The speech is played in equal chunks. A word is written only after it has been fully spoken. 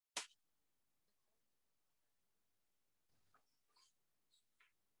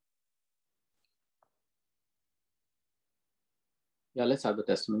Yeah, let's have the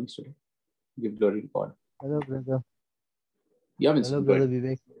testimonies today. Give glory to God. Hello, brother. Yeah, Vincent, Hello, go brother ahead.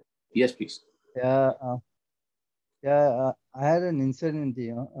 Vivek. Yes, please. Yeah, I had an incident,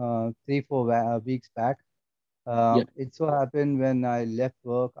 3-4 weeks back. Yeah. It so happened when I left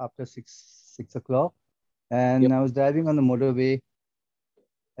work after 6 o'clock, Yep. and I was driving on the motorway,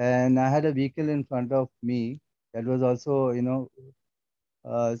 and I had a vehicle in front of me that was also,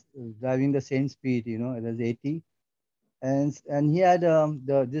 driving the same speed, it was 80, and he had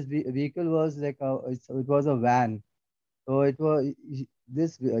this vehicle was like it was a van. So it was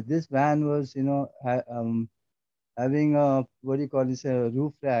this van was having a what do you call this, a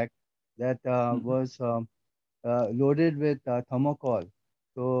roof rack that Mhm. was loaded with thermocol.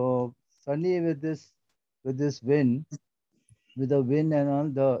 So suddenly with this wind, with the wind and all,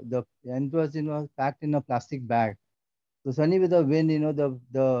 the and it was packed in a plastic bag. So suddenly with the wind,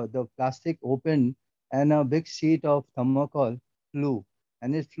 the plastic opened and a big sheet of thermocol flew.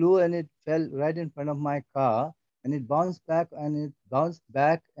 And it flew and it fell right in front of my car, and it bounced back and it bounced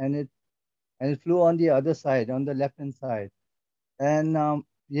back and it flew on the other side, on the left hand side. And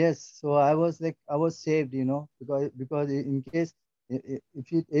yes, so I was saved, because in case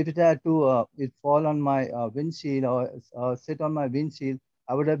if it had to it fall on my windshield or sit on my windshield,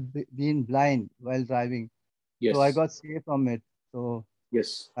 I would have been blind while driving. So I Yes. got saved from it. So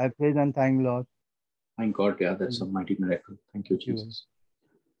Yes. I praise and thank Lord. Thank God. Yeah, that's a mighty miracle. Thank you, Thank you. Jesus.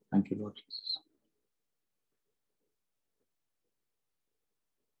 Thank you, Lord Jesus.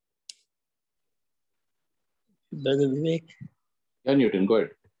 Brother Vivek. Yeah, Newton, go ahead.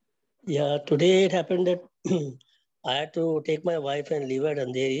 Yeah, today it happened that I had to take my wife and leave her at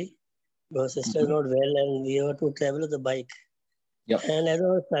Andheri. My sister is not well, and we have to travel with the bike. Yep. And as I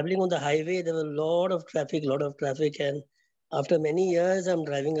was traveling on the highway, there was a lot of traffic. And after many years, I'm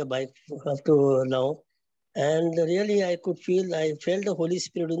driving a bike up to now. And really, I felt the Holy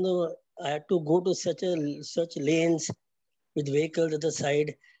Spirit. I had to go to such lanes with vehicles at the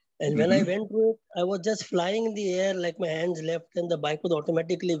side. And when I went to it, I was just flying in the air like my hands left, and the bike was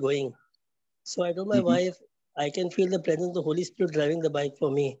automatically going. So I told my Mm-hmm. wife, I can feel the presence of the Holy Spirit driving the bike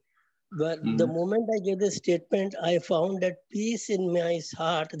for me. But the Mm-hmm. moment I gave this statement, I found that peace in my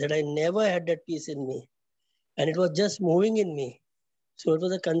heart that I never had that peace in me. And it was just moving in me. So it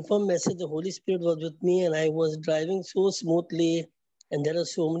was a confirmed message. The Holy Spirit was with me, and I was driving so smoothly. And there are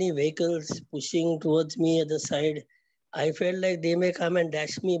so many vehicles pushing towards me at the side. I felt like they may come and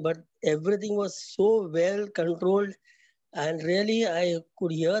dash me, but everything was so well controlled. And really, I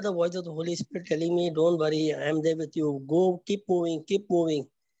could hear the voice of the Holy Spirit telling me, "Don't worry, I am there with you. Go, keep moving, keep moving."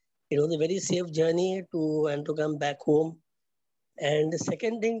 It was a very safe journey to come back home. And the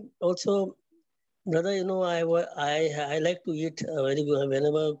second thing also, brother, I like to eat very good.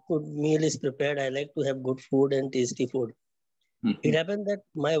 Whenever good meal is prepared, I like to have good food and tasty food. It Mm-hmm. happened that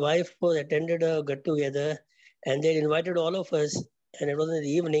my wife was attended a get together, and they invited all of us, and it was in the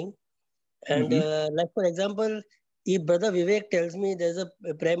evening. And Mm-hmm. like for example, if brother Vivek tells me there's a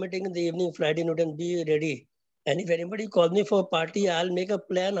prayer meeting in the evening, Friday, Newton, be ready. And if anybody calls me for a party, I'll make a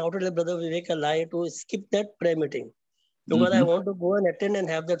plan how to tell brother Vivek a lie to skip that prayer meeting because I Mm-hmm. want to go and attend and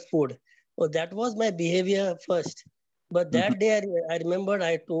have that food. So that was my behavior first. But Mm-hmm. that day, I remembered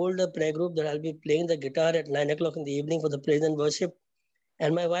I told the prayer group that I'll be playing the guitar at 9 o'clock in the evening for the praise and worship.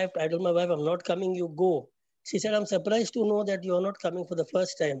 And I told my wife, I'm not coming, you go. She said, I'm surprised to know that you're not coming for the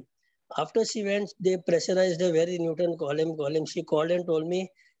first time. After she went, they pressurized her very Newton, call him, call him. She called and told me,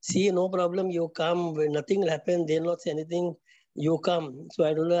 see, no problem, you come, nothing will happen, they'll not say anything, you come. So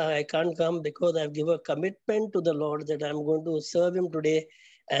I told her, I can't come because I've given a commitment to the Lord that I'm going to serve him today.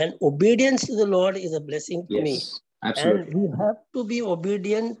 And obedience to the Lord is a blessing for me. Yes, And absolutely. we have to be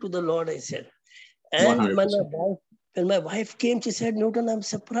obedient to the Lord, I said. And 100%. when my wife came, she said, Newton, I'm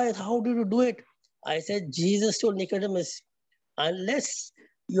surprised. How did you do it? I said, Jesus told Nicodemus, unless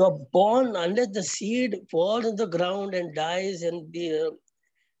you're born, unless the seed falls in the ground and dies,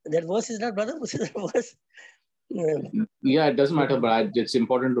 that verse is not, brother, what's that verse? Yeah, it doesn't matter, but it's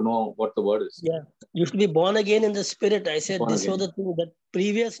important to know what the word is. Yeah, you should be born again in the spirit. I said, Born this was again. the thing that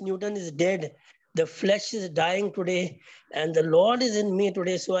previous Newton is dead. The flesh is dying today, and the Lord is in me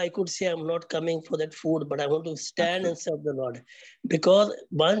today. So I could say, I'm not coming for that food, but I want to stand and Absolutely. serve the Lord. Because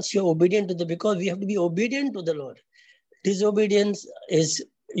once you're obedient because we have to be obedient to the Lord. Disobedience is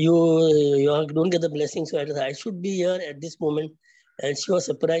you don't get the blessing. So I should be here at this moment. And she was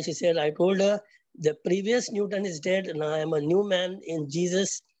surprised. She said, I told her the previous Newton is dead, and I am a new man in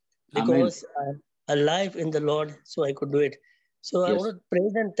Jesus Amen. because I'm alive in the Lord, so I could do it. So I Yes. want to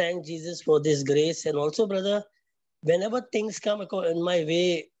praise and thank Jesus for this grace. And also, brother, whenever things come in my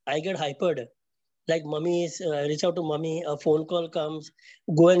way, I get hypered. Like mummies, reach out to mummy, a phone call comes,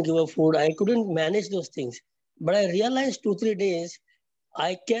 go and give her food. I couldn't manage those things. But I realized 2-3 days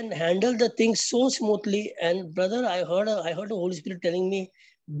I can handle the things so smoothly. And brother, I heard the Holy Spirit telling me,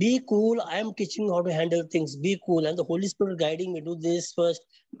 be cool. I am teaching you how to handle things. Be cool. And the Holy Spirit guiding me, do this first,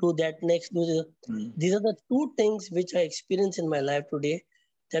 do that next, do this. These are the two things which I experience in my life today,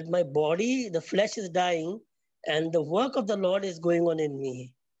 that my body, the flesh is dying and the work of the Lord is going on in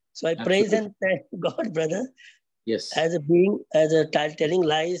me. So I praise and thank God, brother. Yes. As a being, as a telling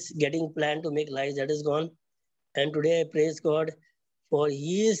lies, getting planned to make lies, that is gone. And today I praise God for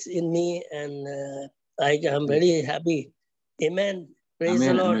He is in me, and I am very happy. Amen. Praise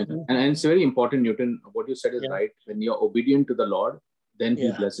the Lord. Amen. And it's very important, Newton. What you said is right. When you're obedient to the Lord, then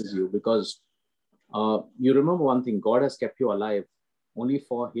He blesses you. Because you remember one thing: God has kept you alive only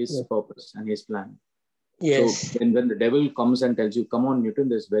for His purpose and His plan. Yes. So when the devil comes and tells you, "Come on, Newton,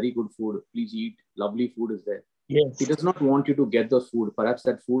 there's very good food. Please eat. Lovely food is there." Yes. He does not want you to get the food. Perhaps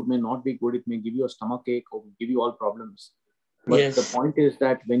that food may not be good. It may give you a stomach ache or give you all problems. But the point is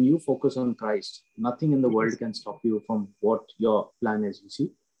that when you focus on Christ, nothing in the world can stop you from what your plan is, you see.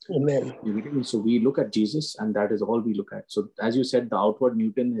 Amen. So we look at Jesus, and that is all we look at. So as you said, the outward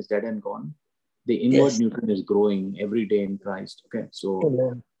Newton is dead and gone. The inward Newton is growing every day in Christ. Okay. So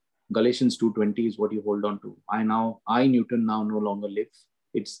Amen. Galatians 2:20 is what you hold on to. I Newton now no longer live.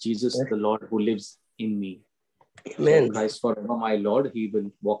 It's Jesus, the Lord, who lives in me. Amen. So Christ forever my Lord,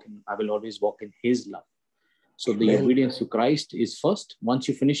 I will always walk in His love. So the Amen. obedience to Christ is first. Once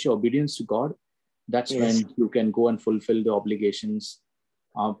you finish your obedience to God, that's when you can go and fulfill the obligations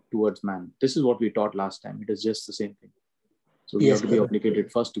towards man. This is what we taught last time. It is just the same thing. So we have to be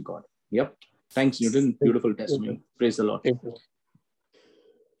obligated first to God. Yep. Thanks, Newton. Beautiful testimony. Praise the Lord.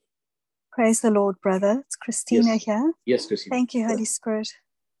 Praise the Lord, brother. It's Christina here. Yes, Christina. Thank you, Holy Spirit,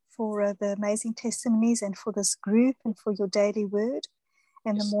 for the amazing testimonies and for this group and for your daily word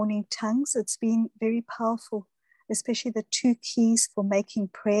and the morning tongues. It's been very powerful, especially the 2 keys for making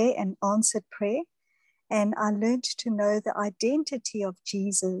prayer and answered prayer. And I learned to know the identity of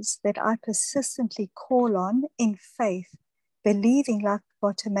Jesus that I persistently call on in faith, believing like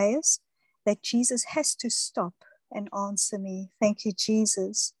Bartimaeus that Jesus has to stop and answer me. Thank you,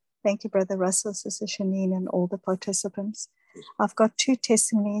 Jesus. Thank you, Brother Russell, Sister Shanine, and all the participants. I've got 2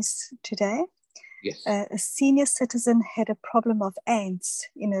 testimonies today. Yes. A senior citizen had a problem of ants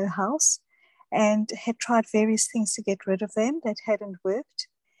in her house and had tried various things to get rid of them that hadn't worked.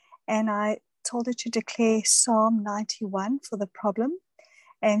 And I told her to declare Psalm 91 for the problem.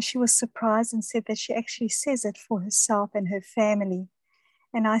 And she was surprised and said that she actually says it for herself and her family.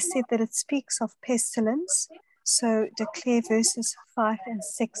 And I said that it speaks of pestilence. So declare verses 5 and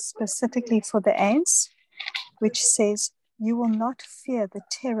 6 specifically for the ants, which says, "You will not fear the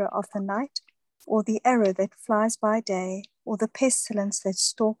terror of the night, or the arrow that flies by day, or the pestilence that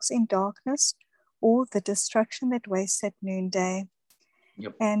stalks in darkness, or the destruction that wastes at noonday."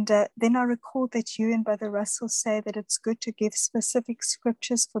 Yep. And then I recalled that you and Brother Russell say that it's good to give specific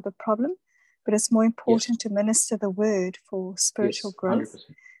scriptures for the problem, but it's more important to minister the word for spiritual growth.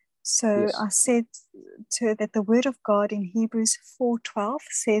 100%. So I said to her that the word of God in Hebrews 4:12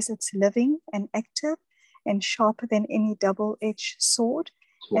 says it's living and active and sharper than any double-edged sword,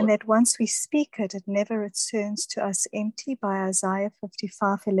 and that once we speak it, it never returns to us empty, by Isaiah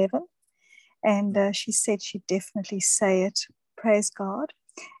 55:11. And she said she'd definitely say it. Praise God.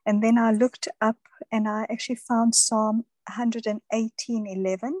 And then I looked up and I actually found Psalm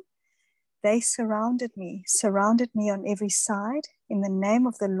 118:11. They surrounded me on every side. In the name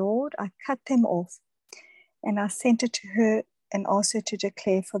of the Lord, I cut them off. And I sent it to her and asked her to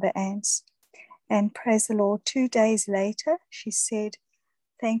declare for the ants. And praise the Lord, 2 days later, she said,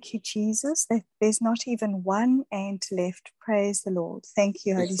 "Thank you, Jesus, that there's not even one ant left." Praise the Lord. Thank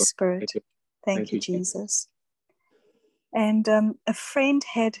you, Holy Spirit. Thank you, Jesus. And a friend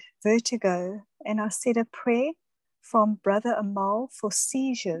had vertigo, and I said a prayer from Brother Amal for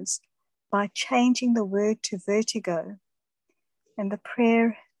seizures by changing the word to vertigo. And the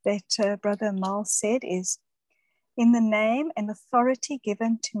prayer that Brother Amal said is, "In the name and authority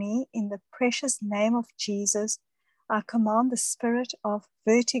given to me in the precious name of Jesus, I command the spirit of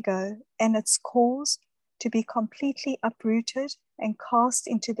vertigo and its cause to be completely uprooted and cast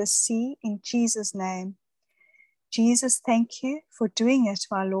into the sea in Jesus' name." Jesus, thank you for doing it,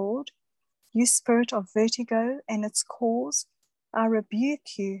 my Lord. You spirit of vertigo and its cause, I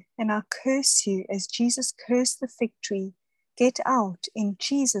rebuke you and I curse you as Jesus cursed the fig tree. Get out in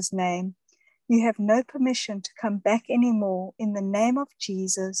Jesus' name. You have no permission to come back anymore in the name of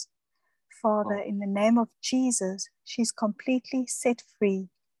Jesus. Father, in the name of Jesus, she's completely set free.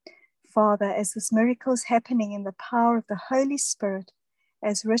 Father, as this miracle is happening in the power of the Holy Spirit,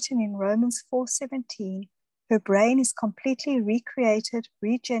 as written in Romans 4:17, her brain is completely recreated,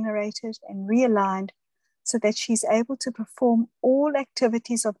 regenerated, and realigned so that she's able to perform all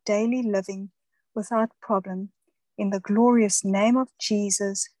activities of daily living without problem. In the glorious name of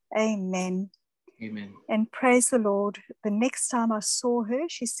Jesus, amen. Amen. And praise the Lord. The next time I saw her,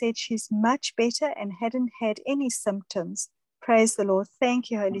 she said she's much better and hadn't had any symptoms. Praise the Lord.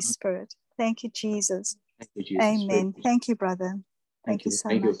 Thank you, Holy Spirit. Thank you, Jesus. Thank you, Jesus. Amen. Thank you, brother. Thank you so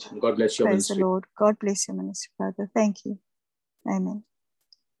much. God bless your Praise ministry. the Lord. God bless your ministry, brother. Thank you. Amen.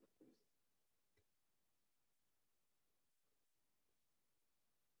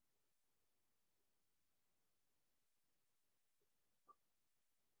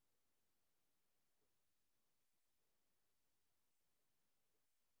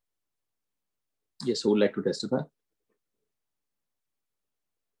 Yes, who would like to testify?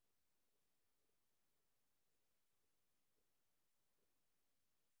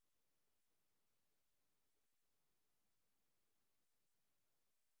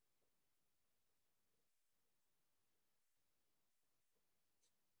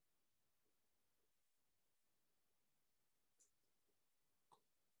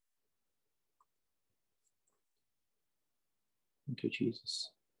 Thank you, Jesus.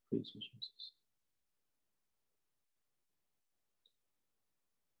 Praise you, Jesus.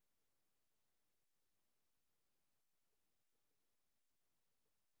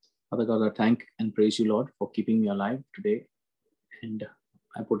 Father God, I thank and praise you, Lord, for keeping me alive today. And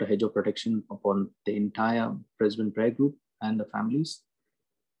I put a hedge of protection upon the entire Brisbane prayer group and the families.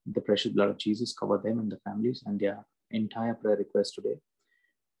 The precious blood of Jesus cover them and the families and their entire prayer request today.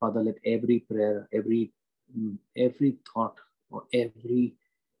 Father, let every prayer, every thought, or every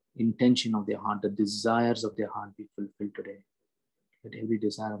intention of their heart, the desires of their heart be fulfilled today. Let every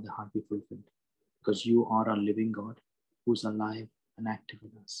desire of the heart be fulfilled, because you are a living God who's alive and active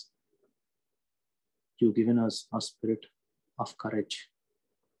in us. You've given us a spirit of courage.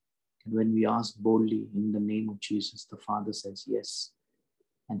 And when we ask boldly in the name of Jesus, the Father says yes.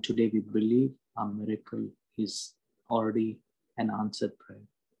 And today we believe our miracle is already an answered prayer.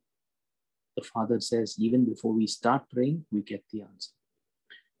 The Father says, even before we start praying, we get the answer.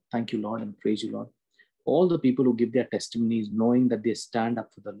 Thank you, Lord, and praise you, Lord. All the people who give their testimonies, knowing that they stand up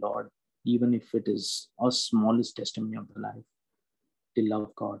for the Lord, even if it is our smallest testimony of their life, they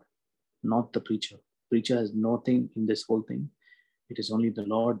love God, not the preacher. Preacher has nothing in this whole thing. It is only the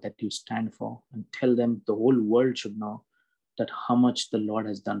Lord that you stand for, and tell them the whole world should know that how much the Lord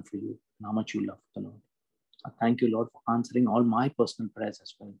has done for you and how much you love the Lord. I thank you, Lord, for answering all my personal prayers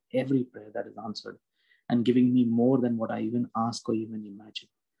as well, every prayer that is answered, and giving me more than what I even ask or even imagine,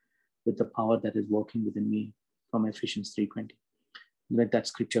 with the power that is working within me from Ephesians 3:20. Let that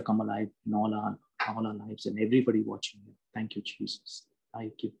scripture come alive in all our lives and everybody watching you. Thank you, Jesus.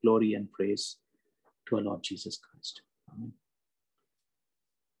 I give glory and praise to our Lord Jesus Christ. Amen.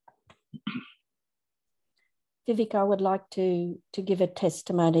 Vivek, I would like to give a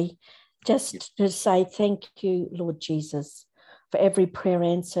testimony, just to say thank you, Lord Jesus, for every prayer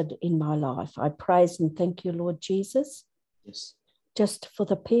answered in my life. I praise and thank you, Lord Jesus. Yes. Just for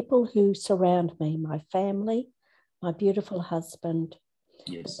the people who surround me, my family, my beautiful husband,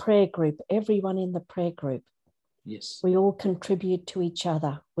 Yes. the prayer group, everyone in the prayer group. Yes. We all contribute to each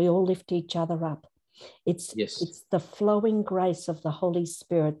other. We all lift each other up. It's the flowing grace of the Holy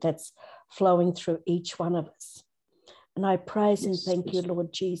Spirit that's flowing through each one of us. And I praise and thank you,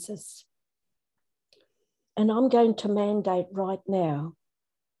 Lord Jesus. And I'm going to mandate right now,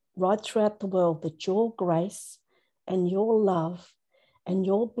 right throughout the world, that your grace and your love and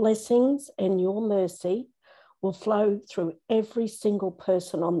your blessings and your mercy will flow through every single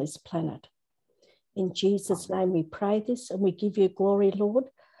person on this planet. In Jesus' name we pray this, and we give you glory, Lord,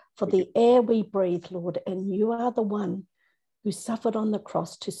 for the air we breathe, Lord, and you are the one who suffered on the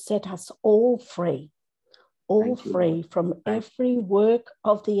cross to set us all free from every work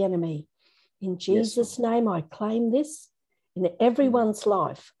of the enemy. In Jesus' name I claim this in everyone's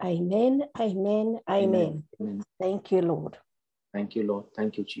life. Amen, amen, amen. Amen. Thank you, Lord. Thank you, Lord.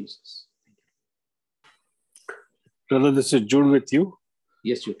 Thank you, Jesus. Brother, this is Jude with you.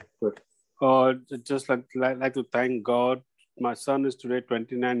 Yes, Jude. Good. Just like to thank God. My son is today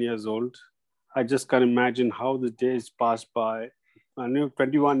 29 years old. I just can't imagine how the days passed by. I knew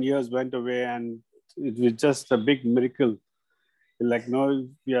 21 years went away, and it was just a big miracle. Like,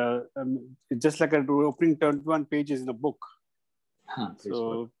 it's just like opening 21 pages in a book.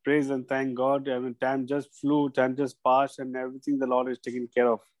 So praise and thank God. I mean, time just flew, time just passed, and everything the Lord is taking care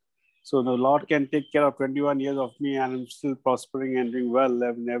of. So the Lord can take care of 21 years of me, and I'm still prospering and doing well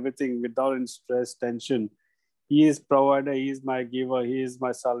and everything without any stress, tension. He is provider. He is my giver. He is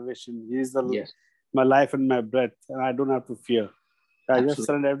my salvation. He is my life and my breath, and I don't have to fear. I just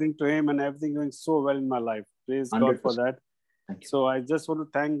surrender everything to Him, and everything going so well in my life. Praise 100%. God for that. So I just want to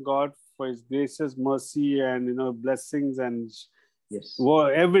thank God for His gracious mercy and blessings and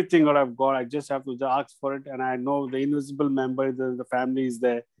everything that I've got. I just have to ask for it, and I know the invisible member, the family is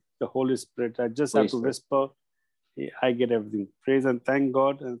there, the Holy Spirit. I just have to whisper. I get everything. Praise and thank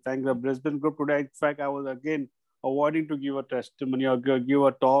God, and thank the Brisbane group today. In fact, I was again avoiding to give a testimony or give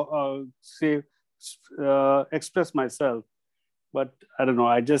a talk, express myself. But I don't know,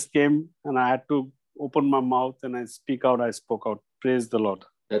 I just came and I had to open my mouth and I speak out, I spoke out. Praise the Lord.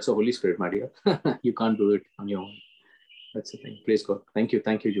 That's the Holy Spirit, my dear. You can't do it on your own. That's the thing. Praise God. Thank you.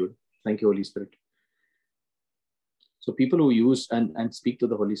 Thank you, Jude. Thank you, Holy Spirit. So people who use and speak to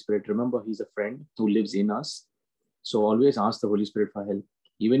the Holy Spirit, remember He's a friend who lives in us. So always ask the Holy Spirit for help.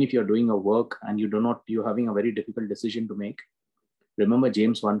 Even if you're doing a work and you're having a very difficult decision to make, remember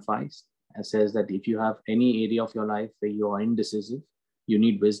James 1:5 says that if you have any area of your life where you are indecisive, you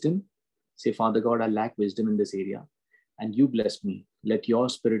need wisdom, say, Father God, I lack wisdom in this area, and you bless me. Let your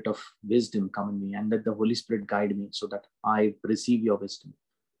spirit of wisdom come in me, and let the Holy Spirit guide me so that I receive your wisdom.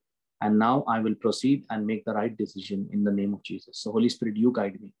 And now I will proceed and make the right decision in the name of Jesus. So Holy Spirit, you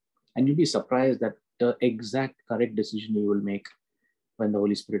guide me. And you'll be surprised that the exact correct decision you will make when the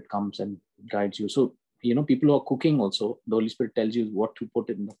Holy Spirit comes and guides you. So, people who are cooking also, the Holy Spirit tells you what to put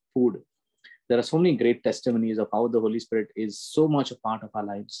in the food. There are so many great testimonies of how the Holy Spirit is so much a part of our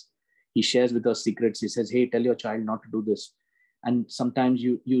lives. He shares with us secrets. He says, hey, tell your child not to do this. And sometimes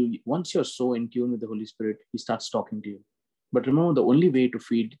you once you're so in tune with the Holy Spirit, He starts talking to you. But remember, the only way to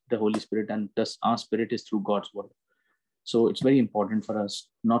feed the Holy Spirit and thus our spirit is through God's word. So it's very important for us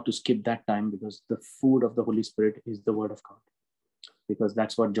not to skip that time, because the food of the Holy Spirit is the word of God. Because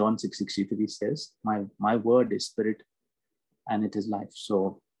that's what John 6:63 says. My word is spirit and it is life.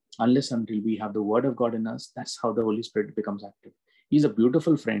 So unless until we have the word of God in us, that's how the Holy Spirit becomes active. He's a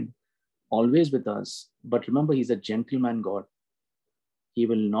beautiful friend, always with us. But remember, He's a gentleman God. He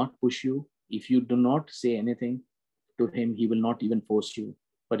will not push you. If you do not say anything to Him, He will not even force you.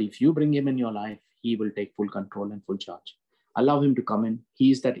 But if you bring Him in your life, He will take full control and full charge. Allow Him to come in.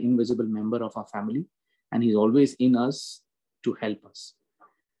 He is that invisible member of our family, and He's always in us to help us.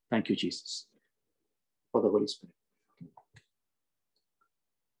 Thank you, Jesus, for the Holy Spirit.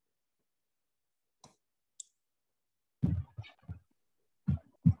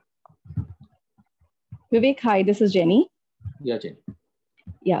 Vivek, hi, this is Jenny. Yeah, Jenny.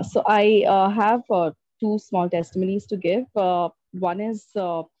 Yeah, so I have two small testimonies to give. One is,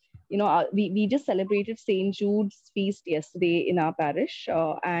 we just celebrated St. Jude's feast yesterday in our parish.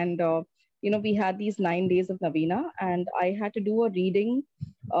 We had these 9 days of Novena, and I had to do a reading,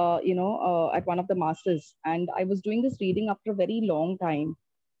 at one of the masses. And I was doing this reading after a very long time.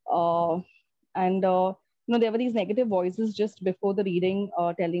 There were these negative voices just before the reading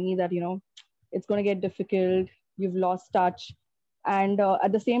telling me that, it's going to get difficult, you've lost touch. And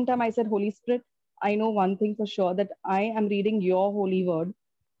at the same time, I said, Holy Spirit, I know one thing for sure, that I am reading your holy word,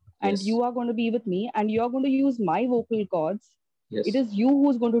 and you are going to be with me, and you are going to use my vocal cords. Yes. It is you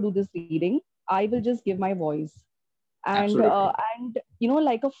who's going to do this reading. I will just give my voice. And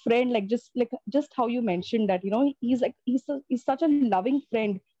like a friend, just how you mentioned that, he's such a loving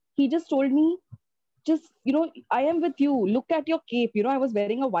friend. He just told me, I am with you. Look at your cape. I was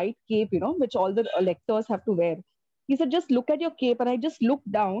wearing a white cape, which all the lectors have to wear. He said, just look at your cape. And I just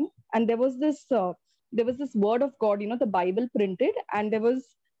looked down, and there was this word of God, the Bible printed, and there was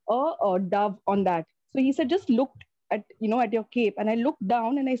a dove on that. So he said, just look at your cape. And I looked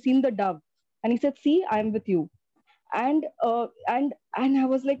down and I seen the dove, and he said, see, I am with you. And I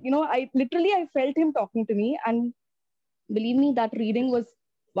was like, I felt him talking to me. And believe me, that reading was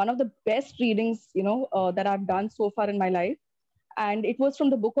one of the best readings, that I've done so far in my life. And it was from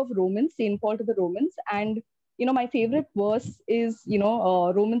the book of Romans, St. Paul to the Romans. And, my favorite verse is,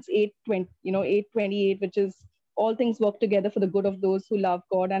 Romans 8:28, which is, all things work together for the good of those who love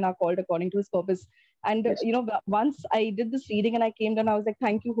God and are called according to His purpose. And, once I did this reading and I came down, I was like,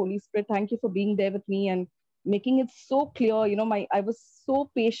 thank you, Holy Spirit. Thank you for being there with me and making it so clear. I was so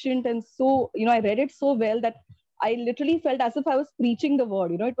patient and so, I read it so well that I literally felt as if I was preaching the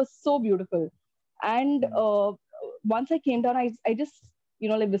word. It was so beautiful. And once I came down, I just,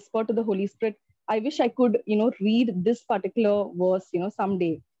 whispered to the Holy Spirit, I wish I could, read this particular verse,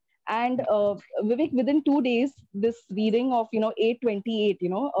 someday. And Vivek, within 2 days, this reading of, 8:28,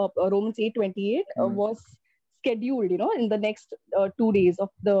 Romans 8:28 was scheduled, in the next 2 days of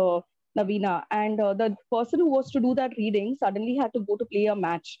the Navina. And the person who was to do that reading suddenly had to go to play a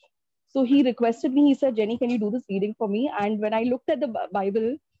match. So he requested me, he said, Jenny, can you do this reading for me? And when I looked at the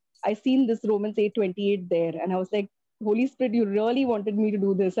Bible, I seen this Romans 8:28 there. And I was like, Holy Spirit, you really wanted me to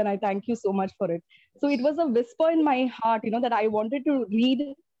do this. And I thank you so much for it. So it was a whisper in my heart, that I wanted to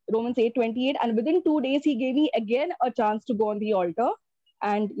read Romans 8:28. And within 2 days, he gave me again a chance to go on the altar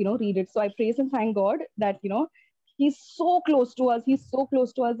and, read it. So I praise and thank God that, he's so close to us. He's so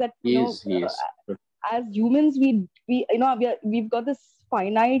close to us that, as humans, we've got this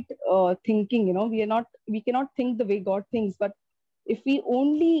finite thinking, we cannot think the way God thinks. But if we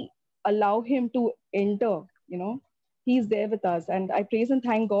only allow him to enter, he's there with us. And I praise and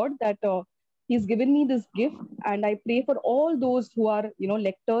thank God that he's given me this gift. And I pray for all those who are,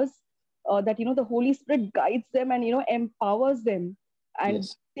 lectors, that, the Holy Spirit guides them and, empowers them and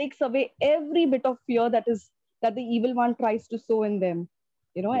takes away every bit of fear that the evil one tries to sow in them,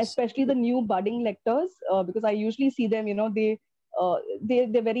 especially the new budding lectors, because I usually see them, they're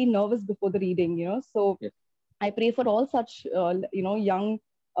very nervous before the reading, so I pray for all such, young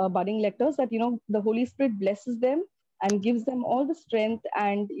budding lectors that, the Holy Spirit blesses them and gives them all the strength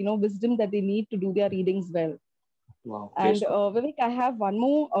and, wisdom that they need to do their readings well. Wow. And Vivek, I have one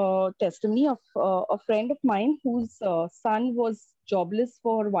more testimony of a friend of mine whose son was jobless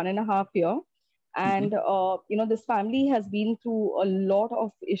for 1.5 years. And, this family has been through a lot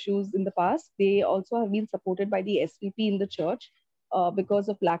of issues in the past. They also have been supported by the SVP in the church because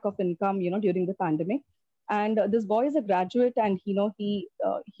of lack of income, during the pandemic. And this boy is a graduate, and, he's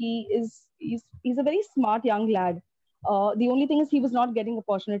a very smart young lad. The only thing is he was not getting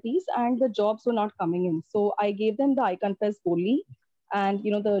opportunities and the jobs were not coming in. So I gave them the I Confess Boldly and,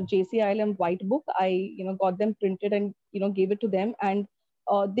 the JCILM white book. I, got them printed and, gave it to them. And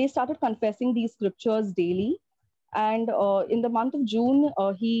they started confessing these scriptures daily. And in the month of June,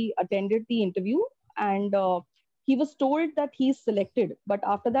 he attended the interview and he was told that he's selected. But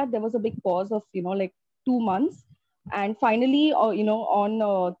after that, there was a big pause of, 2 months. And finally, on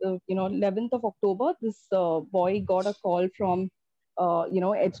the 11th of October, this boy got a call from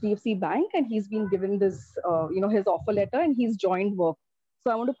HDFC Bank, and he's been given this his offer letter, and he's joined work. So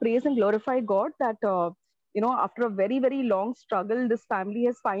I want to praise and glorify God that after a very, very long struggle, this family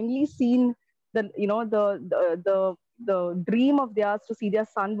has finally seen the dream of theirs to see their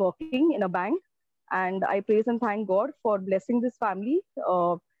son working in a bank. And I praise and thank God for blessing this family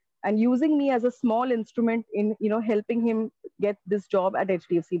and using me as a small instrument in helping him get this job at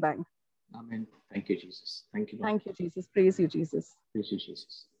HDFC Bank. Amen. Thank you, Jesus. Thank you, Lord. Thank you, Jesus. Praise you, Jesus. Praise you,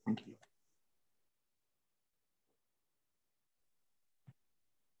 Jesus. Thank you.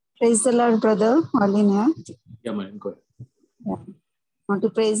 Praise the Lord, brother. Hallelujah. Yeah, man, go ahead. Yeah. I want to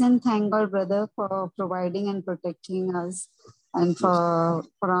praise and thank God, brother, for providing and protecting us and for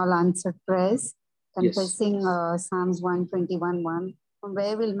all answered prayers. Confessing Psalms 121:1. From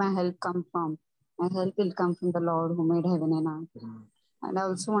where will my help come from? My help will come from the Lord who made heaven and earth. And I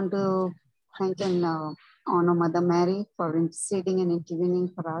also want to thank and honor Mother Mary for interceding and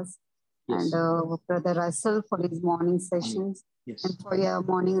intervening for us. And Brother Russell for his morning sessions. And for your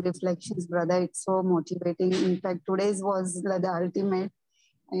morning reflections, brother. It's so motivating. In fact, today's was the ultimate.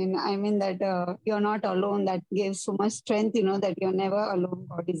 And I mean that you're not alone. That gives so much strength, that you're never alone.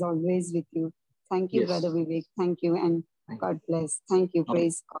 God is always with you. Thank you, Brother Vivek. Thank you. And God bless. Thank you. Amen.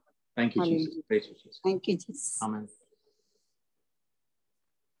 Praise God. Thank you, Jesus. Praise you, Jesus. Thank you, Jesus. Amen.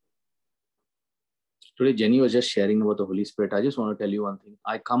 Today, Jenny was just sharing about the Holy Spirit. I just want to tell you one thing.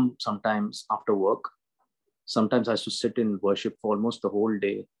 I come sometimes after work. Sometimes I have to sit in worship for almost the whole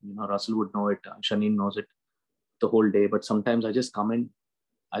day. Russell would know it. Shaneen knows it the whole day. But sometimes I just come in.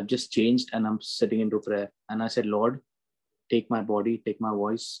 I've just changed and I'm sitting into prayer. And I said, Lord, take my body, take my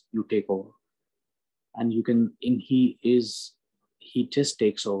voice. You take over. And you can, he just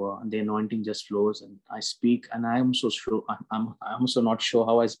takes over and the anointing just flows and I speak and I am so sure, I'm also not sure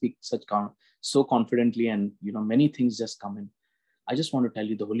how I speak so confidently and, many things just come in. I just want to tell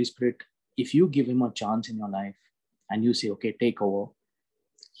you the Holy Spirit, if you give him a chance in your life and you say, okay, take over,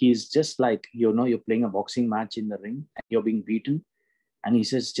 he's just like, you're playing a boxing match in the ring and you're being beaten and he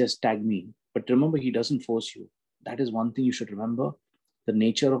says, just tag me. But remember, he doesn't force you. That is one thing you should remember. The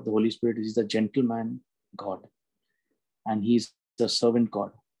nature of the Holy Spirit is the gentleman God, and he's the servant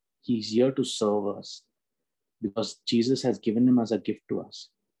God. He's here to serve us because Jesus has given him as a gift to us.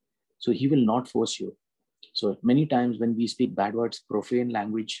 So he will not force you. So many times when we speak bad words, profane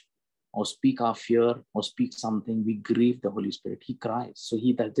language, or speak our fear, or speak something, we grieve the Holy Spirit. He cries. So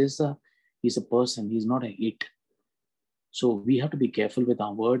he's a person. He's not a it. So we have to be careful with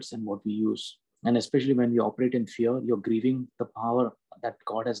our words and what we use. And especially when we operate in fear, you're grieving the power that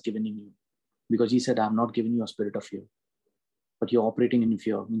God has given in you. Because he said, I have not given you a spirit of fear. But you're operating in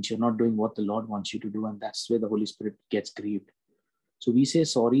fear, means you're not doing what the Lord wants you to do. And that's where the Holy Spirit gets grieved. So we say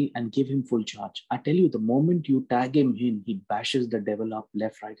sorry and give him full charge. I tell you, the moment you tag him in, he bashes the devil up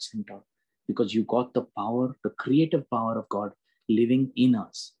left, right, center. Because you got the power, the creative power of God living in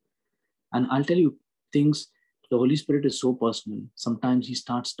us. And I'll tell you things, the Holy Spirit is so personal. Sometimes he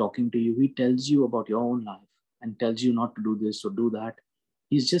starts talking to you. He tells you about your own life and tells you not to do this or do that.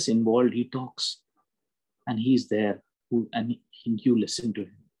 He's just involved. He talks and he's there and you listen to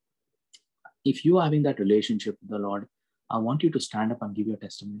him. If you are having that relationship with the Lord, I want you to stand up and give your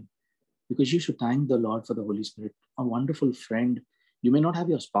testimony, because you should thank the Lord for the Holy Spirit, a wonderful friend. You may not have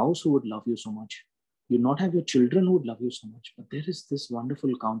your spouse who would love you so much. You not have your children who would love you so much, but there is this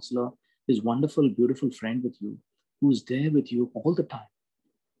wonderful counselor, this wonderful, beautiful friend with you, who's there with you all the time.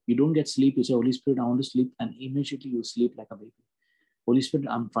 You don't get sleep. You say, Holy Spirit, I want to sleep. And immediately you sleep like a baby. Holy Spirit,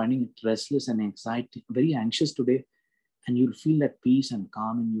 I'm finding it restless and anxiety, very anxious today. And you'll feel that peace and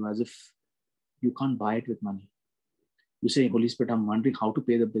calm in you as if you can't buy it with money. You say, Holy Spirit, I'm wondering how to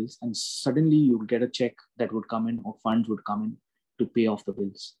pay the bills. And suddenly you'll get a check that would come in or funds would come in to pay off the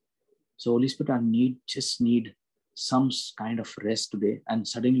bills. So Holy Spirit, I just need some kind of rest today. And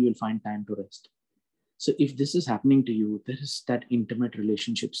suddenly you'll find time to rest. So if this is happening to you, there is that intimate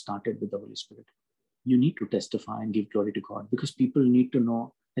relationship started with the Holy Spirit. You need to testify and give glory to God, because people need to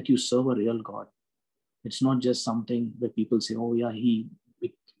know that you serve a real God. It's not just something where people say, oh yeah,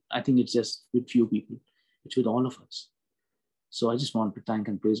 I think it's just with few people. It's with all of us. So I just want to thank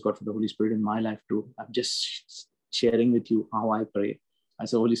and praise God for the Holy Spirit in my life too. I'm just sharing with you how I pray. I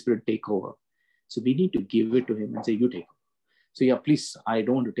say, Holy Spirit, take over. So we need to give it to him and say, you take over. So yeah, please, I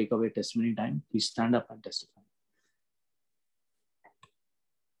don't want to take away testimony time. Please stand up and testify.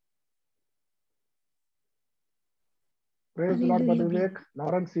 Praise the Lord, Brother Vivek.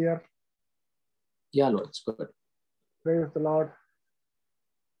 Lawrence here. Yeah, Lord, it's good. Praise the Lord.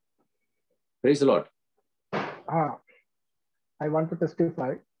 Praise the Lord. I want to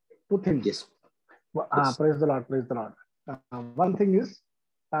testify two things. Yes. Yes. Praise the Lord. Praise the Lord. One thing is,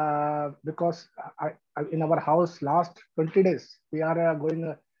 because in our house last 20 days, we are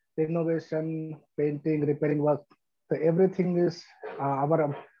going renovation, painting, repairing work. So everything is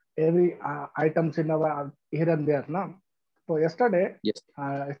every items in our here and there. No? So yesterday,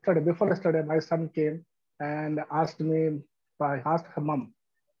 before yesterday, my son came and asked me, I asked her mom,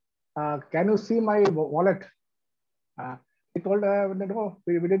 can you see my wallet? He told her, no,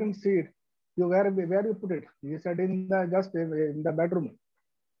 we didn't see it. Where you put it? He said, in the bedroom.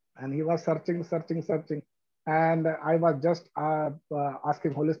 And he was searching. And I was just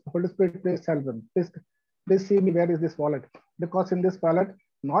asking Holy Spirit, please help him. Please see me, where is this wallet? Because in this wallet,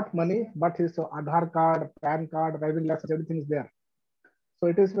 not money, but his Aadhaar card, PAN card, driving license, everything is there. So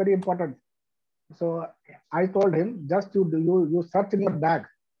it is very important. So I told him, just you search in your bag,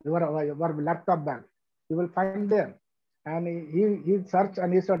 your laptop bag, you will find there. And he searched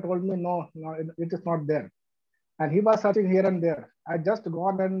and he told me, no, it is not there. And he was searching here and there. I just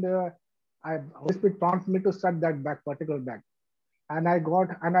gone and Holy Spirit prompted me to search that bag, particular bag. And I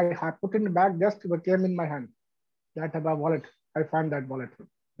put in the bag, just came in my hand. That wallet, I found that wallet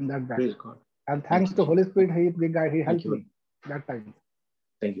in that bag. Praise God. And thanks to Holy Spirit, he helped me that time.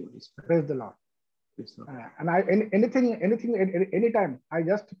 Thank you, Holy Spirit. Praise the Lord. And anytime, I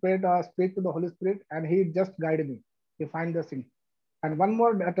just speak to the Holy Spirit and he just guided me. He find the thing. And one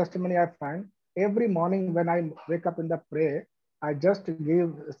more testimony I find, every morning when I wake up in the prayer, I just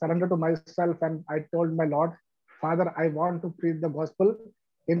surrender to myself and I told my Lord, Father, I want to preach the gospel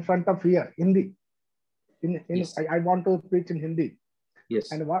in front of here, Hindi. Yes. I want to preach in Hindi.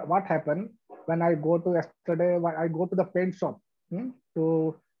 Yes. And what happened when I go to yesterday, I go to the paint shop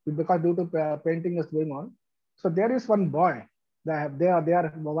because due to painting is going on. So there is one boy, they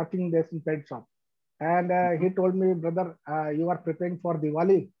are working there in paint shop. And he told me, brother, you are preparing for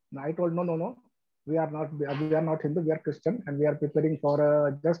Diwali. And I told, no, we are not Hindu, we are Christian, and we are preparing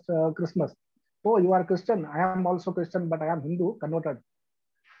for just Christmas. Oh, you are Christian. I am also Christian, but I am Hindu converted.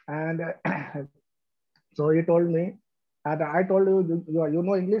 And so he told me, and I told you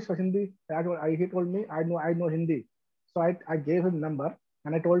know English or Hindi? He told me, I know Hindi. So I gave him number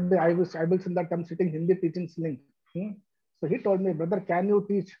and I told him I will send that I'm sitting Hindi teaching link. So he told me, brother, can you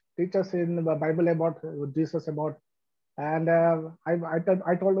teach us in the Bible about Jesus about? And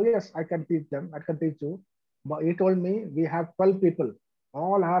I told him, yes, I can teach them. I can teach you. But he told me, we have 12 people.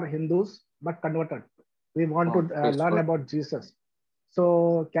 All are Hindus, but converted. We want to learn about Jesus.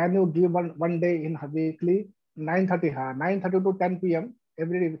 So can you give one day in weekly, 9:30 to 10 p.m.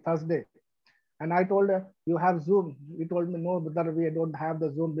 every Thursday? And I told her, you have Zoom. He told me, no, brother, we don't have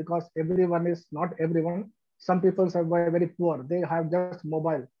the Zoom because everyone is not everyone. Some people are very poor. They have just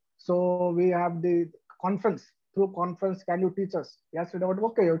mobile. So we have the conference. Through conference, can you teach us? Yes,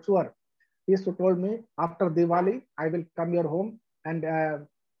 okay, sure. He told me, after Diwali, I will come your home and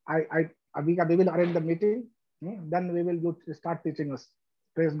we will arrange the meeting. Then we will start teaching us.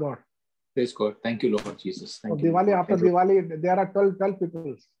 Praise God. Praise God. Thank you, Lord Jesus. Thank you. Diwali, after Diwali, there are 12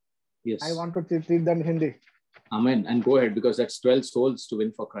 people. Yes. I want to teach them Hindi. Amen. And go ahead, because that's 12 souls to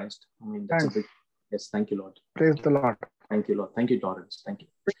win for Christ. I mean, that's Thanks. a big. Yes. Thank you, Lord. Praise the Lord. Thank you, Lord. Thank you, Lawrence. Thank you.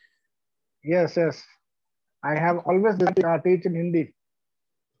 Yes. I have always teach in Hindi.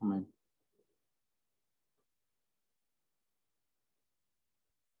 Amen.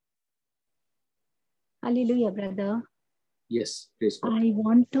 Hallelujah, brother. Yes, praise God. I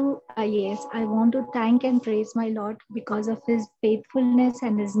want to thank and praise my Lord because of his faithfulness,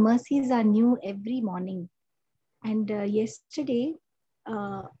 and his mercies are new every morning. And yesterday,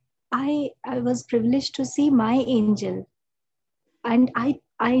 I was privileged to see my angel. And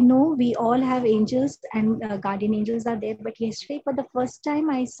I know we all have angels and guardian angels are there, but yesterday for the first time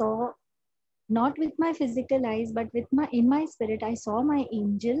I saw, not with my physical eyes, but in my spirit, I saw my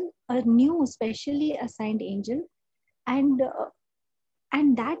angel, a new specially assigned angel. And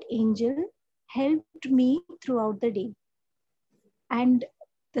that angel helped me throughout the day. And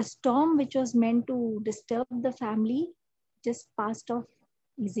the storm which was meant to disturb the family just passed off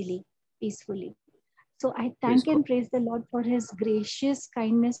easily, peacefully. So I thank and praise the Lord for his gracious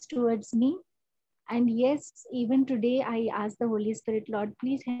kindness towards me. And yes, even today I asked the Holy Spirit, Lord,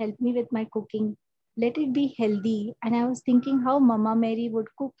 please help me with my cooking. Let it be healthy. And I was thinking how Mama Mary would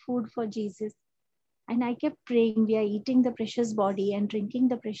cook food for Jesus. And I kept praying, we are eating the precious body and drinking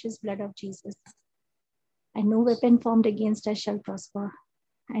the precious blood of Jesus. And no weapon formed against us shall prosper.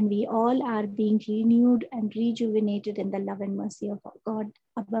 And we all are being renewed and rejuvenated in the love and mercy of our God,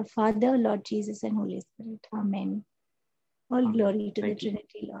 our Father, Lord Jesus, and Holy Spirit. Amen. All glory to the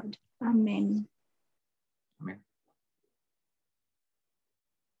Trinity, Lord. Amen. Amen.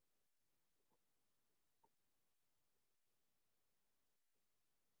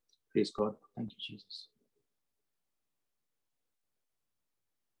 Praise God. Thank you, Jesus.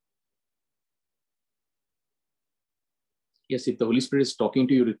 Yes, if the Holy Spirit is talking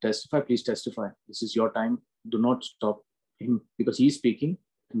to you to testify, please testify. This is your time. Do not stop him, because he's speaking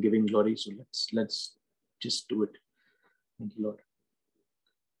and giving glory. So let's just do it. Thank you, Lord.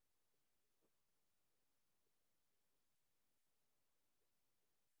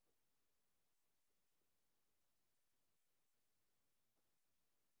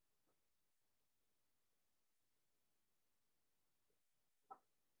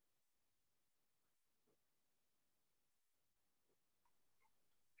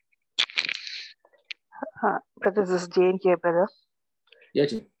 Brother, this is Jane here, brother. Yeah,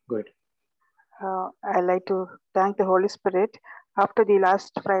 Jane, go ahead. I'd like to thank the Holy Spirit. After the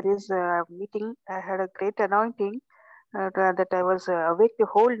last Friday's meeting, I had a great anointing that I was awake the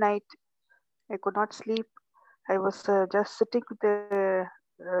whole night. I could not sleep. I was just sitting with the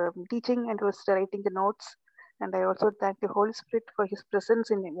teaching and was writing the notes. And I also thank the Holy Spirit for his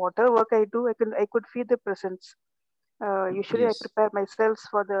presence in whatever work I do. I could feel the presence. Usually I prepare myself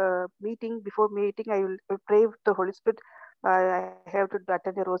for the meeting. Before meeting, I will pray with the Holy Spirit. I have to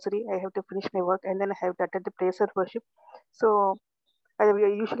attend the rosary. I have to finish my work, and then I have to attend the praise and worship. So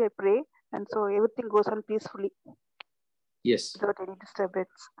usually I pray, and so everything goes on peacefully. Yes. Without any disturbance.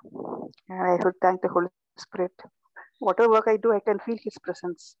 And I should thank the Holy Spirit. Whatever work I do, I can feel his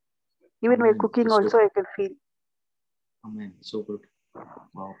presence. Even Amen. my cooking also, I can feel. Amen. So good.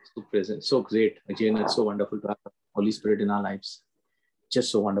 Wow, so present, so great. Again, it's so wonderful to have the Holy Spirit in our lives.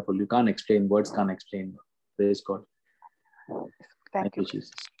 Just so wonderful. You can't explain, words can't explain. Praise God. Thank you,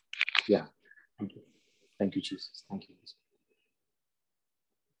 Jesus. Yeah. Thank you. Thank you, Jesus. Thank you.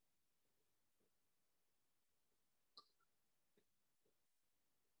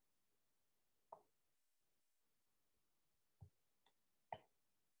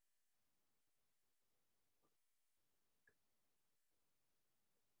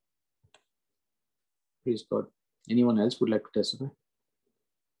 Praise God. Anyone else would like to testify?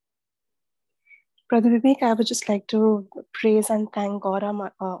 Brother Vivek, I would just like to praise and thank God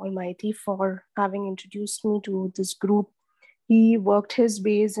Almighty for having introduced me to this group. He worked his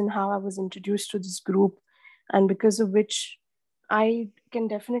ways in how I was introduced to this group, and because of which I can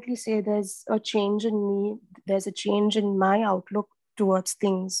definitely say there's a change in me. There's a change in my outlook towards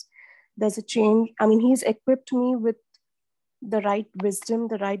things. There's a change. I mean, he's equipped me with the right wisdom,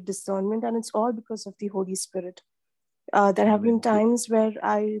 the right discernment, and it's all because of the Holy Spirit. There have been times where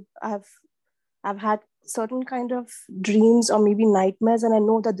I have I've had certain kind of dreams or maybe nightmares, and I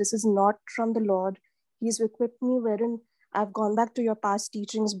know that this is not from the Lord. He's equipped me wherein I've gone back to your past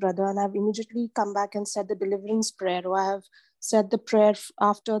teachings, brother, and I've immediately come back and said the deliverance prayer, or I have said the prayer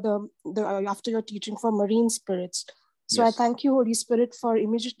after after your teaching for marine spirits. So yes. I thank you, Holy Spirit, for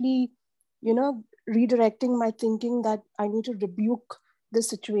immediately, redirecting my thinking that I need to rebuke the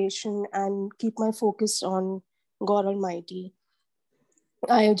situation and keep my focus on God Almighty.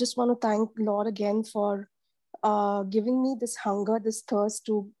 I just want to thank Lord again for giving me this hunger, this thirst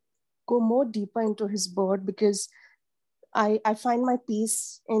to go more deeper into His Word, because I find my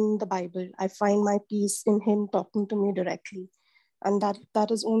peace in the Bible. I find my peace in Him talking to me directly. And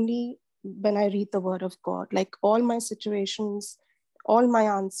that is only when I read the Word of God. Like all my situations, all my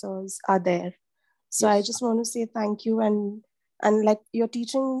answers are there. So yes. I just want to say thank you. And like your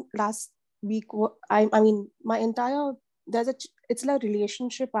teaching last week, I mean, my entire, it's like a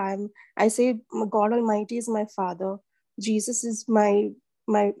relationship. I say God Almighty is my Father. Jesus is my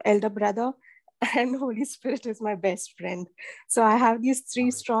elder brother, and Holy Spirit is my best friend. So I have these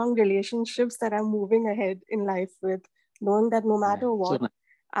three strong relationships that I'm moving ahead in life with, knowing that no matter what,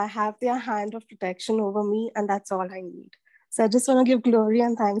 I have their hand of protection over me, and that's all I need. So I just want to give glory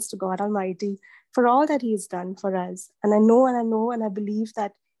and thanks to God Almighty for all that He's done for us. And I know and I believe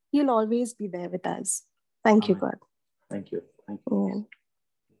that He'll always be there with us. Thank you, God. Thank you. Thank you. Amen.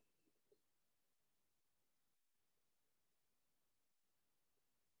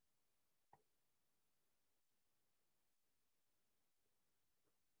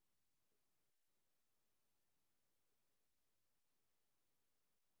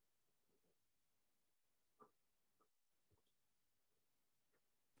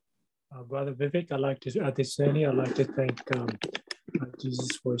 Brother Vivek, I'd like to thank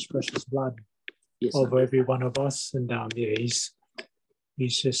Jesus for His precious blood over every one of us, and He's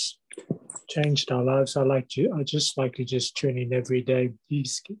just changed our lives. I just like to just tune in every day. He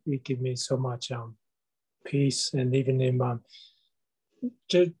give me so much peace, and even in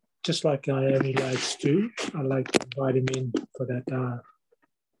just like Naomi likes to, I like to invite him in for that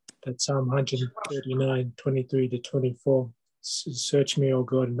Psalm 139, 23 to 24. Search me, O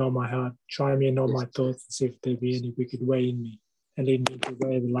God, and know my heart. Try me and know my thoughts, and see if there be any wicked way in me, and lead me into the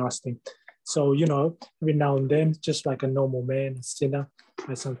way everlasting. So, every now and then, just like a normal man, a sinner,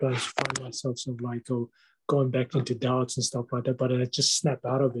 I sometimes find myself sort of like going back into doubts and stuff like that, but I just snap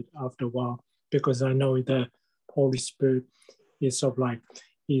out of it after a while, because I know the Holy Spirit is sort of like,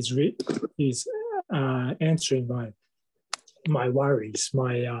 He's answering my worries,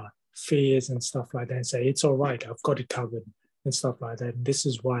 my fears and stuff like that, and say, it's all right, I've got it covered and stuff like that. And this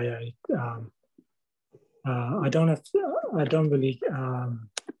is why I'm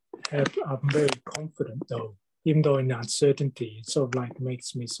very confident though, even though in uncertainty, it sort of like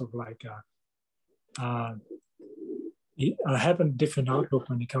makes me sort of like, I have a different outlook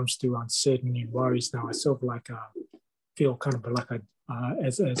when it comes to uncertainty and worries now. I sort of like feel kind of like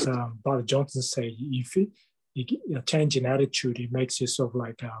as Brother Johnson say, a change in attitude, it makes you sort of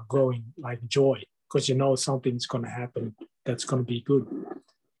like growing like joy, because something's going to happen that's going to be good,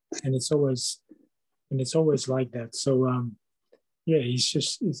 and it's always like that. So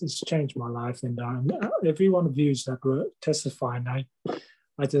it's changed my life, and every one of you that were testifying, I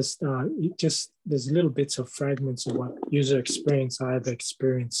just there's little bits of fragments of what user experience I have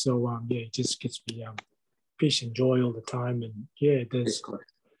experienced. So it just gives me peace and joy all the time, and there's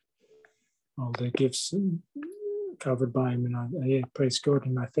all the gifts covered by Him, and praise God,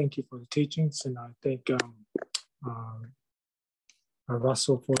 and I thank you for the teachings, and I thank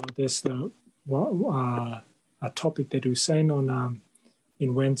Russell for this a topic that we were saying on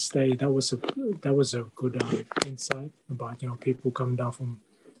in Wednesday. That was a good insight about people coming down from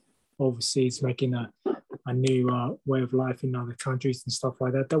overseas, making a new way of life in other countries and stuff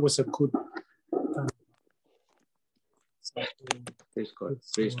like that. That was a good. Praise God.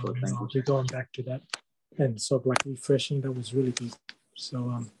 Praise God. I'll be going back to that and sort of like refreshing. That was really good.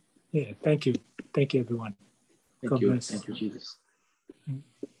 So thank you everyone. Thank you. Bless. Thank you, Jesus.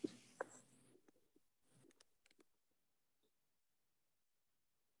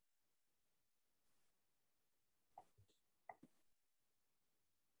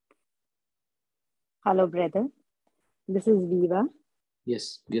 Hello, brother. This is Viva.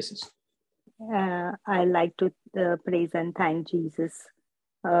 Yes. I like to praise and thank Jesus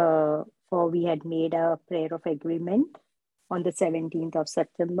for we had made a prayer of agreement on the 17th of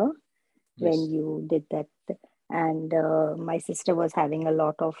September when you did that. And my sister was having a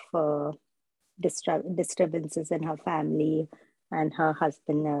lot of disturbances in her family and her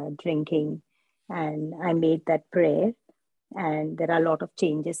husband drinking. And I made that prayer, and there are a lot of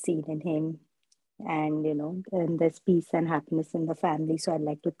changes seen in him. and and there's peace and happiness in the family. So I'd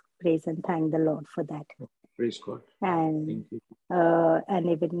like to praise and thank the Lord for that. Praise God. And thank you. And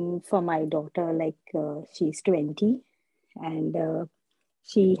even for my daughter, like she's 20, and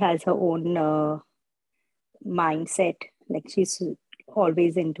she has her own mindset. Like she's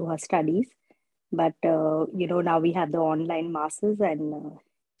always into her studies, but now we have the online masses, and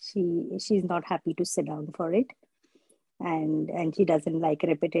she's not happy to sit down for it, and she doesn't like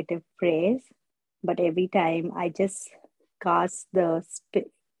repetitive prayers. But every time I just cast the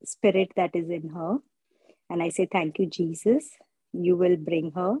spirit that is in her, and I say, thank you, Jesus. You will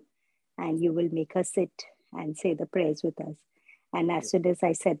bring her and you will make her sit and say the prayers with us. And as soon as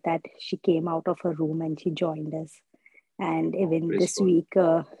I said that, she came out of her room and she joined us. And even this week,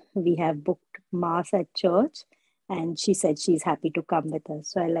 we have booked Mass at church, and she said she's happy to come with us.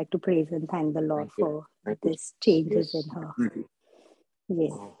 So I like to praise and thank the Lord for this changes in her.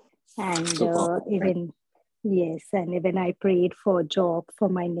 Yes. And even I prayed for a job for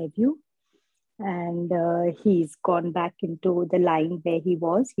my nephew, and he's gone back into the line where he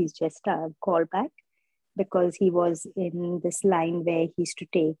was. He's just called back because he was in this line where he used to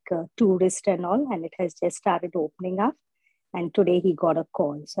take tourists and all, and it has just started opening up. And today he got a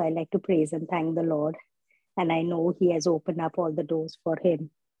call. So I like to praise and thank the Lord. And I know he has opened up all the doors for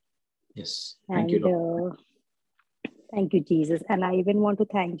him. Yes. Thank you, Lord. Thank you, Jesus. And I even want to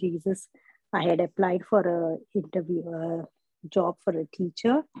thank Jesus. I had applied for a job for a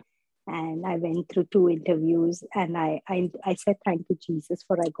teacher, and I went through 2 interviews, and I said, thank you, Jesus,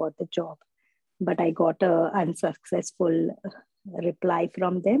 for I got the job. But I got an unsuccessful reply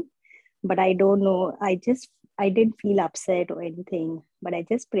from them. But I don't know. I didn't feel upset or anything, but I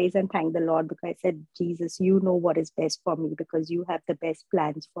just praise and thank the Lord because I said, Jesus, you know what is best for me because you have the best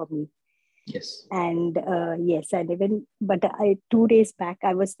plans for me. Yes. And yes, and even, but 2 days back,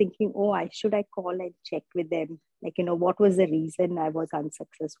 I was thinking, should I call and check with them? Like, what was the reason I was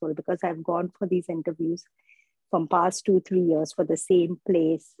unsuccessful? Because I've gone for these interviews from past 2-3 years for the same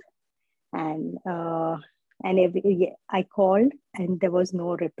place. And I called and there was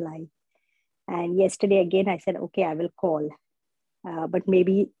no reply. And yesterday again, I said, okay, I will call. But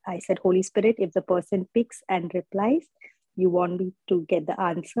maybe I said, Holy Spirit, if the person picks and replies, you want me to get the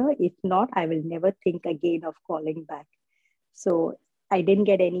answer. If not, I will never think again of calling back. So I didn't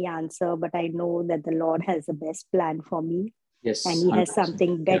get any answer, but I know that the Lord has the best plan for me. Yes. And he has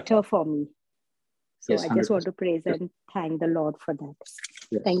something better for me. So yes, I just want to praise and thank the Lord for that.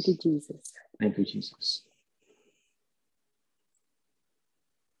 Yes. Thank you, Jesus. Thank you, Jesus.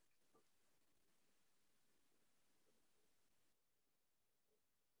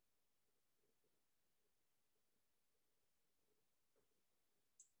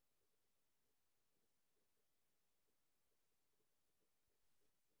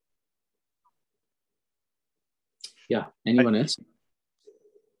 Yeah. Anyone else?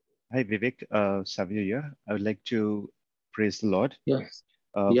 Hi, Vivek. Savio here. I would like to praise the Lord. Yes.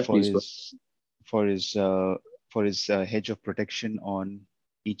 For his hedge of protection on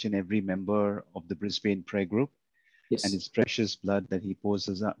each and every member of the Brisbane Prayer Group, and his precious blood that he pours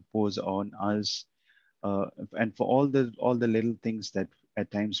on us, and for all the little things that at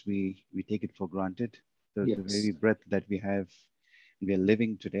times we take it for granted. The very breath that we have, we are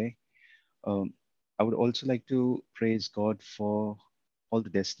living today. I would also like to praise God for all the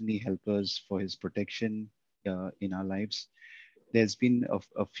destiny helpers, for his protection in our lives. There's been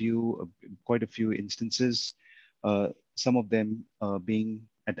quite a few instances, some of them being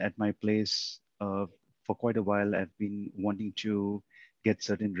at my place for quite a while. I've been wanting to get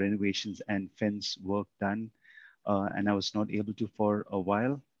certain renovations and fence work done, and I was not able to for a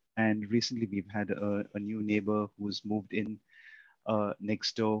while. And recently we've had a new neighbor who's moved in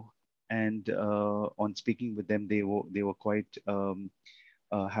next door. And on speaking with them, they were quite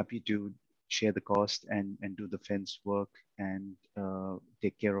happy to share the cost and do the fence work and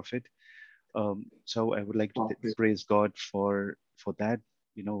take care of it. So I would like to praise God for that,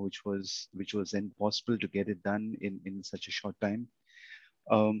 which was impossible to get it done in such a short time.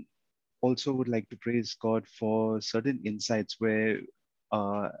 Also would like to praise God for certain insights where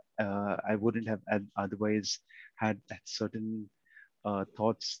I wouldn't have otherwise had that certain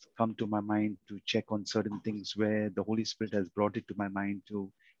thoughts come to my mind to check on certain things, where the Holy Spirit has brought it to my mind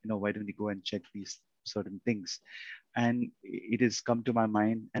to, why don't you go and check these certain things? And it has come to my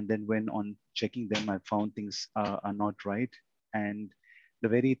mind. And then when on checking them, I found things are not right. And the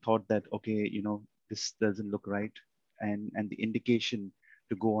very thought that, okay, this doesn't look right. And the indication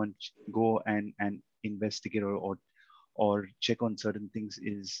to go and investigate or check on certain things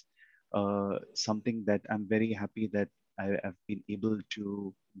is something that I'm very happy that I have been able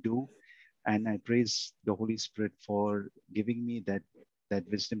to do. And I praise the Holy Spirit for giving me that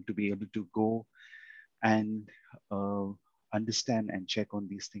wisdom to be able to go and understand and check on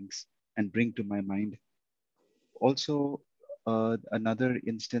these things and bring to my mind. Also, another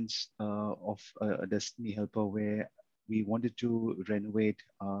instance of a destiny helper where we wanted to renovate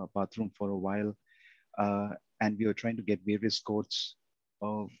a bathroom for a while, and we were trying to get various quotes.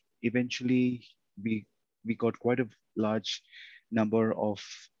 Eventually, we got quite a large number of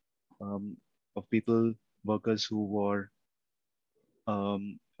people, workers who were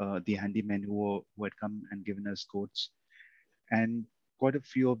the handymen who had come and given us quotes, and quite a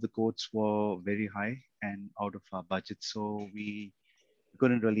few of the quotes were very high and out of our budget, so we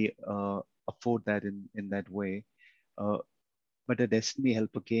couldn't really afford that in that way. But a destiny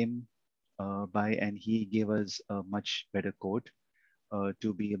helper came by, and he gave us a much better quote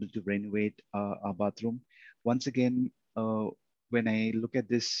to be able to renovate our bathroom. Once again, when I look at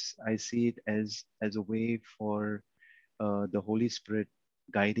this, I see it as a way for the Holy Spirit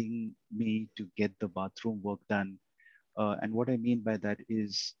guiding me to get the bathroom work done. And what I mean by that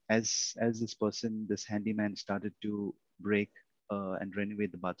is, as this person, this handyman, started to break and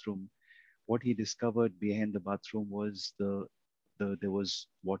renovate the bathroom, what he discovered behind the bathroom was there was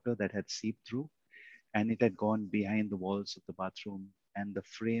water that had seeped through, and it had gone behind the walls of the bathroom, and the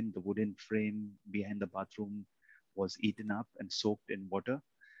frame, the wooden frame behind the bathroom, was eaten up and soaked in water,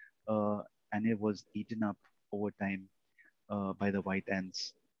 and it was eaten up over time by the white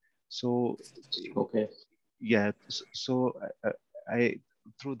ants. So, okay, yeah. So I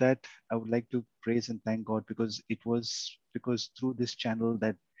through that I would like to praise and thank God, because it was through this channel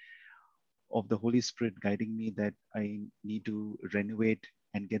that of the Holy Spirit guiding me that I need to renovate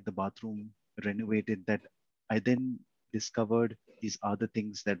and get the bathroom renovated, that I then discovered these other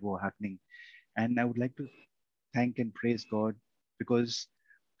things that were happening. And I would like to thank and praise God, because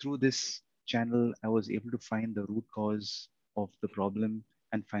through this channel, I was able to find the root cause of the problem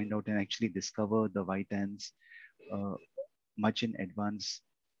and find out and actually discover the white ants much in advance,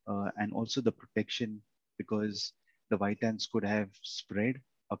 and also the protection, because the white ants could have spread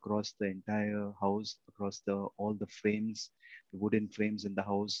across the entire house, across all the frames, the wooden frames in the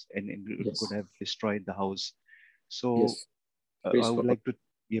house, and it could have destroyed the house. So I would like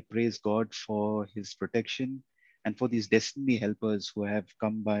to praise God for his protection and for these destiny helpers who have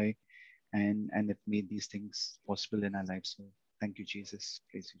come by and have made these things possible in our lives. So thank you, Jesus.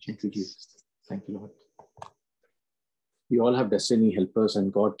 Praise you, Jesus. Thank you, Jesus. Thank you, Lord. We all have destiny helpers,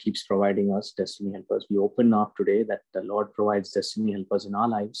 and God keeps providing us destiny helpers. We open up today that the Lord provides destiny helpers in our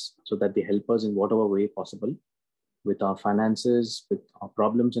lives so that they help us in whatever way possible, with our finances, with our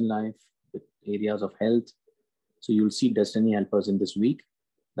problems in life, with areas of health. So you'll see destiny helpers in this week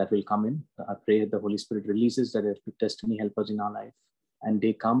that will come in. I pray that the Holy Spirit releases that destiny helpers in our life, and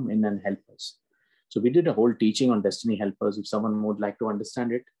they come in and help us. So we did a whole teaching on destiny helpers. If someone would like to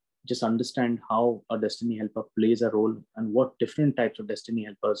understand it, just understand how a destiny helper plays a role and what different types of destiny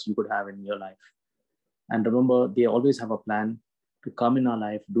helpers you could have in your life. And remember, they always have a plan to come in our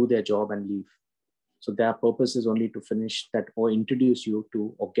life, do their job, and leave. So their purpose is only to finish that or introduce you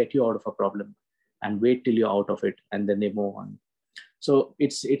to or get you out of a problem and wait till you're out of it, and then they move on. So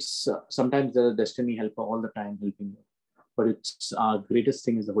it's sometimes the destiny helper all the time helping you. But it's our greatest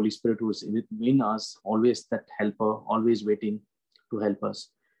thing is the Holy Spirit who is in us, always that helper, always waiting to help us.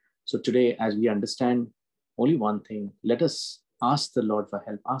 So today, as we understand only one thing, let us ask the Lord for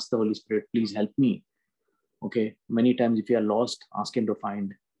help. Ask the Holy Spirit, please help me. Okay. Many times if we are lost, ask him to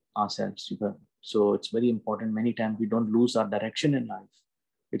find ourselves. So it's very important. Many times we don't lose our direction in life.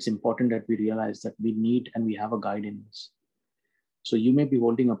 It's important that we realize that we need and we have a guide in us. So you may be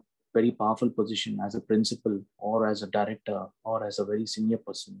holding a very powerful position as a principal or as a director or as a very senior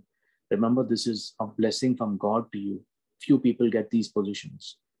person. Remember, this is a blessing from God to you. Few people get these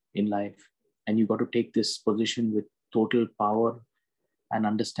positions in life, and you got to take this position with total power and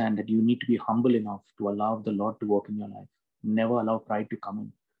understand that you need to be humble enough to allow the Lord to work in your life. Never allow pride to come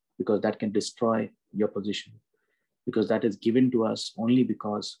in, because that can destroy your position, because that is given to us only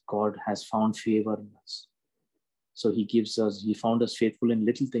because God has found favor in us. So he found us faithful in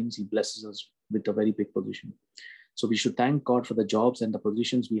little things. He blesses us with a very big position. So we should thank God for the jobs and the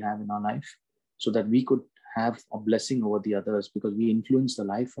positions we have in our life, so that we could have a blessing over the others, because we influence the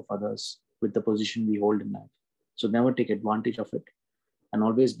life of others with the position we hold in life. So never take advantage of it, and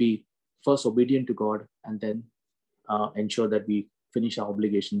always be first obedient to God, and then ensure that we finish our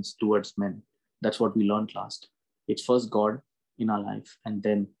obligations towards men. That's what we learned last. It's first God in our life, and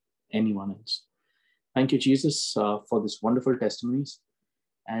then anyone else. Thank you, Jesus, for this wonderful testimonies.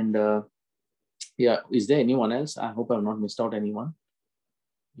 And is there anyone else? I hope I've not missed out anyone.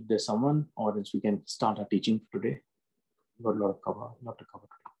 if there's someone, or else we can start our teaching for today. We've got a lot to cover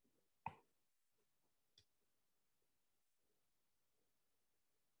today.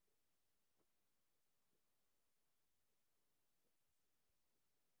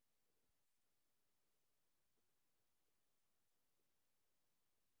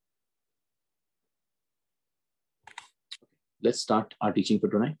 Let's start our teaching for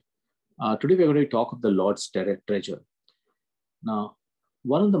tonight. Today we're going to talk of the Lord's treasure. Now,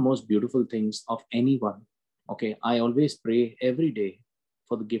 one of the most beautiful things of anyone, okay, I always pray every day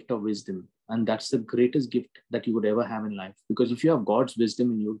for the gift of wisdom. And that's the greatest gift that you would ever have in life. Because if you have God's wisdom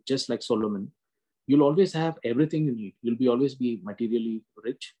in you, just like Solomon, you'll always have everything you need. You'll always be materially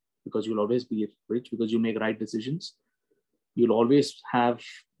rich, because you'll always be rich because you make right decisions. You'll always have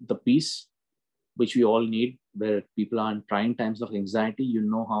the peace which we all need, where people are in trying times of anxiety. You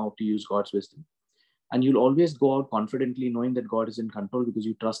know how to use God's wisdom. And you'll always go out confidently knowing that God is in control, because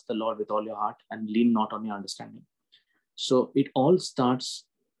you trust the Lord with all your heart and lean not on your understanding. So it all starts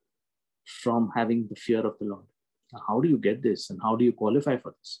from having the fear of the Lord. Now, how do you get this, and how do you qualify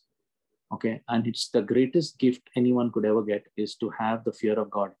for this? Okay, and it's the greatest gift anyone could ever get, is to have the fear of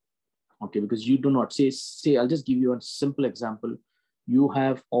God. Okay, because you do not say, I'll just give you a simple example. You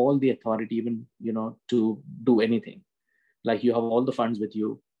have all the authority, even, to do anything. Like, you have all the funds with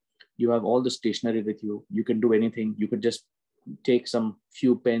you. You have all the stationery with you. You can do anything. You could just take some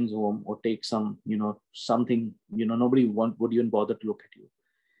few pens home, or take some, something, nobody would even bother to look at you.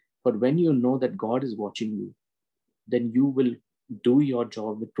 But when you know that God is watching you, then you will do your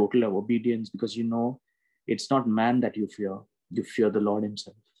job with total obedience, because you know it's not man that you fear the Lord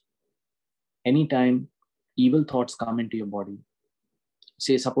himself. Anytime evil thoughts come into your body,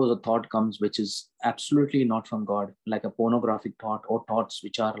 say suppose a thought comes which is absolutely not from God, like a pornographic thought, or thoughts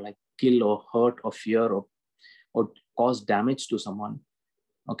which are like kill or hurt or fear or cause damage to someone,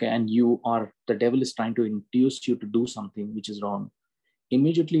 okay, and the devil is trying to induce you to do something which is wrong,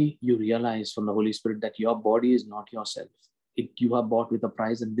 immediately you realize from the Holy Spirit that your body is not yourself. You are bought with a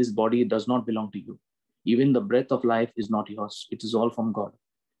price, and this body does not belong to you. Even the breath of life is not yours. It is all from God.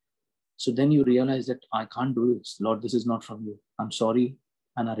 So then you realize that I can't do this. Lord, this is not from you. I'm sorry.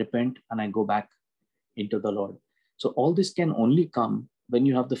 And I repent and I go back into the Lord. So all this can only come when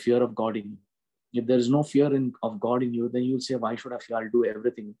you have the fear of God in you. If there is no fear of God in you, then you'll say, why should I fear? I'll do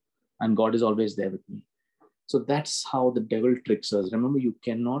everything. And God is always there with me. So that's how the devil tricks us. Remember, you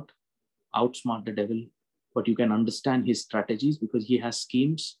cannot outsmart the devil, but you can understand his strategies, because he has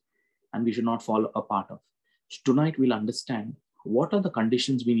schemes and we should not fall a part of. So tonight we'll understand what are the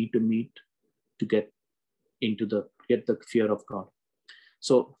conditions we need to meet to get the fear of God.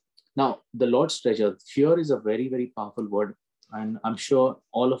 So now the Lord's treasure, fear is a very, very powerful word. And I'm sure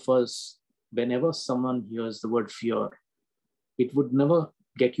all of us, whenever someone hears the word fear, it would never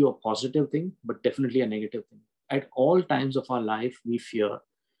get you a positive thing, but definitely a negative thing. At all times of our life, we fear.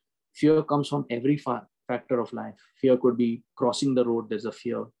 Fear comes from every factor of life. Fear could be crossing the road. There's a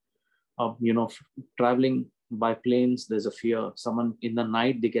fear of, traveling by planes. There's a fear. Someone in the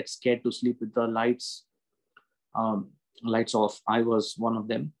night, they get scared to sleep with the lights off. I was one of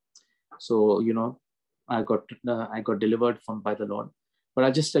them. So, I got delivered by the Lord. But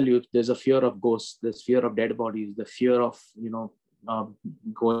I just tell you, there's a fear of ghosts. There's fear of dead bodies. The fear of,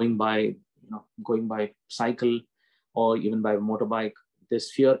 going by cycle, or even by motorbike.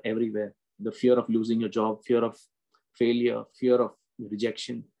 There's fear everywhere. The fear of losing your job, fear of failure, fear of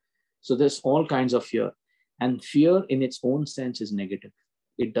rejection. So there's all kinds of fear. And fear in its own sense is negative.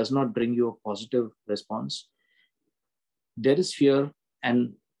 It does not bring you a positive response. There is fear,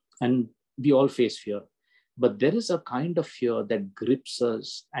 and we all face fear. But there is a kind of fear that grips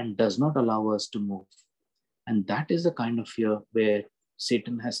us and does not allow us to move. And that is the kind of fear where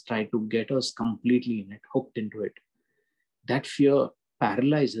Satan has tried to get us completely in it, hooked into it. That fear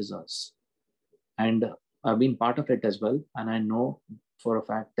paralyzes us. And I've been part of it as well. And I know for a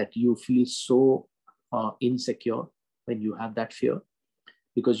fact that you feel so insecure when you have that fear,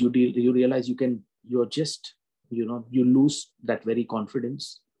 because you realize you lose that very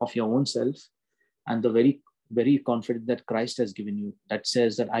confidence of your own self, and the very, very confidence that Christ has given you, that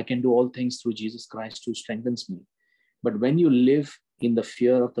says that I can do all things through Jesus Christ who strengthens me. But when you live in the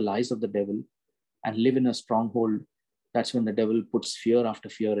fear of the lies of the devil and live in a stronghold, that's when the devil puts fear after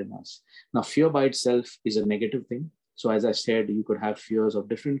fear in us. Now, fear by itself is a negative thing. So as I said, you could have fears of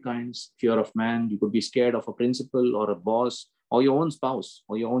different kinds. Fear of man, you could be scared of a principal or a boss or your own spouse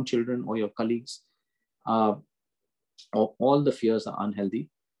or your own children or your colleagues. All the fears are unhealthy,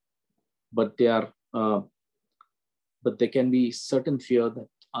 but there can be certain fear that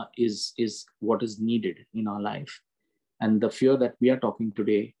is what is needed in our life. And the fear that we are talking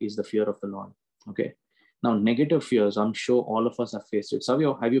today is the fear of the Lord. Okay. Now, negative fears, I'm sure all of us have faced it.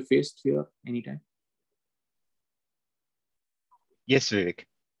 Savio, have you faced fear anytime? Yes, Vivek.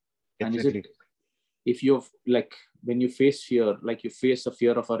 And is it, if you're like, when you face fear, like you face a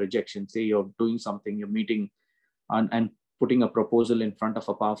fear of a rejection, say you're doing something, you're meeting and putting a proposal in front of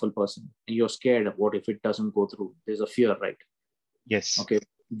a powerful person, and you're scared of what if it doesn't go through? There's a fear, right? Yes. Okay.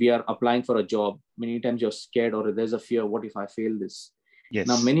 We are applying for a job. Many times you're scared, or there's a fear, what if I fail this? Yes.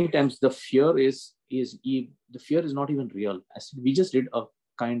 Now, many times the fear is not even real. As we just did a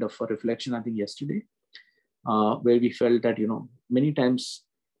kind of a reflection, I think yesterday, where we felt that, many times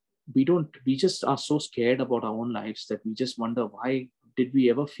we just are so scared about our own lives that we just wonder, why did we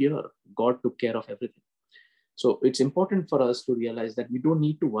ever fear? God took care of everything. So it's important for us to realize that we don't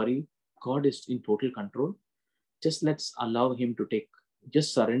need to worry. God is in total control. Just let's allow him to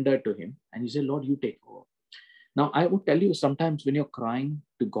just surrender to him. And you say, Lord, you take over. Now, I would tell you, sometimes when you're crying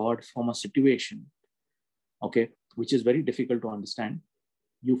to God from a situation, okay, which is very difficult to understand,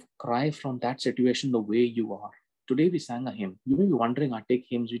 you cry from that situation the way you are. Today we sang a hymn. You may be wondering, I take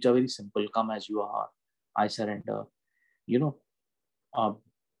hymns which are very simple. Come as you are, I surrender.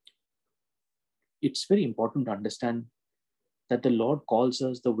 It's very important to understand that the Lord calls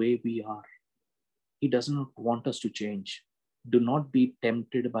us the way we are. He doesn't want us to change. Do not be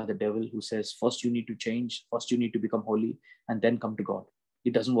tempted by the devil who says, first you need to change, first you need to become holy, and then come to God.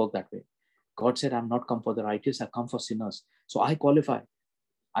 It doesn't work that way. God said, I'm not come for the righteous, I come for sinners. So I qualify.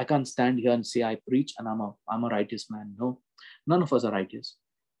 I can't stand here and say I preach and I'm a righteous man. No, none of us are righteous.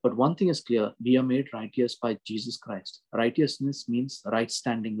 But one thing is clear, we are made righteous by Jesus Christ. Righteousness means right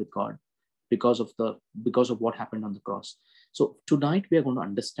standing with God because of what happened on the cross. So tonight we are going to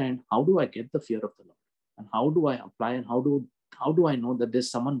understand, how do I get the fear of the Lord? And how do I apply, and how do I know that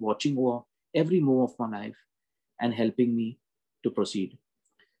there's someone watching over every move of my life and helping me to proceed?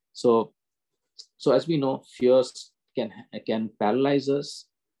 So as we know, fears can paralyze us.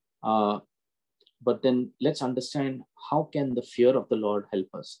 But then let's understand, how can the fear of the Lord help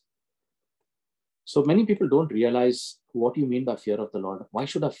us? So many people don't realize what you mean by fear of the Lord. Why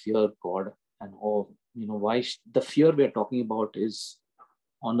should I fear God? And why the fear we are talking about is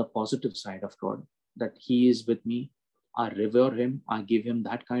on the positive side of God, that he is with me. I revere him. I give him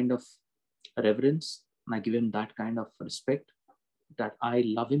that kind of reverence, and I give him that kind of respect, that I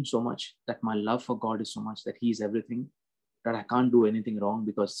love him so much, that my love for God is so much, that he is everything, that I can't do anything wrong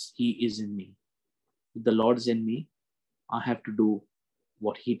because he is in me. If the Lord is in me, I have to do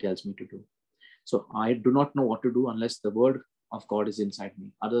what he tells me to do. So I do not know what to do unless the word of God is inside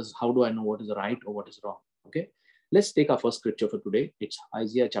me. Others, how do I know what is right or what is wrong? Okay. Let's take our first scripture for today. It's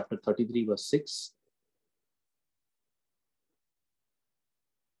Isaiah chapter 33, verse 6.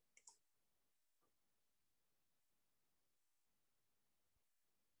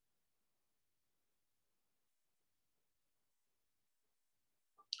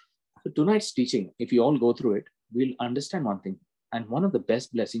 So tonight's teaching, if you all go through it, we'll understand one thing. And one of the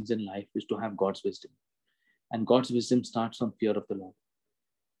best blessings in life is to have God's wisdom. And God's wisdom starts from fear of the Lord.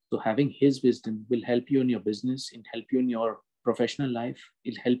 So having his wisdom will help you in your business, it'll help you in your professional life,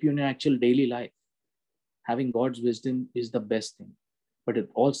 it'll help you in your actual daily life. Having God's wisdom is the best thing, but it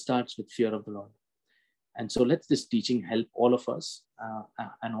all starts with fear of the Lord. And so let this teaching help all of us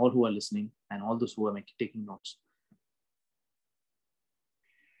and all who are listening and all those who are taking notes.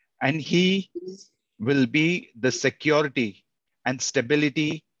 And he will be the security and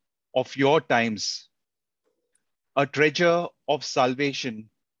stability of your times, a treasure of salvation,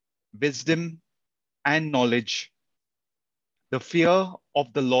 wisdom, and knowledge. The fear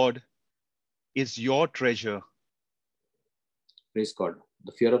of the Lord is your treasure. Praise God.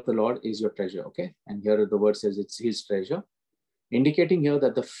 The fear of the Lord is your treasure. Okay. And here the word says it's his treasure, indicating here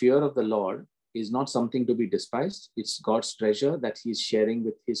that the fear of the Lord is not something to be despised. It's God's treasure that he's sharing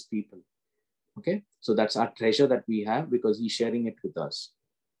with his people. Okay. So that's our treasure that we have because he's sharing it with us.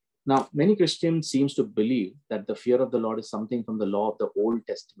 Now, many Christians seems to believe that the fear of the Lord is something from the law of the Old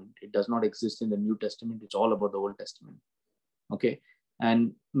Testament. It does not exist in the New Testament. It's all about the Old Testament. Okay.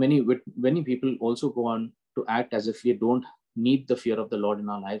 And many people also go on to act as if we don't need the fear of the Lord in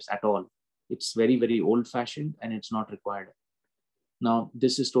our lives at all. It's very, very old-fashioned and it's not required. Now,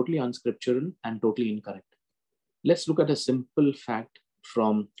 this is totally unscriptural and totally incorrect. Let's look at a simple fact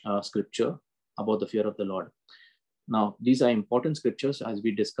from scripture about the fear of the Lord. Now, these are important scriptures as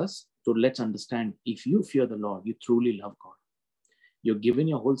we discuss. So let's understand, if you fear the Lord, you truly love God. You're given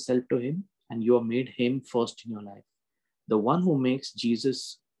your whole self to him and you have made him first in your life. The one who makes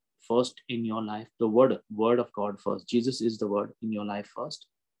Jesus first in your life, the word of God first. Jesus is the word in your life first.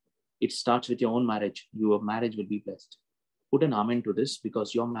 It starts with your own marriage. Your marriage will be blessed. put an amen to this,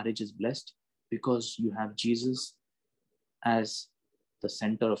 because your marriage is blessed because you have Jesus as the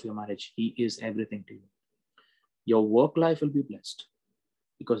center of your marriage. He is everything to you. Your work life will be blessed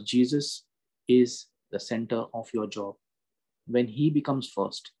because Jesus is the center of your job. When he becomes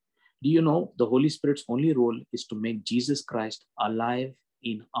first, do you know the Holy Spirit's only role is to make Jesus Christ alive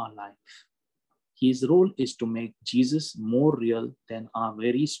in our life? His role is to make Jesus more real than our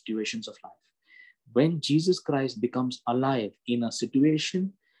very situations of life. When Jesus Christ becomes alive in a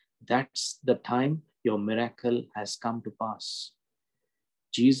situation, that's the time your miracle has come to pass.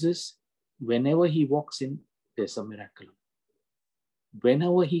 Jesus, whenever he walks in, there's a miracle.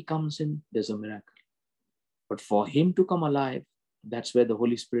 Whenever he comes in, there's a miracle. But for him to come alive, that's where the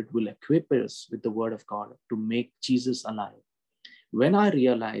Holy Spirit will equip us with the word of God to make Jesus alive. When I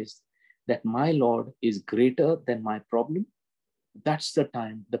realize that my Lord is greater than my problem, that's the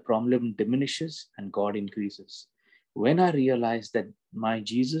time the problem diminishes and God increases. When I realize that my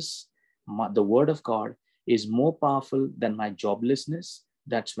Jesus, the word of God, is more powerful than my joblessness,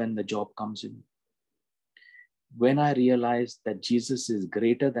 that's when the job comes in. When I realize that Jesus is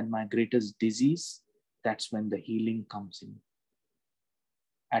greater than my greatest disease, that's when the healing comes in.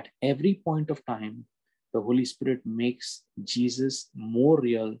 At every point of time, the Holy Spirit makes Jesus more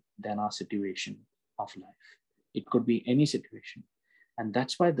real than our situation of life. It could be any situation. And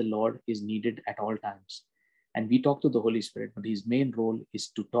that's why the Lord is needed at all times. And we talk to the Holy Spirit, but his main role is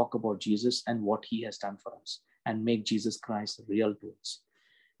to talk about Jesus and what he has done for us and make Jesus Christ real to us.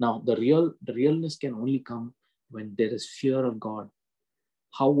 Now, the realness can only come when there is fear of God.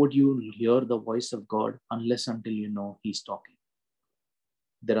 How would you hear the voice of God unless until you know he's talking?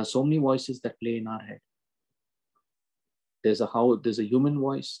 There are so many voices that play in our head. There's a human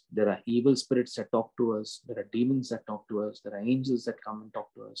voice. There are evil spirits that talk to us. There are demons that talk to us. There are angels that come and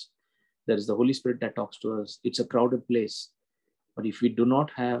talk to us. There is the Holy Spirit that talks to us. It's a crowded place. But if we do not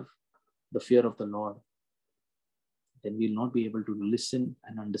have the fear of the Lord, then we'll not be able to listen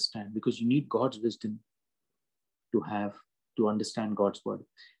and understand, because you need God's wisdom to understand God's word.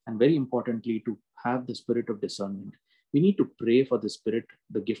 And very importantly, to have the spirit of discernment. We need to pray for the spirit,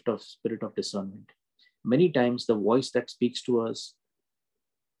 the gift of spirit of discernment. Many times the voice that speaks to us,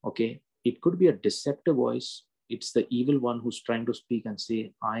 okay, it could be a deceptive voice. It's the evil one who's trying to speak and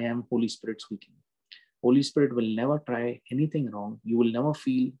say, I am Holy Spirit speaking. Holy Spirit will never try anything wrong. You will never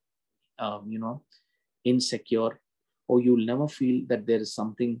feel, insecure, or you will never feel that there is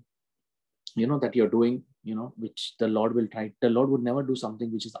something, that you're doing, which the Lord will try. The Lord would never do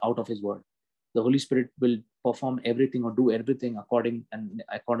something which is out of his word. The Holy Spirit will perform everything or do everything in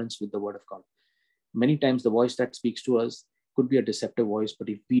accordance with the word of God. Many times the voice that speaks to us could be a deceptive voice, but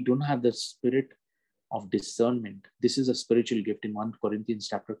if we don't have the spirit of discernment, this is a spiritual gift in 1 Corinthians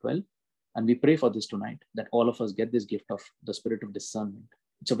chapter 12. And we pray for this tonight, that all of us get this gift of the spirit of discernment.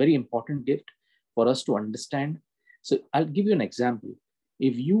 It's a very important gift for us to understand. So I'll give you an example.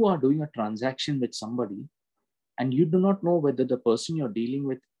 If you are doing a transaction with somebody and you do not know whether the person you're dealing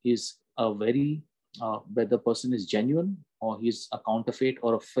with is whether the person is genuine or he's a counterfeit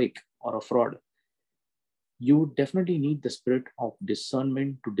or a fake or a fraud, you definitely need the spirit of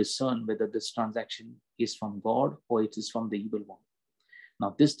discernment to discern whether this transaction is from God or it is from the evil one.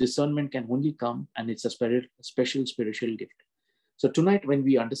 Now, this discernment can only come, and it's a special spiritual gift. So tonight, when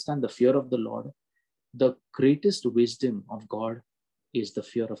we understand the fear of the Lord, the greatest wisdom of God is the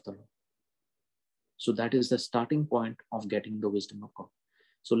fear of the Lord. So that is the starting point of getting the wisdom of God.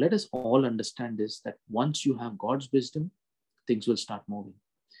 So let us all understand this, that once you have God's wisdom, things will start moving.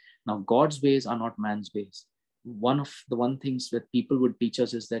 Now, God's ways are not man's ways. One of the things that people would teach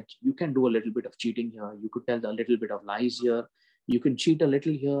us is that you can do a little bit of cheating here. You could tell a little bit of lies here. You can cheat a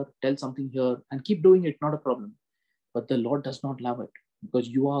little here, tell something here, and keep doing it, not a problem. But the Lord does not love it, because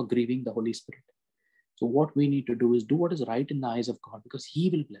you are grieving the Holy Spirit. So what we need to do is do what is right in the eyes of God, because he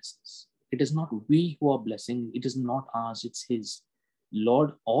will bless us. It is not we who are blessing. It is not ours. It's his.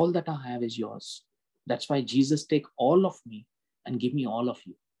 Lord, all that I have is yours. That's why Jesus, take all of me and give me all of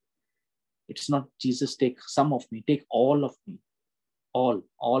you. It's not Jesus, take some of me, take all of me.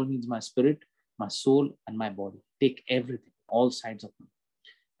 All means my spirit, my soul, and my body. Take everything, all sides of me,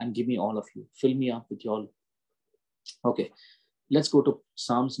 and give me all of you. Fill me up with your. Okay, let's go to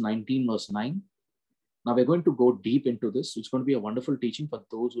Psalms 19, verse 9. Now we're going to go deep into this. It's going to be a wonderful teaching for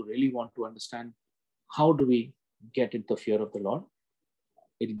those who really want to understand how do we get into the fear of the Lord.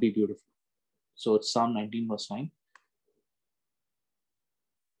 It'll be beautiful. So it's Psalm 19, verse 9.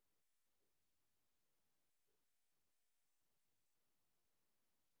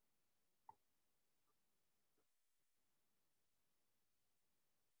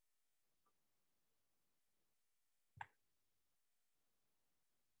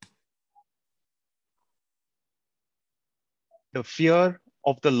 The fear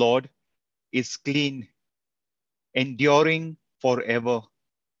of the Lord is clean, enduring forever.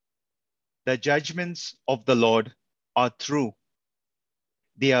 The judgments of the Lord are true.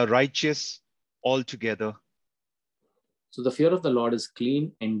 They are righteous altogether. So the fear of the Lord is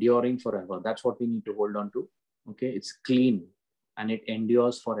clean, enduring forever. That's what we need to hold on to. Okay, it's clean and it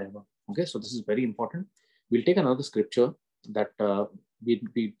endures forever. Okay, so this is very important. We'll take another scripture that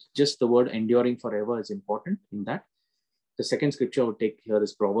just the word enduring forever is important in that. The second scripture I would take here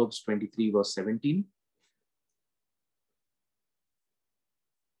is Proverbs 23, verse 17.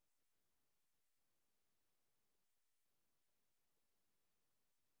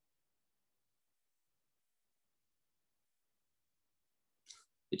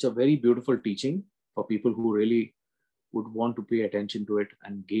 It's a very beautiful teaching for people who really would want to pay attention to it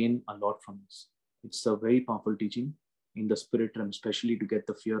and gain a lot from this. It's a very powerful teaching in the spirit realm, especially to get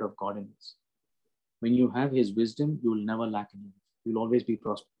the fear of God in this. When you have his wisdom, you will never lack anything. You'll always be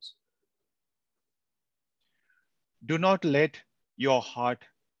prosperous. Do not let your heart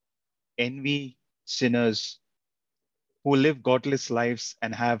envy sinners who live godless lives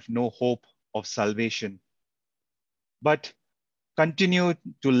and have no hope of salvation, but continue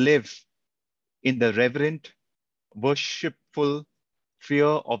to live in the reverent, worshipful fear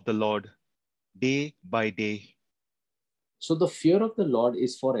of the Lord day by day. So the fear of the Lord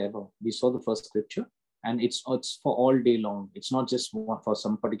is forever. We saw the first scripture, and it's for all day long. It's not just for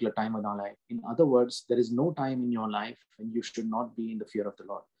some particular time in our life. In other words, there is no time in your life when you should not be in the fear of the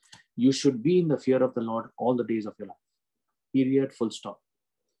Lord. You should be in the fear of the Lord all the days of your life. Period, full stop.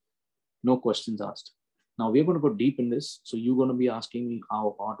 No questions asked. Now we're going to go deep in this. So you're going to be asking me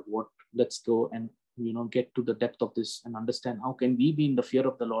how, what, let's go and get to the depth of this and understand how can we be in the fear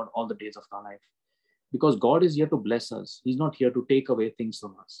of the Lord all the days of our life. Because God is here to bless us. He's not here to take away things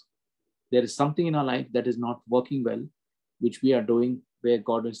from us. There is something in our life that is not working well, which we are doing where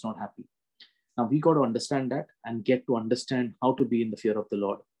God is not happy. Now we got to understand that and get to understand how to be in the fear of the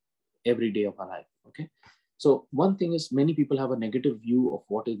Lord every day of our life. Okay. So one thing is many people have a negative view of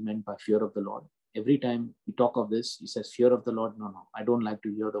what is meant by fear of the Lord. Every time we talk of this, he says fear of the Lord. No, I don't like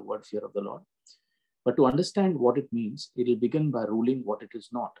to hear the word fear of the Lord. But to understand what it means, it will begin by ruling what it is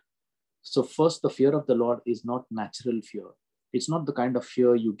not. So first, the fear of the Lord is not natural fear. It's not the kind of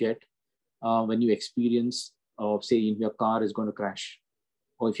fear you get when you experience, say, if your car is going to crash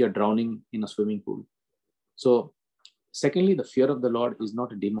or if you're drowning in a swimming pool. So secondly, the fear of the Lord is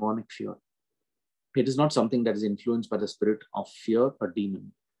not a demonic fear. It is not something that is influenced by the spirit of fear or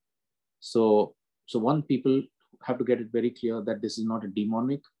demon. So one, people have to get it very clear that this is not a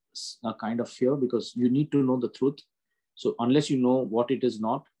demonic kind of fear, because you need to know the truth. So unless you know what it is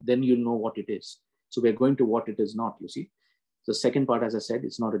not, then you'll know what it is. So we're going to what it is not, you see. The second part, as I said,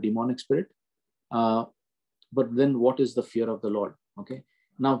 it's not a demonic spirit. But then what is the fear of the Lord? Okay.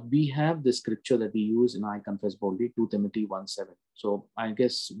 Now we have this scripture that we use in I Confess Boldly, 2 Timothy 1:7. So I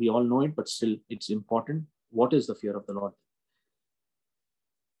guess we all know it, but still it's important. What is the fear of the Lord?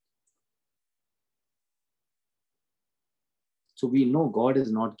 So we know God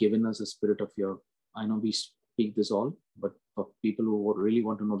has not given us a spirit of fear. I know we speak this all, but for people who really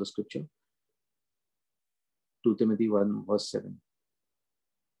want to know the scripture, 2 Timothy 1:7.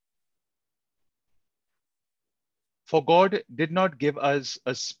 For God did not give us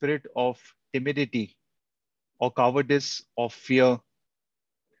a spirit of timidity or cowardice or fear,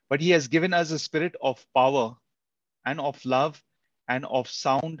 but he has given us a spirit of power and of love and of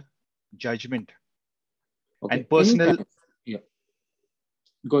sound judgment. Okay. And personal,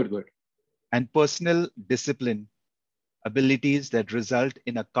 Good. And personal discipline, abilities that result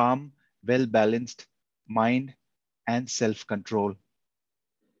in a calm, well-balanced mind and self-control.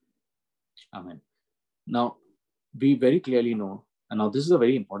 Amen. Now, we very clearly know, and now this is a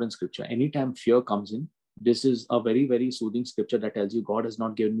very important scripture. Anytime fear comes in, this is a very, very soothing scripture that tells you God has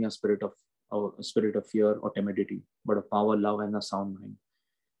not given me a spirit of fear or timidity, but of power, love, and a sound mind.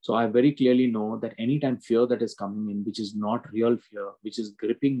 So I very clearly know that anytime fear that is coming in, which is not real fear, which is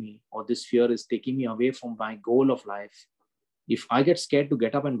gripping me, or this fear is taking me away from my goal of life. If I get scared to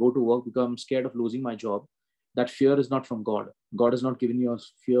get up and go to work because I'm scared of losing my job, that fear is not from God. God has not given you a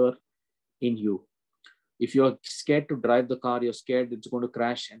fear in you. If you're scared to drive the car, you're scared it's going to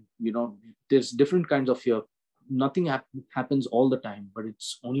crash, and there's different kinds of fear. Nothing happens all the time, but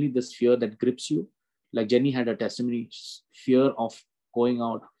it's only this fear that grips you. Like Jenny had a testimony, fear of going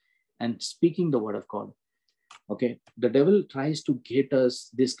out and speaking the word of God. Okay, the devil tries to get us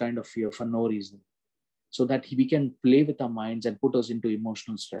this kind of fear for no reason, so that we can play with our minds and put us into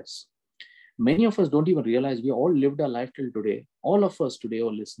emotional stress. Many of us don't even realize we all lived our life till today. All of us today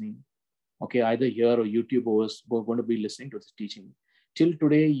are listening. okay, either here or YouTube who are going to be listening to this teaching. Till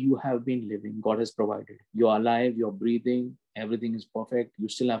today, you have been living. God has provided. You're alive, you're breathing, everything is perfect. You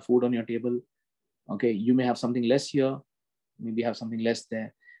still have food on your table. Okay, you may have something less here, maybe have something less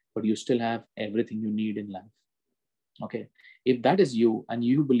there, but you still have everything you need in life. Okay, if that is you and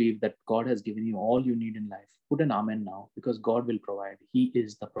you believe that God has given you all you need in life, put an amen now, because God will provide. He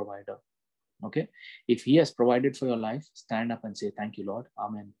is the provider. Okay, if He has provided for your life, stand up and say, thank you, Lord.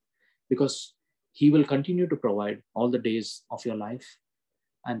 Amen. Because He will continue to provide all the days of your life.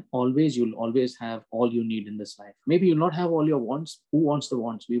 And always, you'll always have all you need in this life. Maybe you'll not have all your wants. Who wants the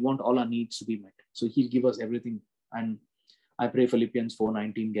wants? We want all our needs to be met. So He'll give us everything. And I pray Philippians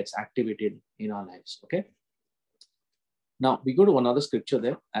 4:19 gets activated in our lives. Okay. Now we go to another scripture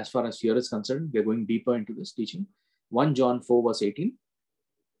there. As far as fear is concerned, we're going deeper into this teaching. 1 John 4 verse 18.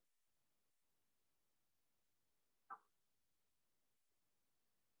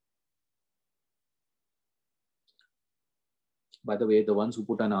 By the way, the ones who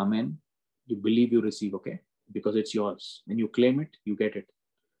put an amen, you believe you receive, okay? Because it's yours. When you claim it, you get it.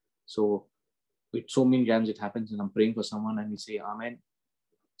 So with so many times it happens, and I'm praying for someone and we say amen.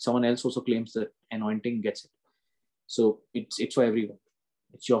 Someone else also claims that anointing, gets it. So it's for everyone.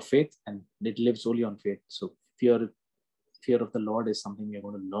 It's your faith, and it lives solely on faith. So fear of the Lord is something we are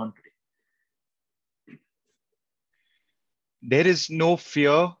going to learn today. There is no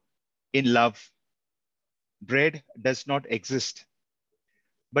fear in love. Dread does not exist,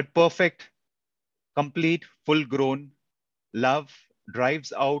 but perfect, complete, full-grown love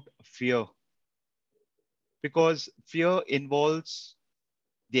drives out fear, because fear involves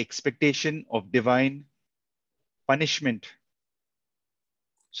the expectation of divine punishment.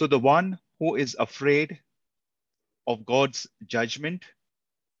 So the one who is afraid of God's judgment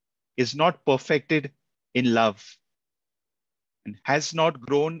is not perfected in love and has not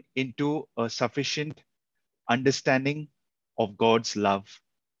grown into a sufficient understanding of God's love.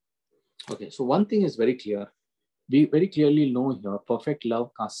 Okay, so one thing is very clear. We very clearly know here, perfect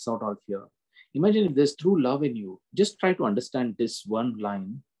love casts out all fear. Imagine if there's true love in you. Just try to understand this one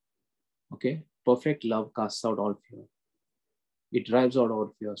line. Okay, perfect love casts out all fear. It drives out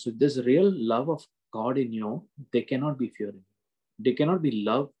all fear. So this real love of God in you, there cannot be fear in you. There cannot be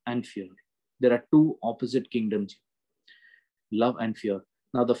love and fear. There are two opposite kingdoms here. Love and fear.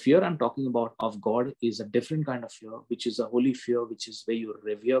 Now, the fear I'm talking about of God is a different kind of fear, which is a holy fear, which is where you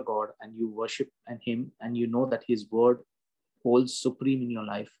revere God and you worship Him, and you know that His word holds supreme in your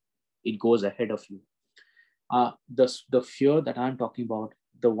life. It goes ahead of you. The fear that I'm talking about,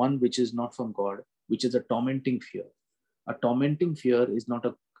 the one which is not from God, which is a tormenting fear. A tormenting fear is not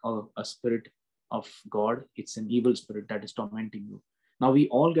a spirit of God. It's an evil spirit that is tormenting you. Now, we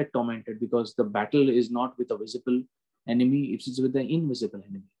all get tormented because the battle is not with a visible enemy, it is with the invisible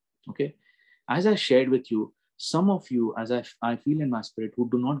enemy. Okay, as I shared with you, some of you, as I feel in my spirit, who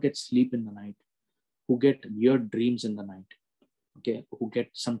do not get sleep in the night, who get weird dreams in the night, okay, who get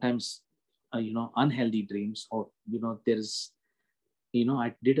sometimes unhealthy dreams, or there's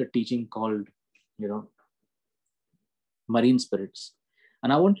I did a teaching called marine spirits,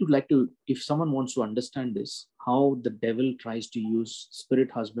 and I want you to, if someone wants to understand this, how the devil tries to use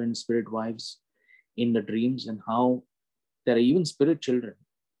spirit husbands, spirit wives in the dreams, and how there are even spirit children,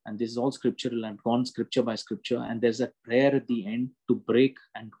 and this is all scriptural and gone scripture by scripture, and there's a prayer at the end to break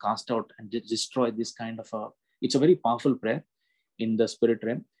and cast out and destroy this kind of it's a very powerful prayer in the spirit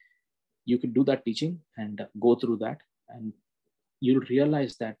realm. You could do that teaching and go through that, and you'll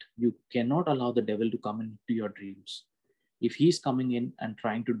realize that you cannot allow the devil to come into your dreams. If he's coming in and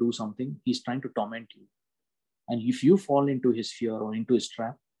trying to do something, he's trying to torment you. And if you fall into his fear or into his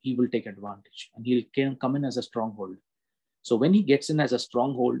trap, he will take advantage, and he'll come in as a stronghold. So when he gets in as a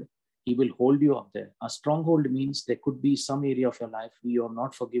stronghold, he will hold you up there. A stronghold means there could be some area of your life where you are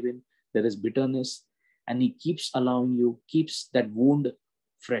not forgiven, there is bitterness, and he keeps allowing you, keeps that wound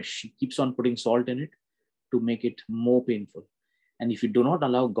fresh. He keeps on putting salt in it to make it more painful. And if you do not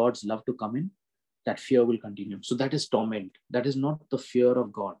allow God's love to come in, that fear will continue. So that is torment. That is not the fear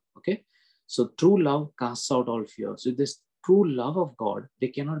of God. Okay. So true love casts out all fear. So this true love of God,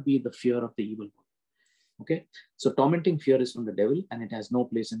 there cannot be the fear of the evil one. Okay. So tormenting fear is from the devil, and it has no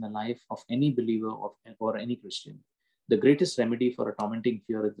place in the life of any believer or any Christian. The greatest remedy for a tormenting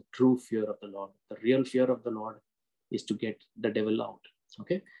fear is the true fear of the Lord. The real fear of the Lord is to get the devil out.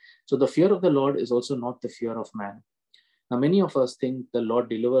 Okay. So the fear of the Lord is also not the fear of man. Now, many of us think the Lord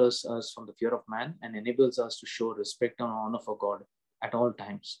delivers us from the fear of man and enables us to show respect and honor for God at all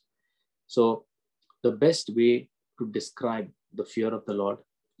times. So the best way to describe the fear of the Lord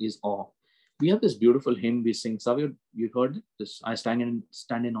is awe. We have this beautiful hymn we sing. Savio, you heard this? I stand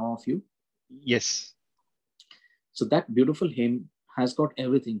in awe of you. Yes. So that beautiful hymn has got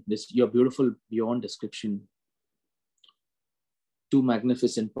everything. This, you're beautiful beyond description. Too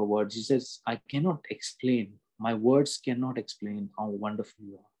magnificent for words. He says, I cannot explain. My words cannot explain how wonderful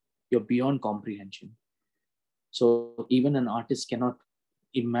you are. You're beyond comprehension. So even an artist cannot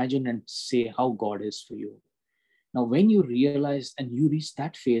imagine and say how God is for you. Now, when you realize and you reach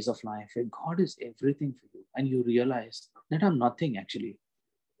that phase of life where God is everything for you, and you realize that I'm nothing actually.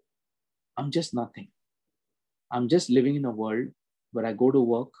 I'm just nothing. I'm just living in a world where I go to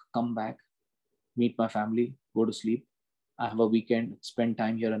work, come back, meet my family, go to sleep. I have a weekend, spend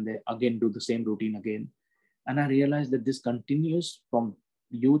time here and there, again, do the same routine again. And I realize that this continues from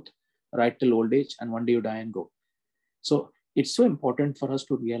youth right till old age, and one day you die and go. So it's so important for us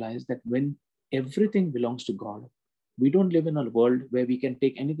to realize that when everything belongs to God, we don't live in a world where we can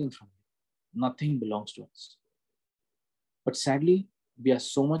take anything from Him. Nothing belongs to us. But sadly, we are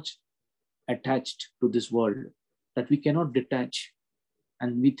so much attached to this world that we cannot detach.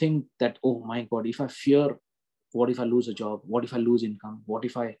 And we think that, oh my God, if I fear, what if I lose a job? What if I lose income? What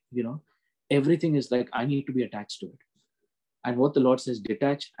if I, everything is like, I need to be attached to it. And what the Lord says,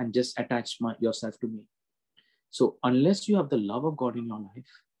 detach and just attach yourself to me. So unless you have the love of God in your life,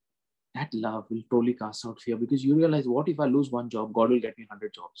 that love will totally cast out fear, because you realize, what if I lose one job? God will get me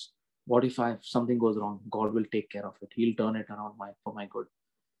 100 jobs. What if something goes wrong? God will take care of it. He'll turn it around for my good.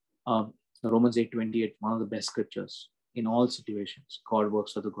 Romans 8:28, one of the best scriptures. In all situations, God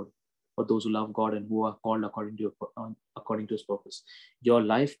works for the good, for those who love God and who are called according to His purpose. Your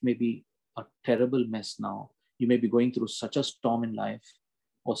life may be a terrible mess now. You may be going through such a storm in life,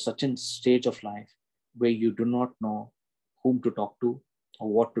 or such a stage of life where you do not know whom to talk to or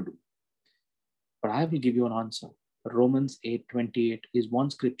what to do. But I will give you an answer. Romans 8:28 is one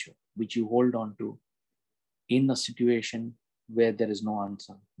scripture which you hold on to in a situation where there is no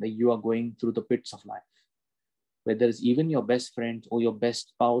answer, where you are going through the pits of life, where there is even your best friend or your best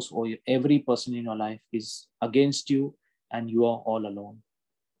spouse or every person in your life is against you and you are all alone.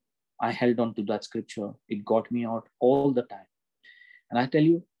 I held on to that scripture. It got me out all the time. And I tell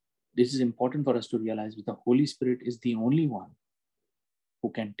you, this is important for us to realize that the Holy Spirit is the only one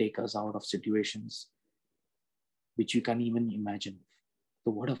who can take us out of situations which you can't even imagine.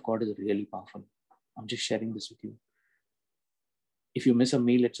 The Word of God is really powerful. I'm just sharing this with you. If you miss a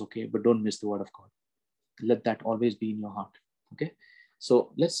meal, it's okay, but don't miss the Word of God. Let that always be in your heart. Okay.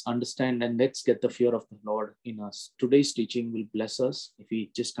 So let's understand and let's get the fear of the Lord in us. Today's teaching will bless us if we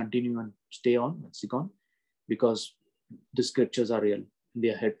just continue and stay on, stick on, because the scriptures are real. They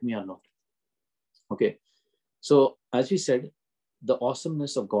help me a lot. Okay. So as we said, the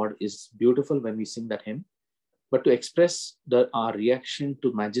awesomeness of God is beautiful when we sing that hymn, but to express our reaction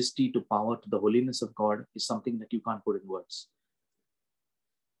to majesty, to power, to the holiness of God is something that you can't put in words.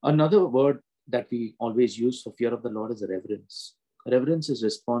 Another word that we always use for fear of the Lord is reverence. Reverence is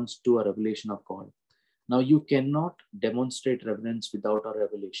response to a revelation of God. Now, you cannot demonstrate reverence without a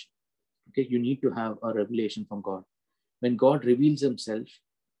revelation. Okay, you need to have a revelation from God. When God reveals Himself,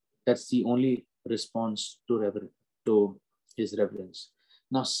 that's the only response to His reverence.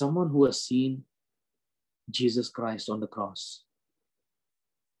 Now, someone who has seen Jesus Christ on the cross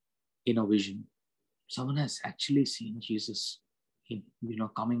in a vision, someone has actually seen Jesus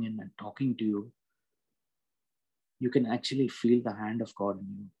coming in and talking to you, you can actually feel the hand of God in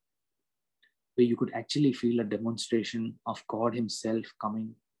you, where you could actually feel a demonstration of God Himself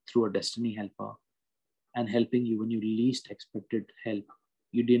coming through a destiny helper and helping you when you least expected help.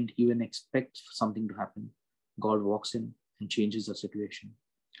 You didn't even expect something to happen. God walks in and changes the situation.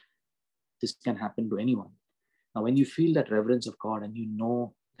 This can happen to anyone. Now, when you feel that reverence of God and you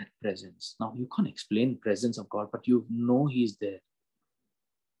know that presence, now you can't explain presence of God, but you know He's there.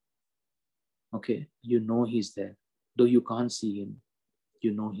 Okay, you know He's there. Though you can't see Him,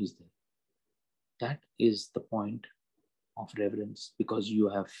 you know He's there. That is the point of reverence, because you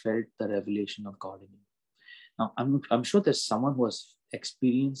have felt the revelation of God in you. Now, I'm sure there's someone who has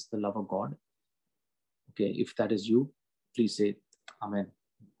experienced the love of God. Okay, if that is you, please say Amen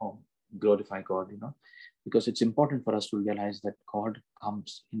or glorify God, because it's important for us to realize that God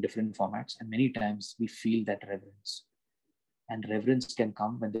comes in different formats, and many times we feel that reverence. And reverence can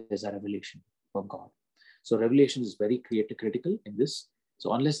come when there's a revelation from God. So revelation is very critical in this.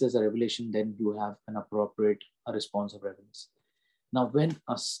 So unless there's a revelation, then you have an appropriate response of reverence. Now,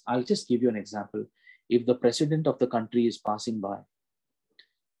 I'll just give you an example. If the president of the country is passing by,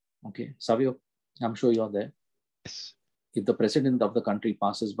 okay, Savio, I'm sure you're there. Yes. If the president of the country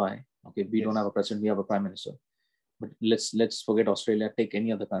passes by, okay, we don't have a president, we have a prime minister. But let's forget Australia, take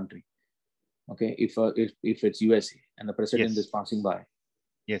any other country. Okay, if it's USA and the president is passing by.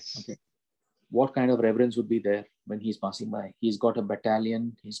 Yes. Okay. what kind of reverence would be there when he's passing by? He's got a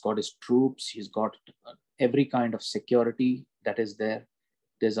battalion, he's got his troops, he's got every kind of security that is there.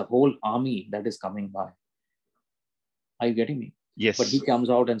 There's a whole army that is coming by. Are you getting me? Yes. But he comes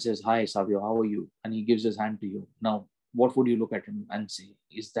out and says, "Hi, Savio, how are you?" And he gives his hand to you. Now, what would you look at him and say?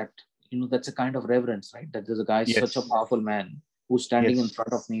 Is that, that's a kind of reverence, right? That there's a guy, such a powerful man, who's standing in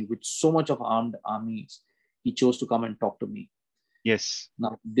front of me with so much of armed armies. He chose to come and talk to me. Yes.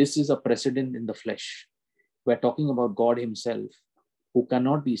 Now, this is a precedent in the flesh. We're talking about God himself, who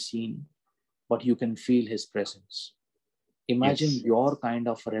cannot be seen, but you can feel his presence. Imagine your kind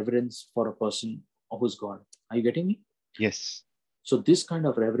of reverence for a person who's God. Are you getting me? Yes. So this kind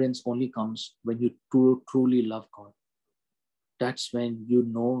of reverence only comes when you truly love God. That's when you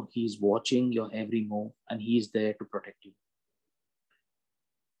know he's watching your every move and he's there to protect you.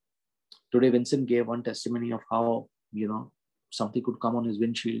 Today, Vincent gave one testimony of how, something could come on his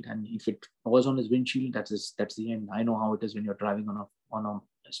windshield, and if it was on his windshield, that's the end. I know how it is when you're driving on a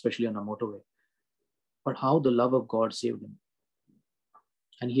especially on a motorway. But how the love of God saved him.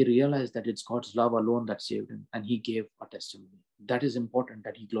 And he realized that it's God's love alone that saved him, and he gave a testimony. That is important,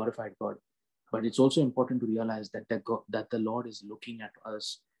 that he glorified God. But it's also important to realize that the Lord is looking at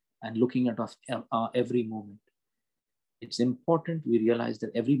us and looking at us every moment. It's important we realize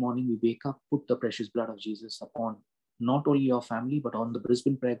that every morning we wake up, put the precious blood of Jesus upon not only your family, but on the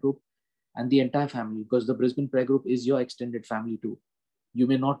Brisbane Prayer Group and the entire family, because the Brisbane Prayer Group is your extended family too. You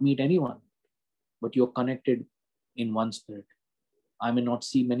may not meet anyone, but you're connected in one spirit. I may not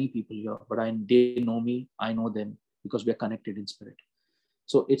see many people here, but they know me, I know them, because we're connected in spirit.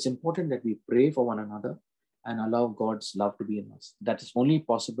 So it's important that we pray for one another and allow God's love to be in us. That is only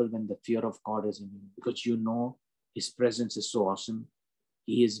possible when the fear of God is in you, because his presence is so awesome.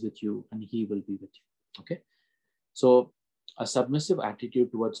 He is with you and he will be with you. Okay. So a submissive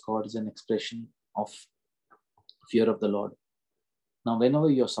attitude towards God is an expression of fear of the Lord. Now, whenever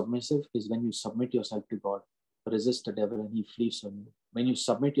you're submissive is when you submit yourself to God. Resist the devil and he flees from you. When you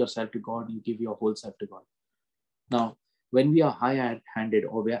submit yourself to God, you give your whole self to God. Now, when we are high-handed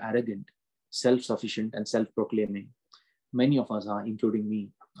or we are arrogant, self-sufficient and self-proclaiming, many of us are, including me,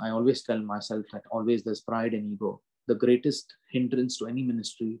 I always tell myself that always there's pride and ego. The greatest hindrance to any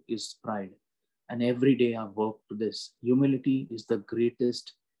ministry is pride. And every day I work to this. Humility is the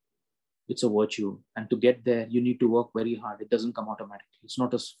greatest. It's a virtue. And to get there, you need to work very hard. It doesn't come automatically. It's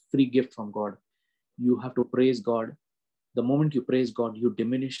not a free gift from God. You have to praise God. The moment you praise God, you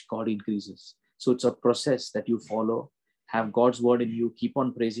diminish, God increases. So it's a process that you follow. Have God's word in you. Keep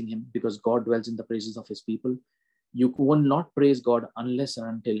on praising him, because God dwells in the praises of his people. You will not praise God unless and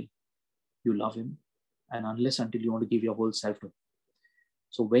until you love him, and unless until you want to give your whole self to him.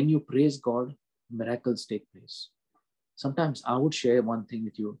 So when you praise God, miracles take place. Sometimes I would share one thing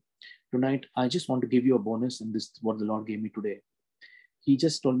with you. Tonight, I just want to give you a bonus, and this is what the Lord gave me today. He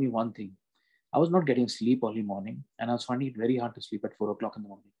just told me one thing. I was not getting sleep early morning, and I was finding it very hard to sleep at 4 o'clock in the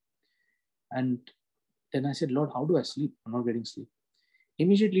morning. And then I said, Lord, how do I sleep? I'm not getting sleep.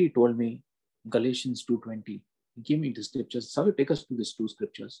 Immediately he told me Galatians 2:20. He gave me the scriptures. So I will take us to these two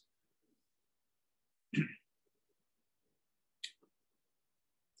scriptures.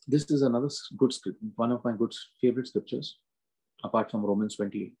 This is another good script, one of my good favorite scriptures, apart from Romans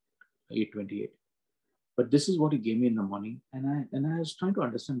 28:28. But this is what he gave me in the morning. And I was trying to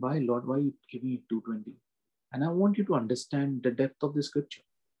understand why, Lord, why you give me 2:20? And I want you to understand the depth of the scripture.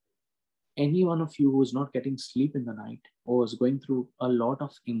 Any one of you who is not getting sleep in the night or is going through a lot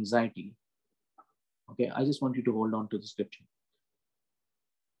of anxiety, okay, I just want you to hold on to the scripture.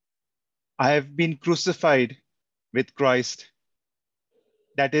 I have been crucified with Christ.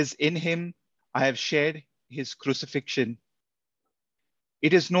 That is, in him I have shared his crucifixion.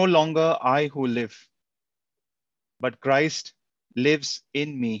 It is no longer I who live, but Christ lives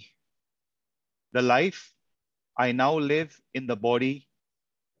in me. The life I now live in the body,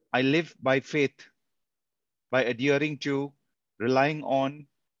 I live by faith, by adhering to, relying on,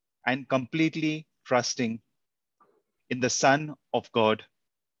 and completely trusting in the Son of God,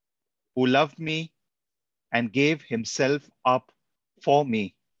 who loved me and gave himself up for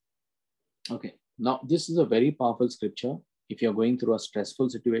me. Okay, now this is a very powerful scripture. If you're going through a stressful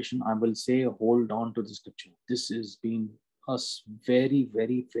situation, I will say hold on to the scripture. This has been a very,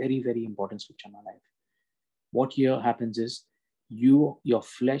 very, very, very important scripture in my life. What here happens is your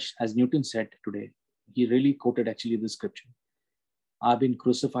flesh, as Newton said today, he really quoted actually this scripture. I've been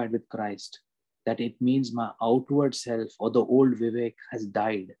crucified with Christ. That it means my outward self or the old Vivek has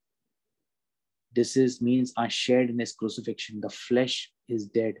died. This means I shared in his crucifixion. The flesh is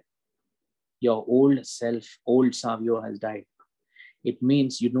dead. Your old self, old Savio has died. It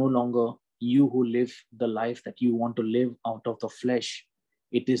means you no longer you who live the life that you want to live out of the flesh.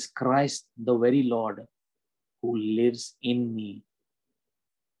 It is Christ, the very Lord, who lives in me.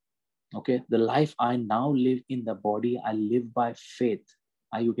 Okay, the life I now live in the body, I live by faith.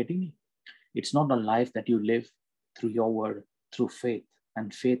 Are you getting me? It's not a life that you live through your word, through faith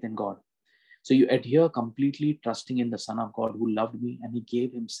and faith in God. So you adhere completely, trusting in the Son of God who loved me and he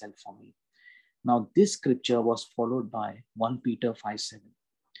gave himself for me. Now this scripture was followed by 1 Peter 5:7.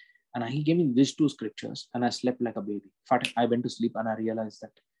 And he gave me these two scriptures and I slept like a baby. In fact, I went to sleep and I realized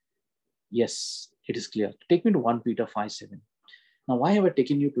that, yes, it is clear. Take me to 1 Peter 5:7. Now, why have I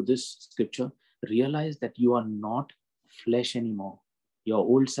taken you to this scripture? Realize that you are not flesh anymore. Your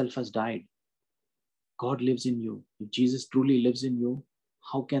old self has died. God lives in you. If Jesus truly lives in you,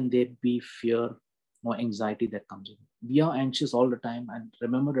 how can there be fear or anxiety that comes in? We are anxious all the time. And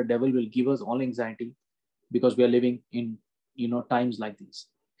remember, the devil will give us all anxiety because we are living in, times like these.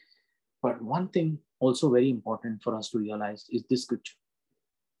 But one thing also very important for us to realize is this scripture,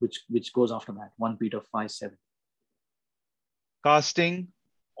 which goes after that, 1 Peter 5:7. Casting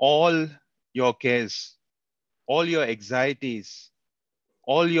all your cares, all your anxieties,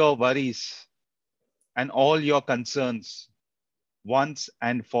 all your worries, and all your concerns once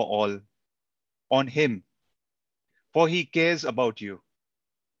and for all on him, for he cares about you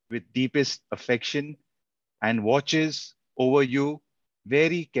with deepest affection and watches over you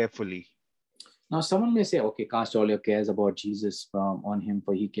very carefully. Now, someone may say, okay, cast all your cares about Jesus on him,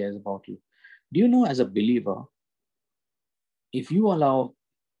 for he cares about you. Do you know, as a believer, if you allow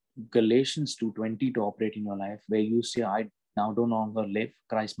Galatians 2:20 to operate in your life, where you say, I now no longer live,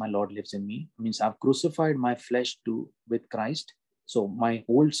 Christ my Lord lives in me, it means I've crucified my flesh with Christ. So my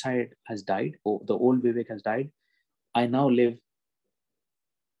old side has died, the old Vivek has died. I now live,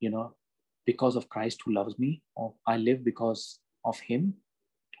 because of Christ who loves me, or I live because of him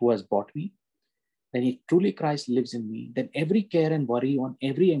who has bought me. Then if truly Christ lives in me, then every care and worry on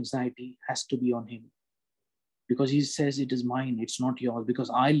every anxiety has to be on him. Because he says it is mine, it's not yours, because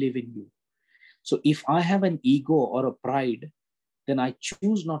I live in you. So if I have an ego or a pride, then I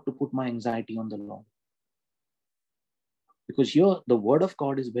choose not to put my anxiety on the Lord. Because here, the word of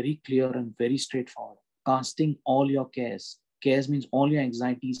God is very clear and very straightforward. Casting all your cares. Cares means all your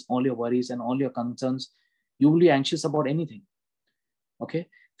anxieties, all your worries, and all your concerns. You will be anxious about anything. Okay?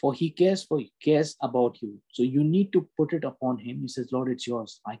 For he cares about you. So you need to put it upon him. He says, Lord, it's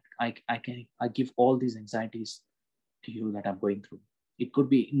yours. I give all these anxieties to you that I'm going through. It could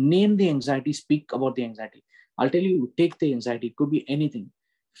be, name the anxiety, speak about the anxiety. I'll tell you, take the anxiety. It could be anything.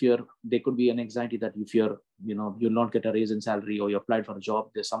 Fear, there could be an anxiety that you fear, you'll not get a raise in salary, or you applied for a job,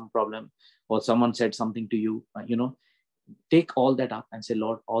 there's some problem, or someone said something to you, take all that up and say,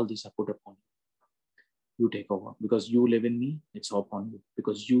 Lord, all this I put upon you. You take over, because you live in me, it's all upon you,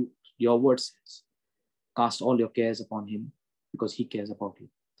 because your word says, cast all your cares upon him, because he cares about you.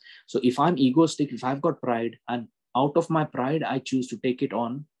 So if I'm egoistic, if I've got pride, and out of my pride, I choose to take it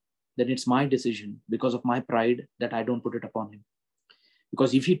on, then it's my decision, because of my pride, that I don't put it upon him.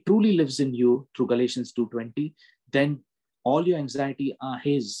 Because if he truly lives in you through Galatians 2:20, then all your anxiety are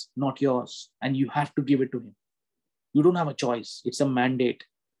his, not yours. And you have to give it to him. You don't have a choice. It's a mandate.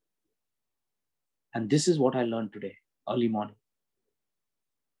 And this is what I learned today, early morning.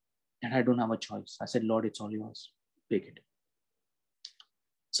 And I don't have a choice. I said, Lord, it's all yours. Take it.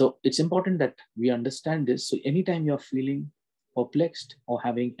 So it's important that we understand this. So anytime you're feeling perplexed or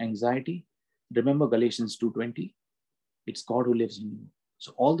having anxiety, remember Galatians 2:20. It's God who lives in you.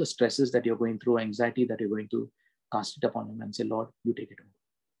 So all the stresses that you're going through, anxiety that you're going to, cast it upon him and say, Lord, you take it over.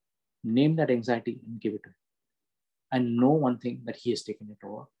 Name that anxiety and give it to him. And know one thing, that he has taken it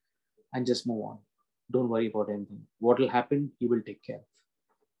over, and just move on. Don't worry about anything. What will happen, he will take care of.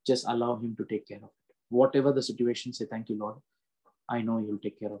 Just allow him to take care of it. Whatever the situation, say, thank you, Lord. I know you'll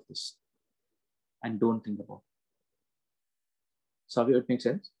take care of this. And don't think about it. Savio, it makes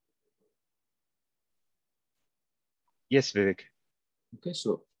sense? Yes, Vivek. Okay,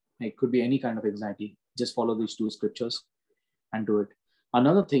 so it could be any kind of anxiety. Just follow these two scriptures and do it.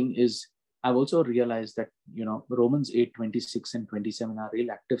 Another thing is, I've also realized that, Romans 8:26 and 27 are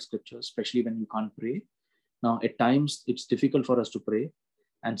real active scriptures, especially when you can't pray. Now, at times, it's difficult for us to pray.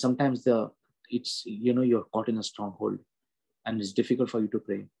 And sometimes you're caught in a stronghold and it's difficult for you to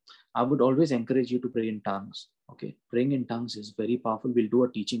pray. I would always encourage you to pray in tongues. Okay, praying in tongues is very powerful. We'll do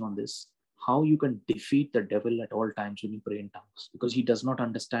a teaching on this, how you can defeat the devil at all times when you pray in tongues, because he does not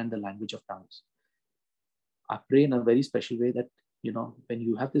understand the language of tongues. I pray in a very special way that, when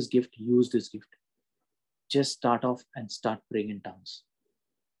you have this gift, use this gift. Just start off and start praying in tongues.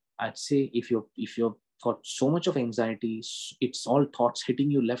 I'd say if you're got so much of anxiety, it's all thoughts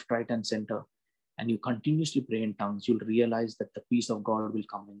hitting you left, right, and center, and you continuously pray in tongues, you'll realize that the peace of God will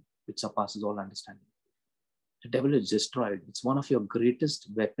come in, which surpasses all understanding. The devil is destroyed. It's one of your greatest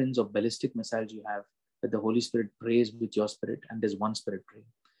weapons of ballistic missiles you have, that the Holy Spirit prays with your spirit, and there's one spirit praying.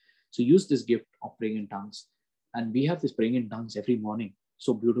 So use this gift of praying in tongues. And we have this praying in tongues every morning.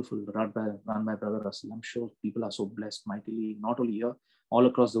 So beautiful, run by Brother Russell. I'm sure people are so blessed mightily, not only here, all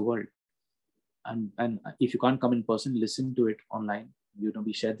across the world. And if you can't come in person, listen to it online.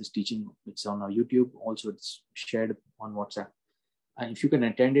 We share this teaching. It's on our YouTube. Also, it's shared on WhatsApp. And if you can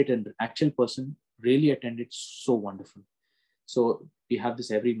attend it in actual person, really attend it. So wonderful. So we have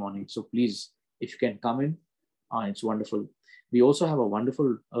this every morning. So please, if you can come in, it's wonderful. We also have a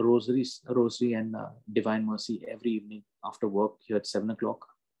wonderful rosary and Divine Mercy every evening after work here at 7 o'clock.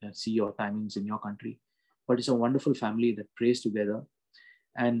 See your timings in your country. But it's a wonderful family that prays together.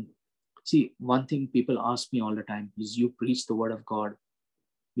 And see, one thing people ask me all the time is, you preach the word of God.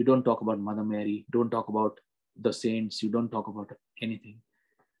 You don't talk about Mother Mary. Don't talk about the saints. You don't talk about anything.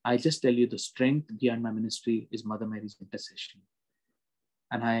 I just tell you, the strength behind my ministry is Mother Mary's intercession.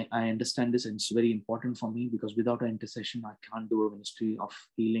 And I understand this, and it's very important for me, because without her intercession, I can't do a ministry of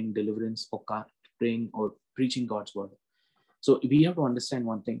healing, deliverance, or praying or preaching God's word. So we have to understand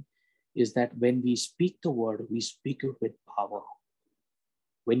one thing, is that when we speak the word, we speak it with power.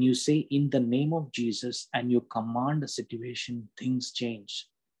 When you say in the name of Jesus and you command a situation, things change.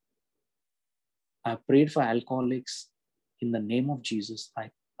 I prayed for alcoholics in the name of Jesus.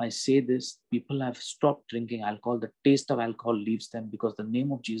 I say this, people have stopped drinking alcohol. The taste of alcohol leaves them, because the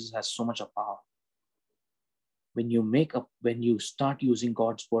name of Jesus has so much of power. When you start using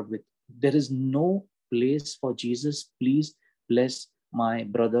God's word there is no place for Jesus. Please bless my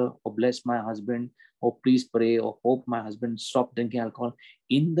brother, or bless my husband, or please pray, or hope my husband stop drinking alcohol.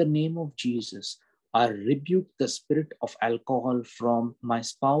 In the name of Jesus, I rebuke the spirit of alcohol from my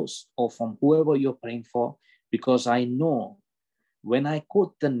spouse or from whoever you're praying for, because I know when I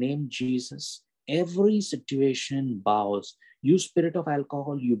quote the name Jesus, every situation bows. You spirit of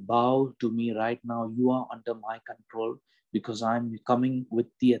alcohol, you bow to me right now. You are under my control, because I'm coming with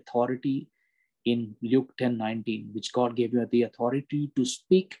the authority in Luke 10:19, which God gave you the authority to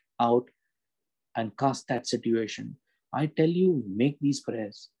speak out and cast that situation. I tell you, make these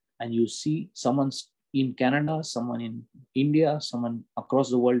prayers, and you see someone's in Canada, someone in India, someone across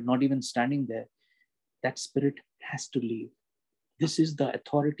the world, not even standing there. That spirit has to leave. This is the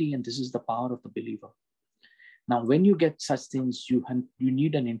authority, and this is the power of the believer. Now, when you get such things, you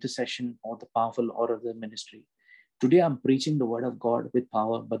need an intercession or the powerful or of the ministry. Today, I'm preaching the word of God with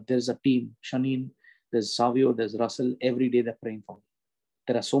power, but there's a team, Shaneen, there's Savio, there's Russell. Every day they're praying for me.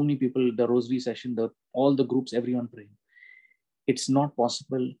 There are so many people, the rosary session, all the groups, everyone praying. It's not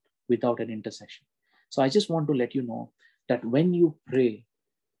possible without an intercession. So I just want to let you know that when you pray,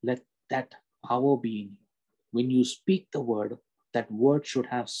 let that power be in you. When you speak the word, that word should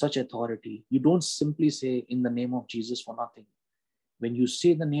have such authority. You don't simply say in the name of Jesus for nothing. When you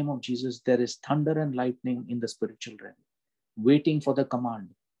say the name of Jesus, there is thunder and lightning in the spiritual realm, waiting for the command.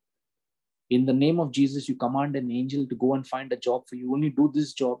 In the name of Jesus, you command an angel to go and find a job for you. Only do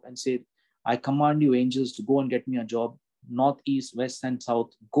this job and say, I command you angels to go and get me a job, north, east, west, and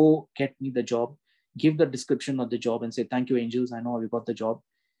south. Go get me the job. Give the description of the job and say, thank you, angels. I know we got the job.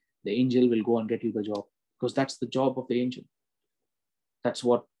 The angel will go and get you the job, because that's the job of the angel. That's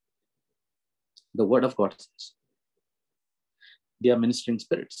what the word of God says. They are ministering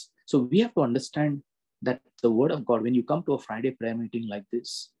spirits. So we have to understand that the word of God, when you come to a Friday prayer meeting like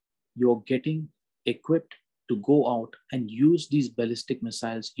this, you're getting equipped to go out and use these ballistic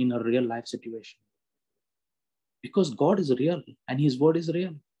missiles in a real life situation. Because God is real and his word is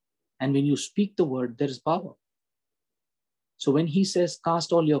real. And when you speak the word, there is power. So when he says,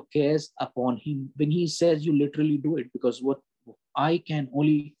 cast all your cares upon him, when he says, you literally do it, because what I can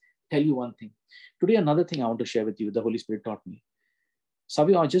only tell you one thing. Today, another thing I want to share with you, the Holy Spirit taught me.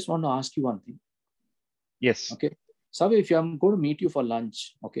 Savio, I just want to ask you one thing. Yes. Okay. Savio, if I'm going to meet you for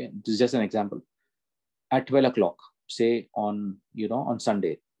lunch, okay, this is just an example, at 12 o'clock, say on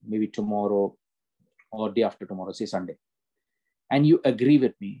Sunday, maybe tomorrow or day after tomorrow, say Sunday, and you agree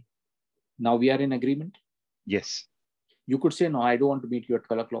with me. Now we are in agreement? Yes. You could say, no, I don't want to meet you at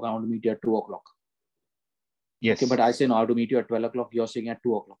 12 o'clock. I want to meet you at 2 o'clock. Yes. Okay, but I say, no, I have to meet you at 12 o'clock. You're saying at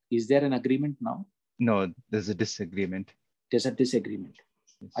 2 o'clock. Is there an agreement now? No, there's a disagreement. There's a disagreement.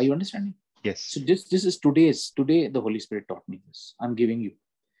 Yes. Are you understanding? Yes. So this is today the Holy Spirit taught me this. I'm giving you.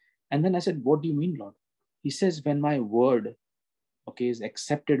 And then I said, what do you mean, Lord? He says, when my word, okay, is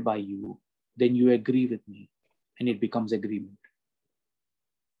accepted by you, then you agree with me and it becomes agreement.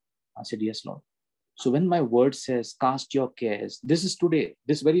 I said, yes, Lord. So when my word says, cast your cares, this is today,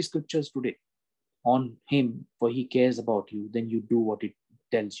 this very scripture is today, on him, for he cares about you, then you do what it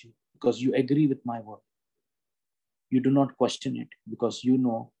tells you, because you agree with my word. You do not question it, because you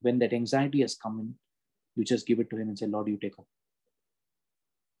know when that anxiety has come in, you just give it to him and say, Lord, you take up.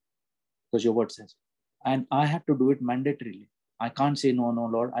 Because your word says. And I have to do it mandatorily. I can't say, no,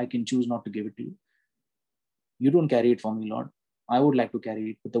 Lord, I can choose not to give it to you. You don't carry it for me, Lord. I would like to carry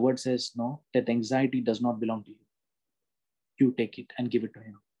it. But the word says, no, that anxiety does not belong to you. You take it and give it to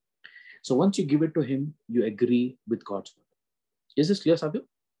him. So once you give it to him, you agree with God's word. Is this clear, Sabio?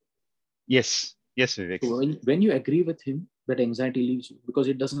 Yes. Yes, Vivek. So when you agree with him, that anxiety leaves you because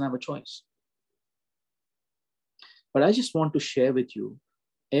it doesn't have a choice. But I just want to share with you,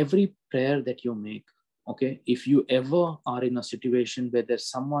 every prayer that you make, okay, if you ever are in a situation where there's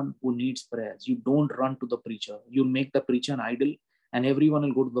someone who needs prayers, you don't run to the preacher. You make the preacher an idol and everyone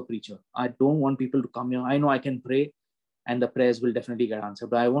will go to the preacher. I don't want people to come here. I know I can pray and the prayers will definitely get answered.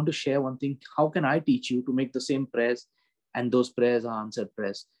 But I want to share one thing. How can I teach you to make the same prayers and those prayers are answered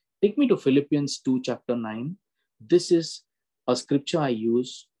prayers? Take me to Philippians 2, chapter 9. This is a scripture I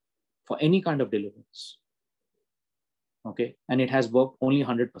use for any kind of deliverance. Okay, and it has worked only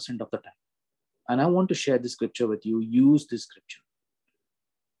 100% of the time. And I want to share this scripture with you. Use this scripture.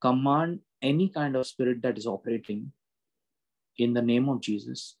 Command any kind of spirit that is operating in the name of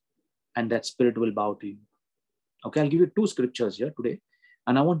Jesus, and that spirit will bow to you. Okay, I'll give you two scriptures here today,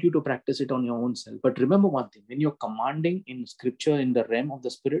 and I want you to practice it on your own self. But remember one thing, when you're commanding in scripture in the realm of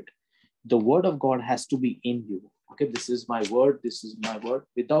the spirit, the word of God has to be in you. Okay, this is my word. This is my word.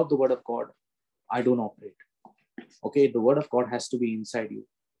 Without the word of God, I don't operate. Okay, the word of God has to be inside you.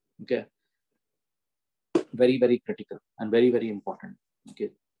 Okay, very, very critical and very, very important.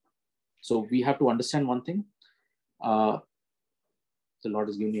 Okay, so we have to understand one thing. The Lord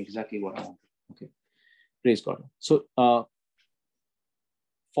is giving me exactly what I want. Okay, praise God. So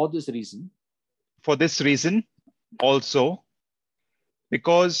for this reason also,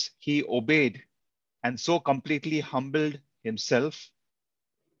 because he obeyed and so completely humbled himself,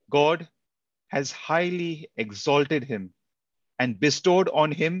 God has highly exalted him and bestowed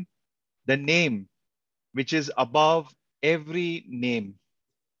on him the name which is above every name.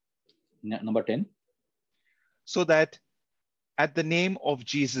 Number 10. So that at the name of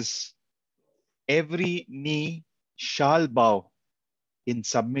Jesus, every knee shall bow in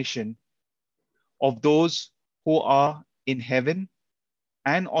submission, of those who are in heaven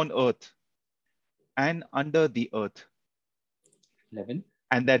and on earth and under the earth. 11.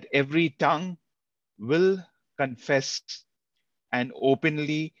 And that every tongue will confess and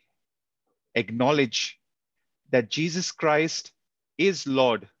openly acknowledge that Jesus Christ is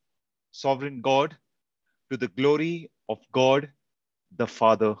Lord, sovereign God, to the glory of God the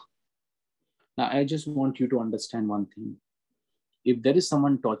Father. Now, I just want you to understand one thing. If there is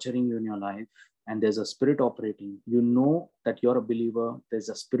someone torturing you in your life and there's a spirit operating, you know that you're a believer, there's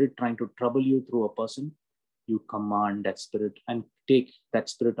a spirit trying to trouble you through a person, you command that spirit and take that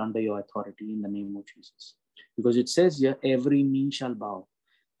spirit under your authority in the name of Jesus. Because it says here, every knee shall bow.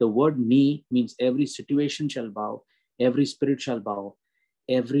 The word knee means every situation shall bow, every spirit shall bow,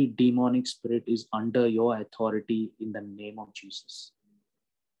 every demonic spirit is under your authority in the name of Jesus.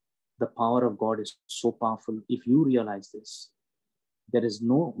 The power of God is so powerful. If you realize this, there is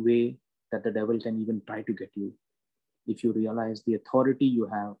no way that the devil can even try to get you if you realize the authority you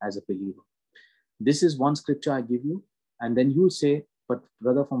have as a believer. This is one scripture I give you, and then you say, but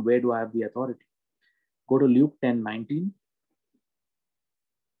brother, from where do I have the authority? Go to Luke 10:19.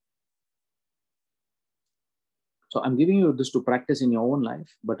 So I'm giving you this to practice in your own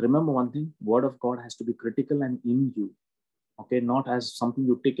life, but remember one thing, word of God has to be critical and in you. Okay, not as something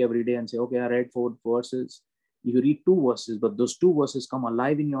you tick every day and say, okay, I read 4 verses. You read 2 verses, but those 2 verses come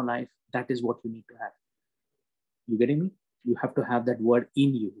alive in your life. That is what you need to have. You getting me? You have to have that word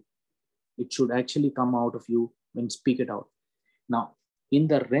in you. It should actually come out of you when you speak it out. Now, in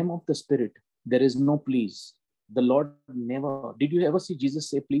the realm of the spirit, there is no please. The Lord never, did you ever see Jesus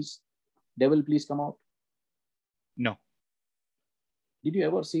say, please, devil, please come out? No. Did you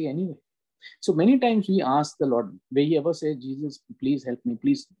ever see anyway? So many times we ask the Lord, will he ever say, Jesus, please help me,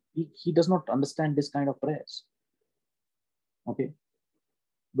 please? He does not understand this kind of prayers. Okay.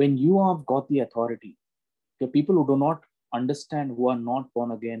 When you have got the authority, the people who do not understand, who are not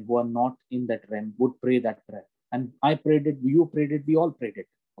born again, who are not in that realm, would pray that prayer. And I prayed it, you prayed it, we all prayed it.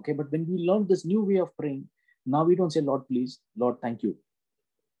 Okay. But when we learn this new way of praying, now we don't say, Lord, please, Lord, thank you.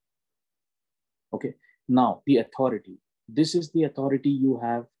 Okay. Now the authority. This is the authority you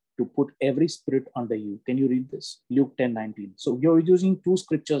have to put every spirit under you. Can you read this? Luke 10:19. So you're using 2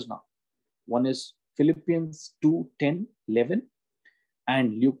 scriptures now. One is Philippians 2:10, 11,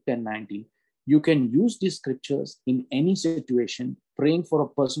 and Luke 10:19. You can use these scriptures in any situation, praying for a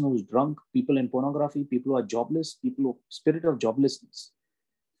person who's drunk, people in pornography, people who are jobless, people who spirit of joblessness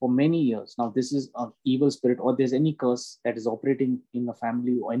for many years. Now, this is an evil spirit, or there's any curse that is operating in the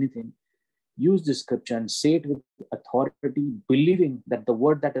family or anything. Use this scripture and say it with authority, believing that the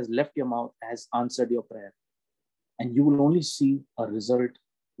word that has left your mouth has answered your prayer. And you will only see a result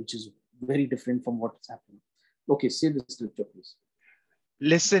which is very different from what's happening. Okay, say the scripture, please.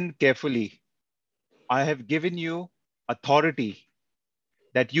 Listen carefully. I have given you authority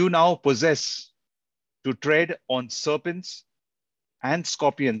that you now possess to tread on serpents and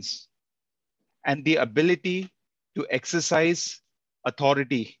scorpions, and the ability to exercise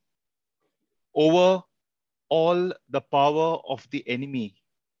authority over all the power of the enemy,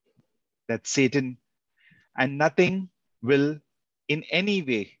 that's Satan, and nothing will in any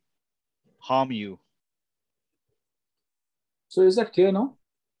way harm you. So is that clear now?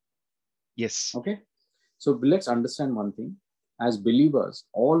 Yes. Okay. So let's understand one thing. As believers,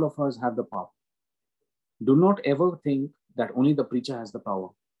 all of us have the power. Do not ever think that only the preacher has the power.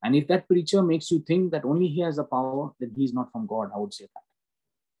 And if that preacher makes you think that only he has the power, then he's not from God, I would say that.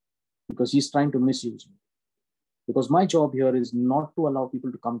 Because he's trying to misuse you. Because my job here is not to allow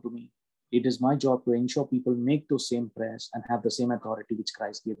people to come to me. It is my job to ensure people make those same prayers and have the same authority which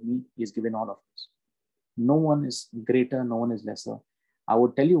Christ gave me. He has given all of us. No one is greater, no one is lesser. I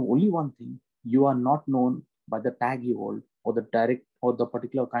would tell you only one thing. You are not known by the tag you hold or the direct or the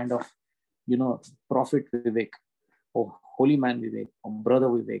particular kind of, prophet Vivek or holy man Vivek or brother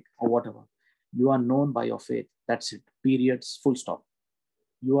Vivek or whatever. You are known by your faith. That's it. Periods, full stop.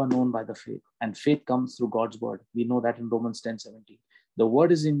 You are known by the faith, and faith comes through God's word. We know that in Romans 10:17. The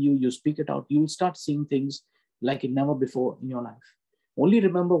word is in you. You speak it out. You will start seeing things like it never before in your life. Only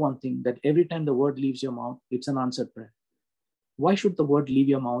remember one thing, that every time the word leaves your mouth, it's an answered prayer. Why should the word leave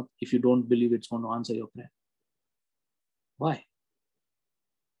your mouth if you don't believe it's going to answer your prayer? Why?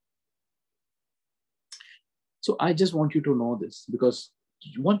 So I just want you to know this, because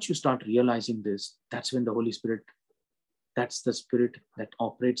once you start realizing this, that's when the Holy Spirit, that's the spirit that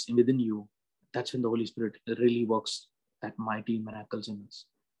operates within you. That's when the Holy Spirit really works that mighty miracles in us.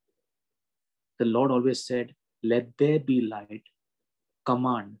 The Lord always said, let there be light.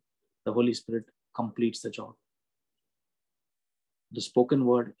 Command, the Holy Spirit completes the job. The spoken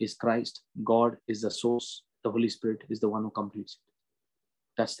word is Christ. God is the source. The Holy Spirit is the one who completes it.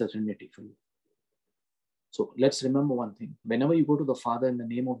 That's the Trinity for you. So let's remember one thing. Whenever you go to the Father in the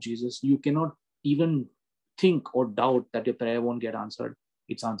name of Jesus, you cannot even think or doubt that your prayer won't get answered.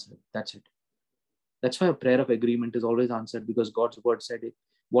 It's answered. That's it. That's why a prayer of agreement is always answered, because God's word said it.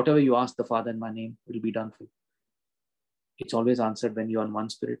 Whatever you ask the Father in my name will be done for you. It's always answered when you're in one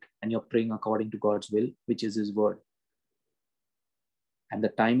spirit and you're praying according to God's will, which is his word. And the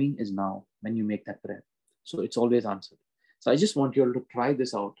timing is now when you make that prayer. So it's always answered. So I just want you all to try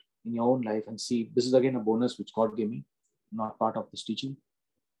this out in your own life and see. This is again a bonus which God gave me, not part of this teaching,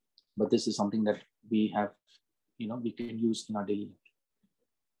 but this is something that we have, we can use in our daily life.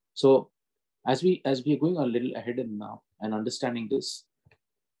 So as we are going a little ahead now and understanding this,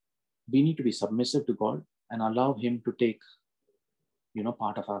 we need to be submissive to God and allow him to take,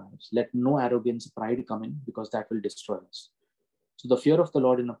 part of our lives. Let no arrogance, pride come in, because that will destroy us. So the fear of the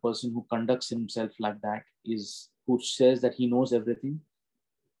Lord in a person who conducts himself like that, who says that he knows everything,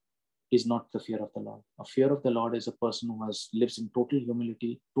 is not the fear of the Lord. A fear of the Lord is a person who lives in total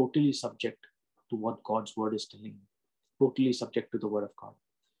humility, totally subject to what God's word is telling him, totally subject to the word of God.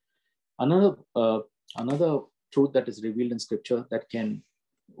 Another truth that is revealed in scripture that can,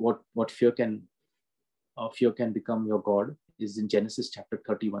 what fear can become your God, is in Genesis chapter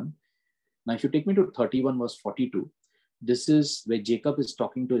 31. Now, if you take me to 31 verse 42, this is where Jacob is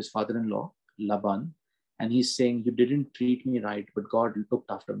talking to his father-in-law, Laban, and he's saying, you didn't treat me right, but God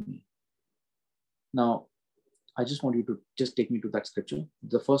looked after me. Now, I just want you to just take me to that scripture.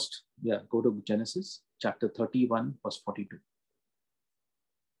 The first, go to Genesis chapter 31 verse 42.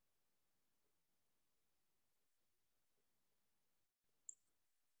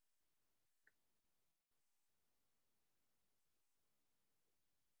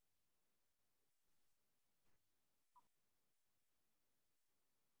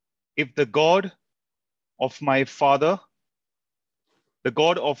 If the God of my father, the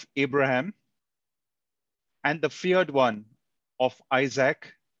God of Abraham, and the feared one of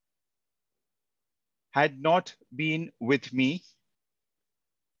Isaac had not been with me,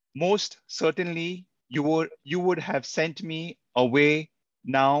 most certainly you would have sent me away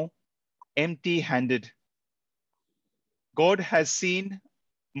now empty-handed. God has seen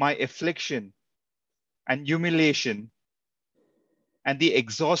my affliction and humiliation and the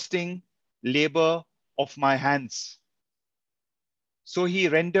exhausting labor of my hands. So he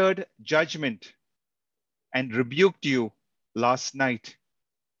rendered judgment and rebuked you last night.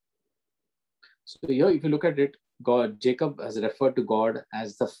 So here, if you look at it, Jacob has referred to God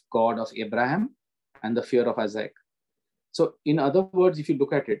as the God of Abraham and the fear of Isaac. So in other words, if you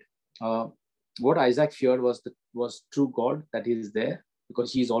look at it, what Isaac feared was true God, that he is there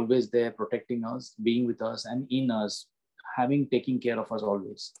because he is always there protecting us, being with us and in us, taking care of us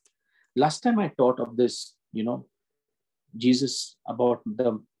always. Last time I taught of this, Jesus, about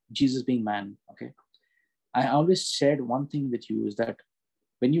Jesus being man, okay? I always shared one thing with you is that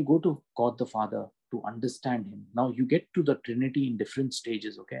when you go to God the Father to understand him, now you get to the Trinity in different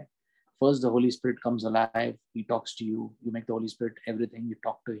stages, okay? First, the Holy Spirit comes alive. He talks to you. You make the Holy Spirit everything. You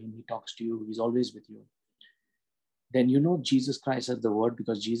talk to him. He talks to you. He's always with you. Then you know Jesus Christ as the Word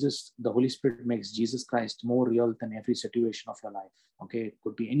because the Holy Spirit makes Jesus Christ more real than every situation of your life. Okay, it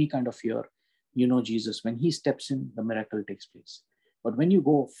could be any kind of fear. You know Jesus. When he steps in, the miracle takes place. But when you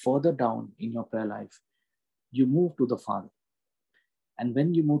go further down in your prayer life, you move to the Father. And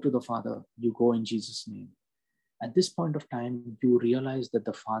when you move to the Father, you go in Jesus' name. At this point of time, you realize that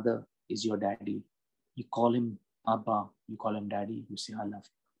the Father is your daddy. You call him Abba, you call him daddy, you say, I love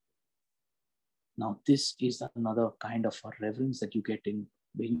you. Now, this is another kind of a reverence that you get in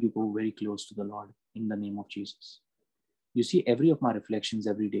when you go very close to the Lord in the name of Jesus. You see, every of my reflections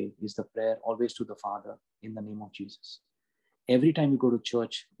every day is the prayer always to the Father in the name of Jesus. Every time you go to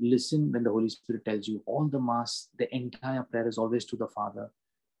church, listen when the Holy Spirit tells you all the Mass, the entire prayer is always to the Father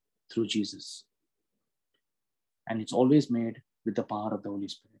through Jesus. And it's always made with the power of the Holy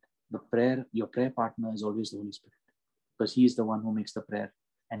Spirit. Your prayer partner is always the Holy Spirit because he is the one who makes the prayer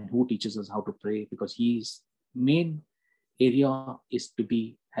and who teaches us how to pray because his main area is to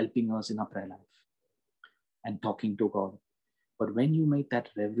be helping us in our prayer life and talking to God. But when you make that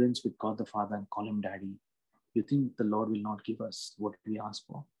reverence with God the Father and call him Daddy, you think the Lord will not give us what we ask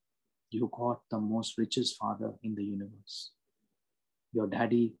for. You got the most richest Father in the universe. Your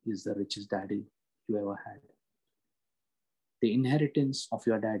daddy is the richest daddy you ever had. The inheritance of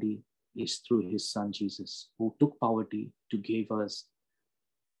your daddy is through his son, Jesus, who took poverty to give us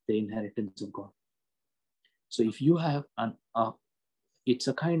the inheritance of God. So if you have it's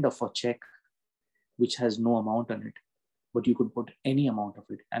a kind of a check which has no amount on it, but you could put any amount of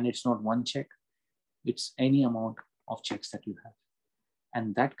it. And it's not one check, it's any amount of checks that you have.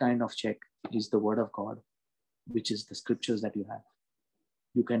 And that kind of check is the word of God, which is the scriptures that you have.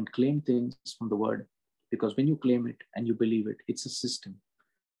 You can claim things from the word because when you claim it and you believe it, it's a system.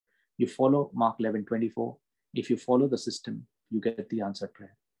 You follow Mark 11:24. If you follow the system, you get the answered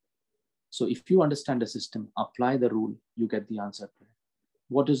prayer. So if you understand the system, apply the rule, you get the answered prayer.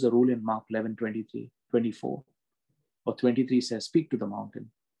 What is the rule in Mark 11:24? Or 23 says, speak to the mountain.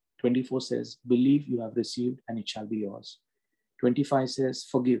 24 says, believe you have received and it shall be yours. 25 says,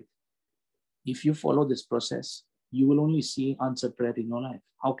 forgive. If you follow this process, you will only see answered prayer in your life.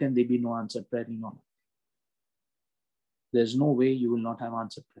 How can there be no answered prayer in your life? There's no way you will not have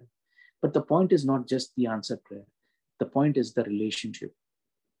answered prayer. But the point is not just the answered prayer. The point is the relationship.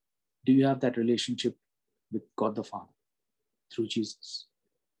 Do you have that relationship with God the Father through Jesus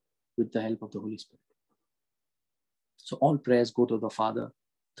with the help of the Holy Spirit? So all prayers go to the Father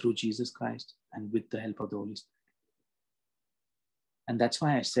through Jesus Christ and with the help of the Holy Spirit. And that's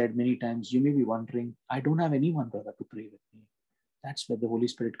why I said many times, you may be wondering, I don't have anyone, brother, to pray with me. That's where the Holy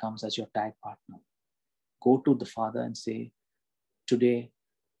Spirit comes as your tag partner. Go to the Father and say, today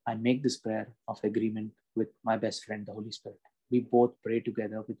I make this prayer of agreement with my best friend, the Holy Spirit. We both pray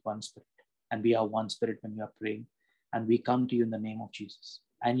together with one spirit. And we are one spirit when we are praying. And we come to you in the name of Jesus.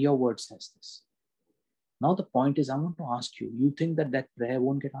 And your word says this. Now the point is, I want to ask you, you think that that prayer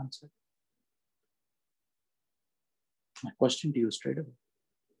won't get answered? My question to you straight away.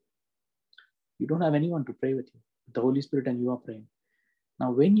 You don't have anyone to pray with you. The Holy Spirit and you are praying.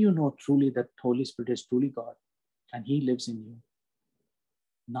 Now, when you know truly that Holy Spirit is truly God and he lives in you,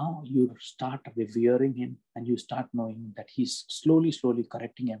 now you start revering him and you start knowing that he's slowly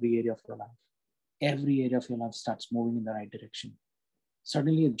correcting every area of your life. Every area of your life starts moving in the right direction.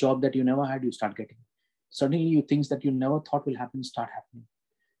 Suddenly a job that you never had, you start getting. Suddenly things that you never thought will happen start happening.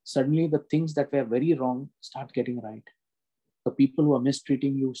 Suddenly the things that were very wrong start getting right. The people who are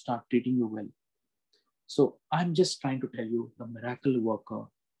mistreating you start treating you well. So I'm just trying to tell you, the miracle worker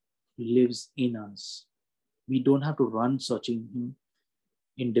lives in us. We don't have to run searching him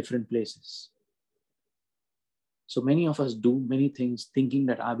in different places. So many of us do many things thinking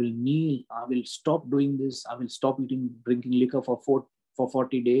that I will kneel, I will stop doing this, I will stop drinking liquor for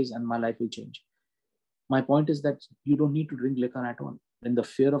 40 days and my life will change. My point is that you don't need to drink liquor at all. When the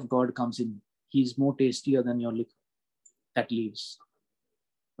fear of God comes in, he's more tastier than your liquor. That leaves.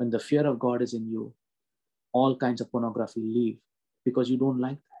 When the fear of God is in you, all kinds of pornography leave because you don't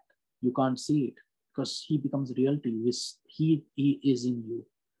like that. You can't see it because he becomes real to you. He is in you.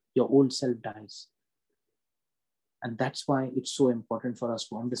 Your old self dies. And that's why it's so important for us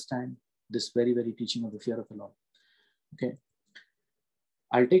to understand this very, very teaching of the fear of the Lord. Okay.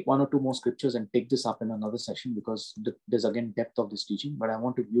 I'll take one or two more scriptures and take this up in another session because there's again depth of this teaching, but I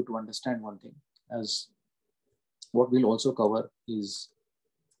want you to understand one thing. As what we'll also cover is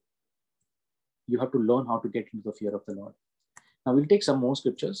you have to learn how to get into the fear of the Lord. Now we'll take some more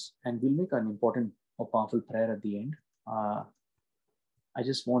scriptures and we'll make an important or powerful prayer at the end. I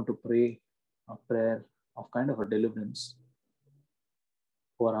just want to pray a prayer of kind of a deliverance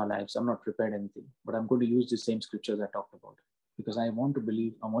for our lives. I'm not prepared anything, but I'm going to use the same scriptures I talked about because I want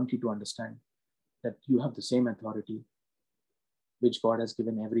you to understand that you have the same authority which God has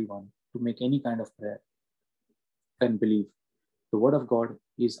given everyone to make any kind of prayer and believe. The word of God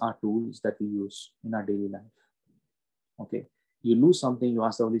is our tools that we use in our daily life. Okay. You lose something, you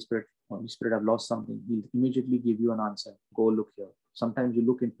ask the Holy Spirit, I've lost something. He'll immediately give you an answer. Go look here. Sometimes you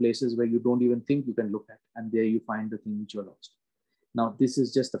look in places where you don't even think you can look at, and there you find the thing which you lost. Now, this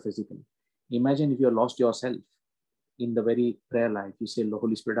is just the physical. Imagine if you lost yourself in the very prayer life. You say,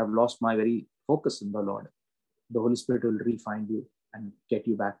 Holy Spirit, I've lost my very focus in the Lord. The Holy Spirit will re-find you and get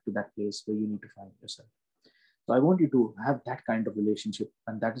you back to that place where you need to find yourself. So I want you to have that kind of relationship.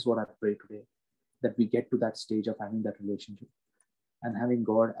 And that is what I pray today, that we get to that stage of having that relationship and having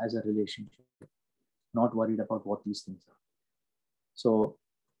God as a relationship, not worried about what these things are. So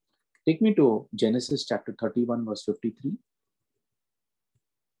take me to Genesis chapter 31, verse 53.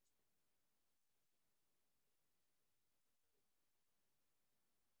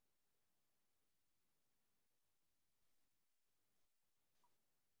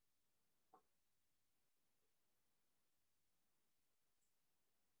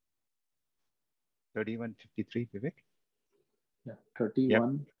 Vivek? Yeah,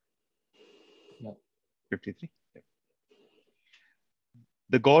 31. Yep. 53. Yep.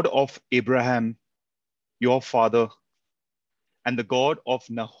 The God of Abraham, your father, and the God of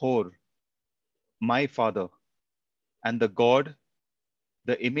Nahor, my father, and the God,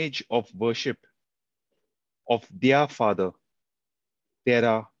 the image of worship of their father,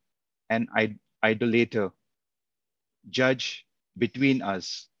 Terah, an idolater, judge between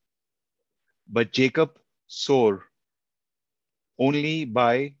us. But Jacob swore only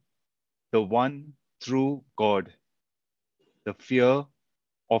by the one true God, the fear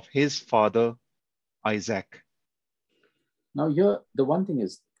of his father Isaac. Now here, the one thing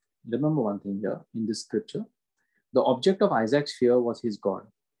is, remember one thing here in this scripture, the object of Isaac's fear was his God.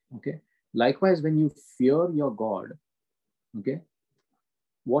 Okay. Likewise, when you fear your God, okay,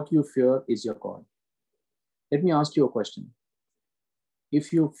 what you fear is your God. Let me ask you a question.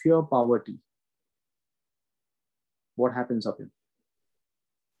 If you fear poverty, what happens of it?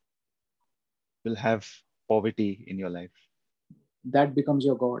 Will have poverty in your life. That becomes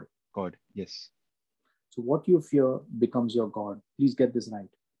your God. God, yes. So what you fear becomes your God. Please get this right.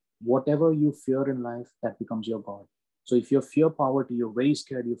 Whatever you fear in life, that becomes your God. So if you fear poverty, you're very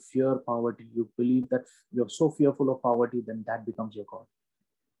scared, you fear poverty, you believe that you're so fearful of poverty, then that becomes your God.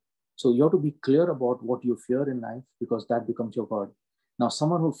 So you have to be clear about what you fear in life because that becomes your God. Now,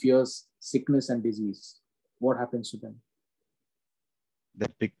 someone who fears sickness and disease, what happens to them?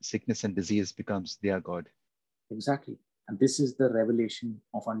 That big sickness and disease becomes their God. Exactly. And this is the revelation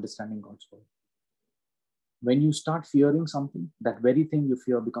of understanding God's word. When you start fearing something, that very thing you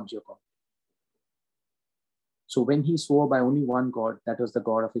fear becomes your God. So when he swore by only one God, that was the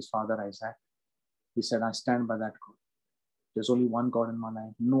God of his father Isaac, he said, I stand by that God. There's only one God in my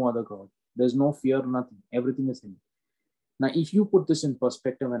life, no other God. There's no fear, nothing. Everything is him. Now, if you put this in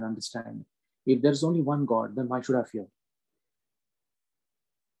perspective and understand, if there's only one God, then why should I fear?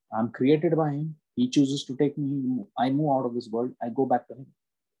 I'm created by him. He chooses to take me. I move out of this world. I go back to him.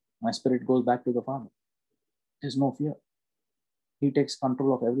 My spirit goes back to the Father. There's no fear. He takes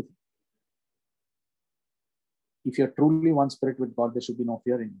control of everything. If you're truly one spirit with God, there should be no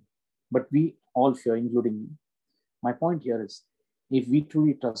fear in you. But we all fear, including me. My point here is, if we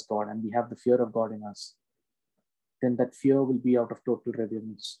truly trust God and we have the fear of God in us, then that fear will be out of total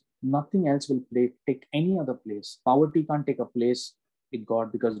reverence. Nothing else will take any other place. Poverty can't take a place with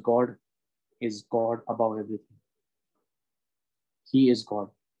God because God is God above everything. He is God.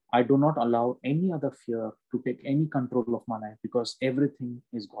 I do not allow any other fear to take any control of my life because everything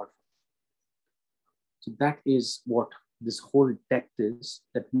is God. So that is what this whole depth is,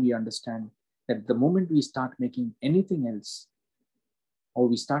 that we understand that the moment we start making anything else, or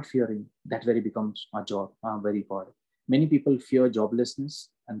we start fearing, that very becomes our job, our very God. Many people fear joblessness,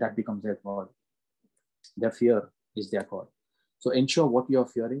 and that becomes their God. Their fear is their God. So ensure what you are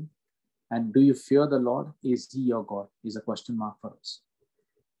fearing. And do you fear the Lord? Is he your God? Is a question mark for us.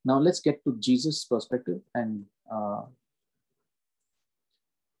 Now let's get to Jesus' perspective. And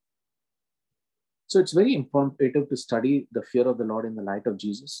so it's very imperative to study the fear of the Lord in the light of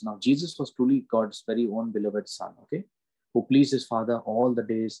Jesus. Now, Jesus was truly God's very own beloved son, okay, who pleased his Father all the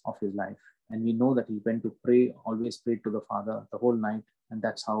days of his life. And we know that he went to pray, always prayed to the Father the whole night. And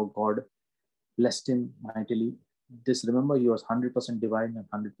that's how God blessed him mightily. This, remember, he was 100% divine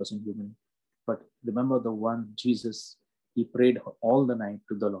and 100% human. But remember the one, Jesus, he prayed all the night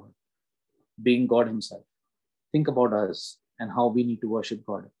to the Lord, being God himself. Think about us and how we need to worship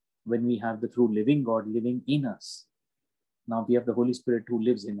God when we have the true living God living in us. Now we have the Holy Spirit who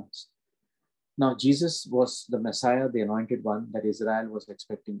lives in us. Now Jesus was the Messiah, the anointed one that Israel was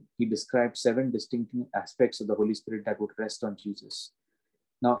expecting. He described 7 distinct aspects of the Holy Spirit that would rest on Jesus.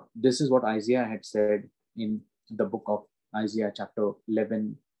 Now, this is what Isaiah had said in the book of Isaiah chapter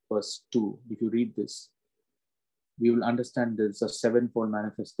 11, verse 2. If you read this, we will understand there's a 7-fold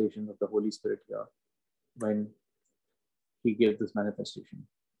manifestation of the Holy Spirit here when he gave this manifestation.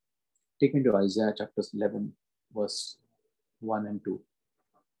 Take me to Isaiah chapter 11, verse 1 and 2.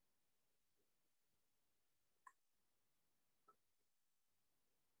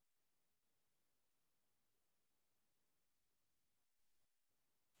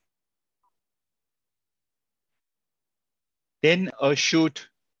 Then a shoot,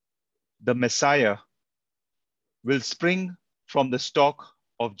 the Messiah, will spring from the stock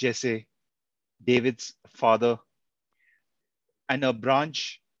of Jesse, David's father, and a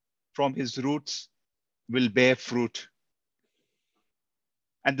branch from his roots will bear fruit.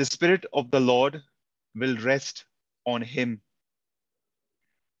 And the Spirit of the Lord will rest on him,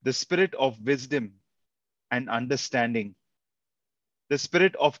 the Spirit of wisdom and understanding, the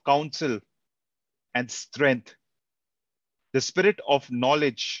Spirit of counsel and strength, the Spirit of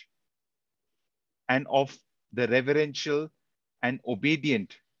knowledge and of the reverential and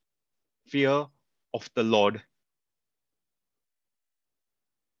obedient fear of the Lord.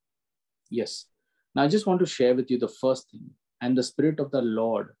 Yes. Now I just want to share with you the first thing. And the Spirit of the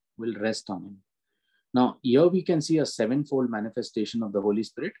Lord will rest on him. Now, here we can see a 7-fold manifestation of the Holy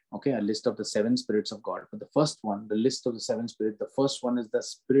Spirit. Okay, a list of the 7 spirits of God. But the first one, the list of the 7 spirits, the first one is the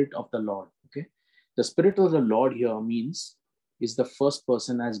Spirit of the Lord. Okay, the Spirit of the Lord here means is the first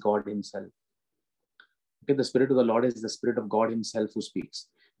person as God himself. Okay, the Spirit of the Lord is the Spirit of God himself who speaks.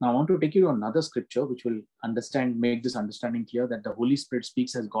 Now, I want to take you to another scripture which will make this understanding clear that the Holy Spirit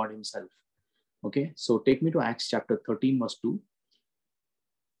speaks as God himself. Okay, so take me to Acts chapter 13, verse 2.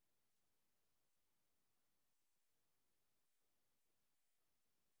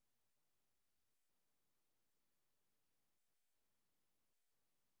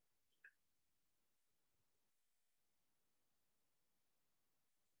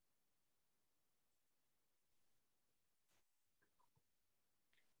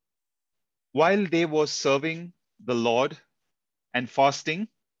 While they were serving the Lord and fasting,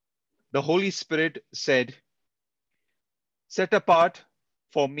 the Holy Spirit said, "Set apart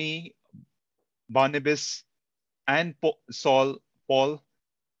for me Barnabas and Paul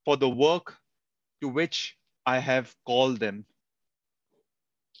for the work to which I have called them."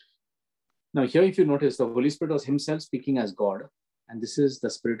 Now here, if you notice, the Holy Spirit was himself speaking as God, and this is the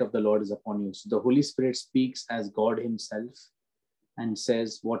Spirit of the Lord is upon you. So the Holy Spirit speaks as God himself and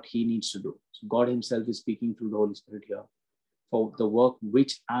says what he needs to do. So God himself is speaking through the Holy Spirit here for the work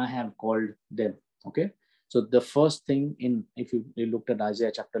which I have called them. Okay. So the first thing if you looked at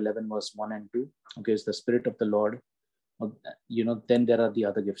Isaiah chapter 11, verse 1 and 2, okay, is the Spirit of the Lord. Then there are the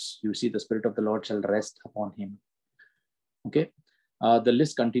other gifts. You see, the Spirit of the Lord shall rest upon him. Okay. The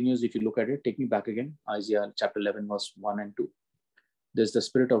list continues. If you look at it, take me back again. Isaiah chapter 11, verse 1 and 2. There's the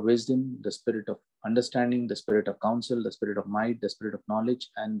Spirit of wisdom, the Spirit of understanding, the Spirit of counsel, the Spirit of might, the Spirit of knowledge,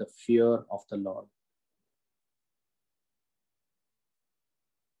 and the fear of the Lord.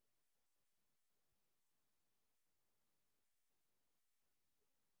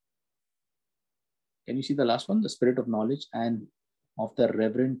 Can you see the last one? The Spirit of knowledge and of the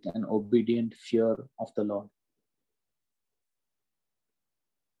reverent and obedient fear of the Lord.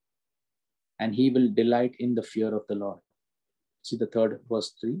 And he will delight in the fear of the Lord. See the third,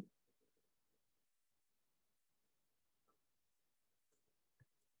 verse 3.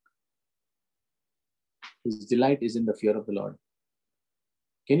 His delight is in the fear of the Lord.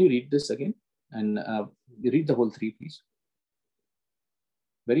 Can you read this again? And read the whole 3, please.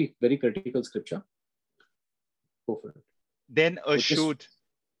 Very, very critical scripture. Go for it. Then a shoot.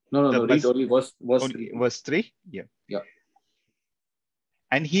 No. Read only verse 3. Verse 3? Yeah. Yeah.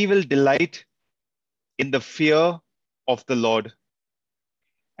 And he will delight in the fear of the Lord,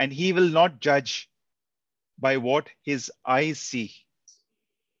 and he will not judge by what his eyes see,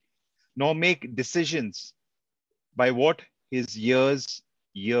 nor make decisions by what his ears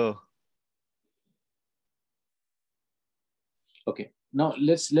hear. Okay. Now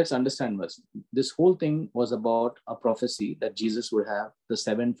let's understand this. This whole thing was about a prophecy that Jesus would have the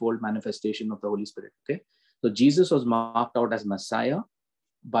sevenfold manifestation of the Holy Spirit. Okay. So Jesus was marked out as Messiah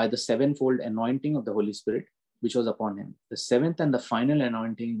by the sevenfold anointing of the Holy Spirit, which was upon him. The seventh and the final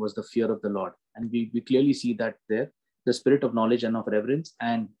anointing was the fear of the Lord. And we clearly see that there, the spirit of knowledge and of reverence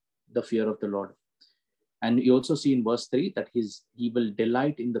and the fear of the Lord. And you also see in verse 3 that he will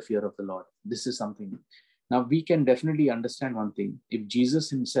delight in the fear of the Lord. This is something. Now, we can definitely understand one thing. If Jesus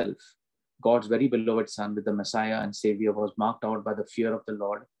himself, God's very beloved Son, with the Messiah and Savior, was marked out by the fear of the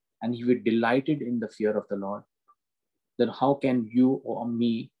Lord, and he was delighted in the fear of the Lord, then how can you or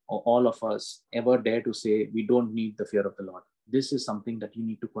me or all of us ever dare to say we don't need the fear of the Lord? This is something that you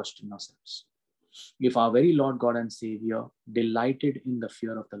need to question ourselves. If our very Lord God and Savior delighted in the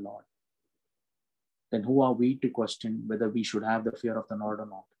fear of the Lord, then who are we to question whether we should have the fear of the Lord or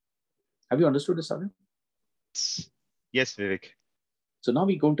not? Have you understood this, Arvind? Yes, Vivek. So now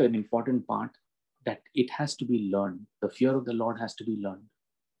we go to an important part that it has to be learned. The fear of the Lord has to be learned.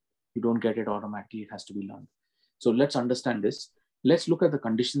 You don't get it automatically. It has to be learned. So let's understand this. Let's look at the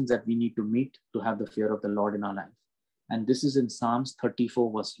conditions that we need to meet to have the fear of the Lord in our life. And this is in Psalms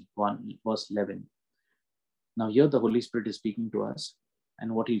 34, verse 11. Now here the Holy Spirit is speaking to us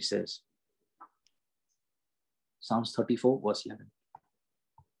and what he says. Psalms 34, verse 11.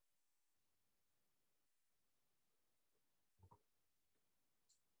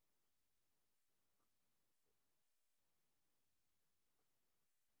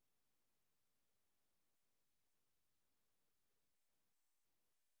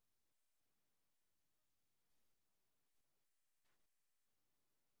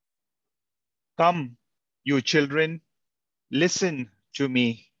 Come, you children, listen to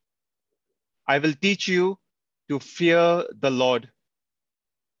me. I will teach you to fear the Lord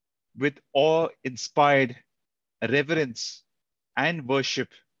with awe-inspired reverence and worship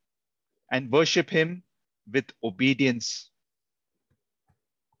him with obedience.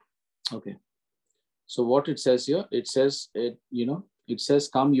 Okay. So what it says here, it says,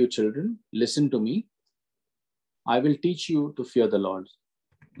 come, you children, listen to me. I will teach you to fear the Lord.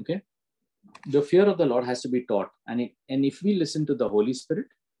 Okay. The fear of the Lord has to be taught. And if we listen to the Holy Spirit,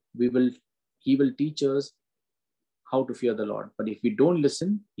 he will teach us how to fear the Lord. But if we don't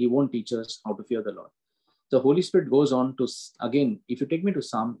listen, he won't teach us how to fear the Lord. The Holy Spirit goes on to, again, if you take me to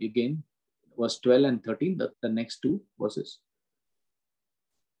Psalm again, verse 12 and 13, the next two verses.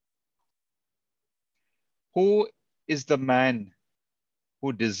 Who is the man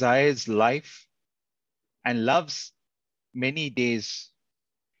who desires life and loves many days,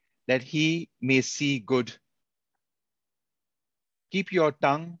 that he may see good? Keep your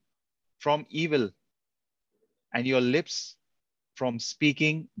tongue from evil and your lips from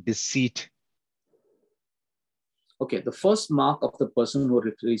speaking deceit. Okay, the first mark of the person who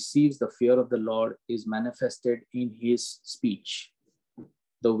receives the fear of the Lord is manifested in his speech,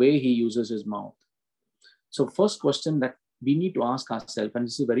 the way he uses his mouth. So first question that we need to ask ourselves, and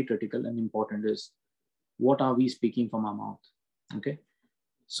this is very critical and important, is what are we speaking from our mouth? Okay.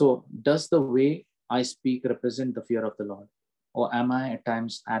 So does the way I speak represent the fear of the Lord? Or am I at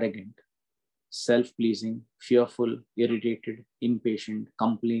times arrogant, self-pleasing, fearful, irritated, impatient,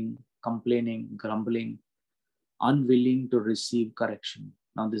 complaining, grumbling, unwilling to receive correction?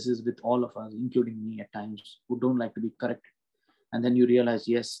 Now this is with all of us, including me at times, who don't like to be corrected. And then you realize,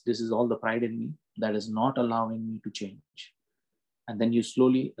 yes, this is all the pride in me that is not allowing me to change. And then you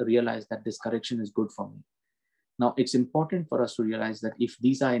slowly realize that this correction is good for me. Now, it's important for us to realize that if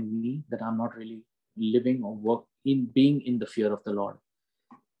these are in me, that I'm not really living or being in the fear of the Lord.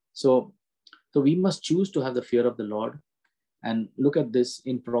 So we must choose to have the fear of the Lord. And look at this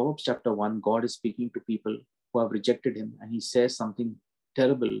in Proverbs chapter 1, God is speaking to people who have rejected him. And he says something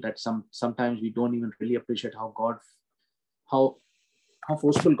terrible that sometimes we don't even really appreciate how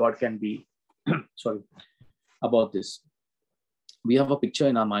forceful God can be. Sorry about this. We have a picture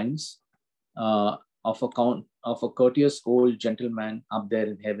in our minds of a courteous old gentleman up there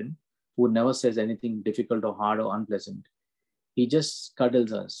in heaven who never says anything difficult or hard or unpleasant. He just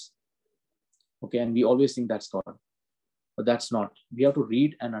cuddles us. Okay, and we always think that's God. But that's not. We have to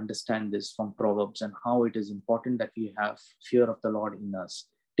read and understand this from Proverbs and how it is important that we have fear of the Lord in us.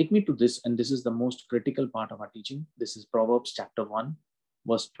 Take me to this, and this is the most critical part of our teaching. This is Proverbs chapter 1,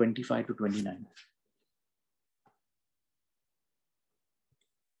 verse 25 to 29.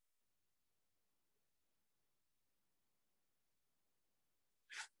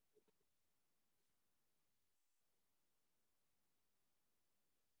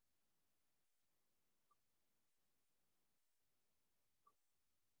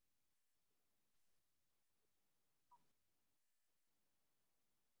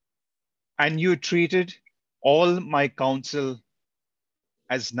 And you treated all my counsel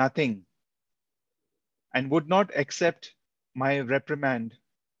as nothing, and would not accept my reprimand.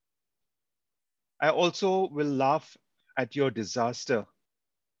 I also will laugh at your disaster.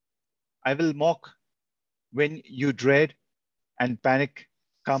 I will mock when you dread and panic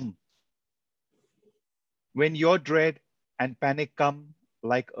come. When your dread and panic come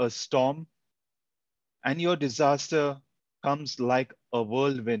like a storm, and your disaster comes like a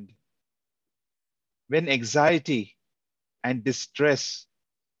whirlwind. When anxiety and distress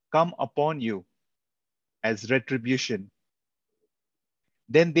come upon you as retribution,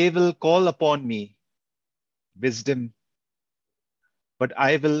 then they will call upon me, wisdom, but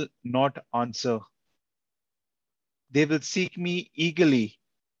I will not answer. They will seek me eagerly,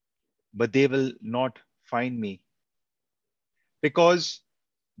 but they will not find me, because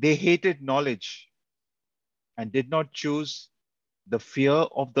they hated knowledge and did not choose the fear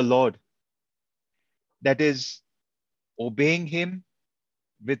of the Lord, that is, obeying him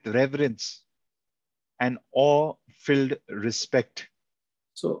with reverence and awe-filled respect.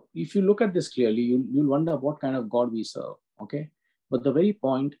 So if you look at this clearly, you'll wonder what kind of God we serve, okay? But the very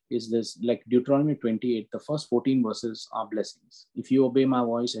point is this, like Deuteronomy 28, the first 14 verses are blessings. If you obey my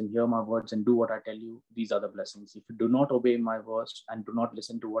voice and hear my words and do what I tell you, these are the blessings. If you do not obey my words and do not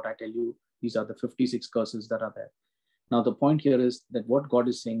listen to what I tell you, these are the 56 curses that are there. Now, the point here is that what God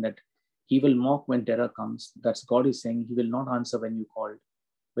is saying, that he will mock when terror comes. That's God is saying he will not answer when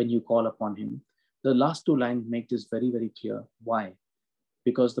you call upon him. The last two lines make this very, very clear. Why?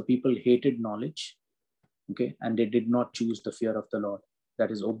 Because the people hated knowledge, okay, and they did not choose the fear of the Lord.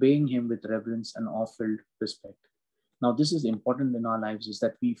 That is obeying him with reverence and awe-filled respect. Now, this is important in our lives, is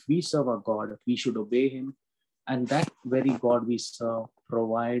that if we serve a God, we should obey him, and that very God we serve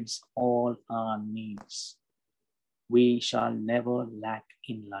provides all our needs. We shall never lack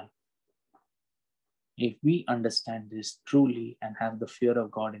in life. If we understand this truly and have the fear of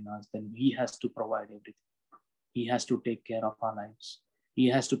God in us, then he has to provide everything. He has to take care of our lives. He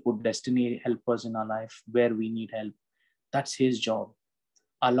has to put destiny helpers in our life where we need help. That's his job.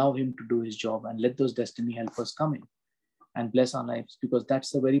 Allow him to do his job and let those destiny helpers come in and bless our lives, because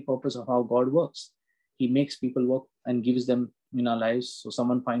that's the very purpose of how God works. He makes people work and gives them in our lives. So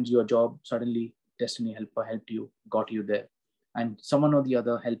someone finds you a job, suddenly destiny helper helped you, got you there. And someone or the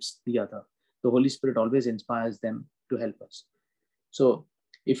other helps the other. The Holy Spirit always inspires them to help us. So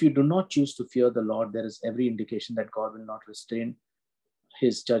if you do not choose to fear the Lord, there is every indication that God will not restrain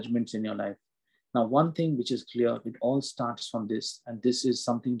his judgments in your life. Now, one thing which is clear, it all starts from this, and this is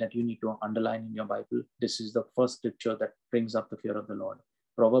something that you need to underline in your Bible. This is the first scripture that brings up the fear of the Lord.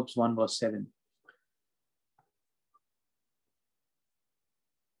 Proverbs 1 verse 7.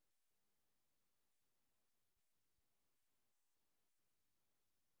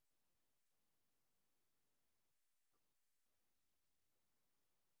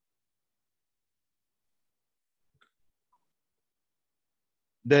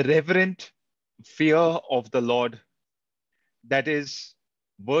 The reverent fear of the Lord, that is,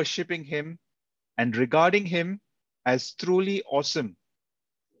 worshipping him and regarding him as truly awesome,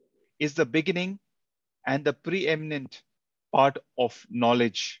 is the beginning and the preeminent part of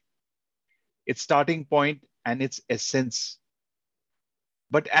knowledge, its starting point and its essence.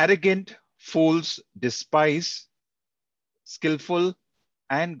 But arrogant fools despise skillful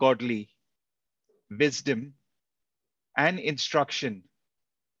and godly wisdom and instruction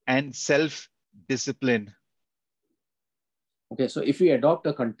and self-discipline. Okay, so if we adopt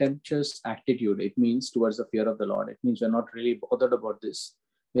a contemptuous attitude, it means towards the fear of the Lord. It means we're not really bothered about this.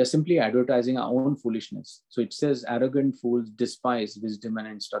 We are simply advertising our own foolishness. So it says arrogant fools despise wisdom and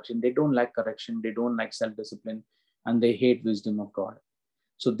instruction. They don't like correction. They don't like self-discipline, and they hate wisdom of God.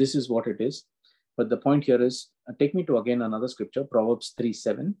 So this is what it is. But the point here is, take me to again another scripture, Proverbs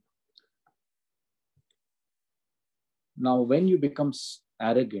 3:7. Now, when you become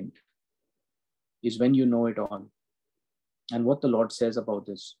arrogant is when you know it all. And what the Lord says about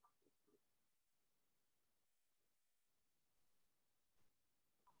this.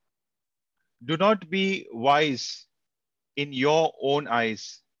 Do not be wise in your own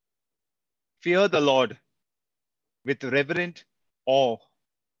eyes. Fear the Lord with reverent awe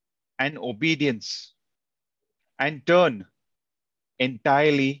and obedience and turn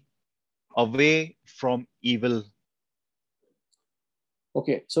entirely away from evil.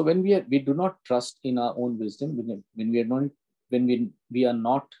 Okay, so when we do not trust in our own wisdom, when we are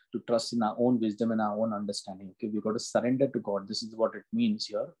not to trust in our own wisdom and our own understanding. Okay, we've got to surrender to God. This is what it means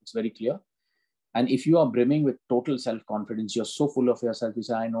here. It's very clear. And if you are brimming with total self-confidence, you're so full of yourself, you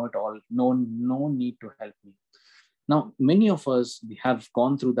say, I know it all. No need to help me. Now, many of us, we have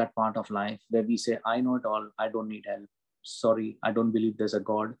gone through that part of life where we say, I know it all. I don't need help. Sorry, I don't believe there's a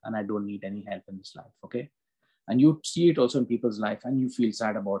God and I don't need any help in this life. Okay. And you see it also in people's life and you feel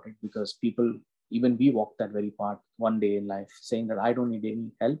sad about it because people, even we walk that very part one day in life saying that I don't need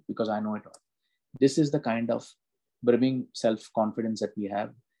any help because I know it all. This is the kind of brimming self-confidence that we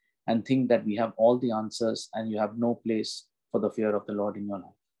have and think that we have all the answers and you have no place for the fear of the Lord in your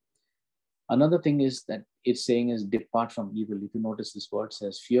life. Another thing is that it's saying is depart from evil. If you notice this word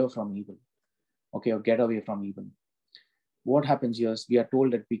says fear from evil. Okay, or get away from evil. What happens here is we are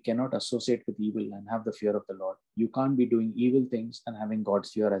told that we cannot associate with evil and have the fear of the Lord. You can't be doing evil things and having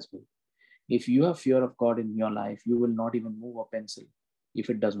God's fear as well. If you have fear of God in your life, you will not even move a pencil if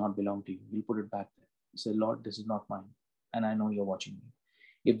it does not belong to you. You put it back there. You say, Lord, this is not mine. And I know you're watching me.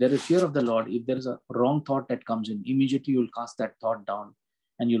 If there is fear of the Lord, if there is a wrong thought that comes in, immediately you'll cast that thought down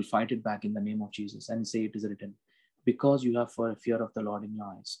and you'll fight it back in the name of Jesus and say it is written. Because you have fear of the Lord in your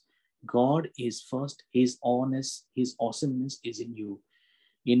eyes. God is first. His honest, his awesomeness is in you.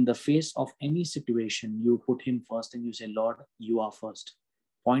 In the face of any situation, you put him first and you say, Lord, you are first.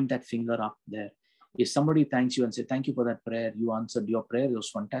 Point that finger up there. If somebody thanks you and say, thank you for that prayer, you answered your prayer. It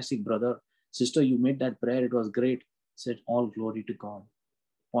was fantastic, brother. Sister, you made that prayer. It was great. Said, all glory to God.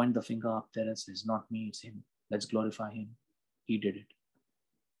 Point the finger up there and say, it's not me, it's him. Let's glorify him. He did it.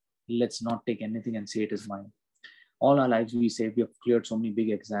 Let's not take anything and say it is mine. All our lives, we say we have cleared so many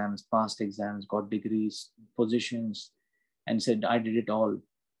big exams, past exams, got degrees, positions, and said, I did it all.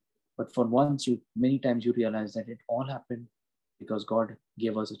 But for once, many times you realize that it all happened because God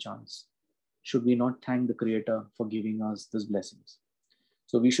gave us a chance. Should we not thank the Creator for giving us these blessings?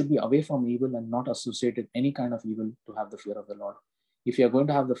 So we should be away from evil and not associate with any kind of evil to have the fear of the Lord. If you are going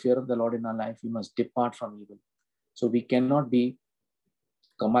to have the fear of the Lord in our life, we must depart from evil. So we cannot be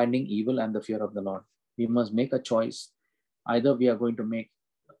combining evil and the fear of the Lord. We must make a choice. Either we are going to make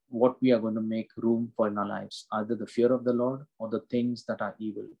what we are going to make room for in our lives, either the fear of the Lord or the things that are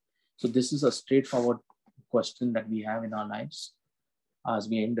evil. So this is a straightforward question that we have in our lives as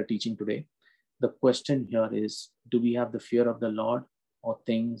we end the teaching today. The question here is, do we have the fear of the Lord or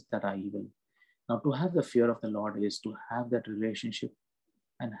things that are evil? Now, to have the fear of the Lord is to have that relationship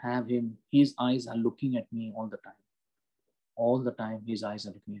and have him, his eyes are looking at me all the time. All the time, his eyes are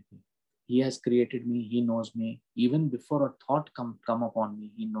looking at me. He has created me. He knows me. Even before a thought come upon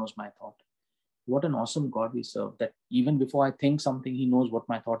me, he knows my thought. What an awesome God we serve, that even before I think something, he knows what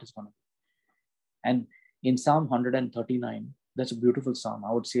my thought is going to be. And in Psalm 139, that's a beautiful psalm.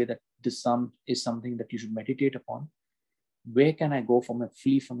 I would say that this psalm is something that you should meditate upon. Where can I go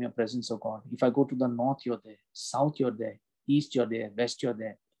flee from your presence, O God? If I go to the north, you're there. South, you're there. East, you're there. West, you're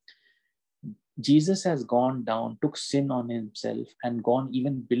there. Jesus has gone down, took sin on himself and gone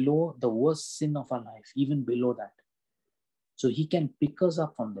even below the worst sin of our life, even below that. So he can pick us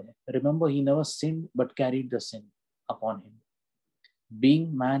up from there. Remember, he never sinned, but carried the sin upon him.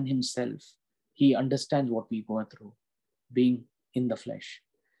 Being man himself, he understands what we go through, being in the flesh.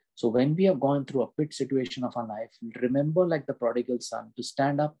 So when we have gone through a pit situation of our life, remember like the prodigal son to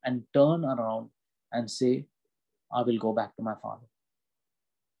stand up and turn around and say, I will go back to my father.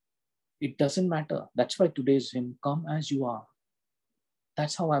 It doesn't matter. That's why today's hymn, come as you are.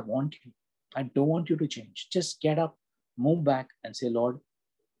 That's how I want you. I don't want you to change. Just get up, move back and say, Lord,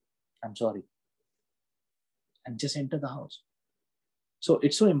 I'm sorry. And just enter the house. So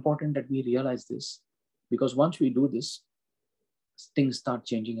it's so important that we realize this, because once we do this, things start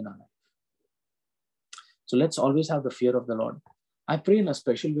changing in our life. So let's always have the fear of the Lord. I pray in a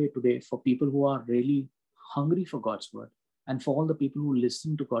special way today for people who are really hungry for God's word. And for all the people who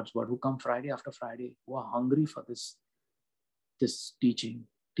listen to God's word, who come Friday after Friday, who are hungry for this teaching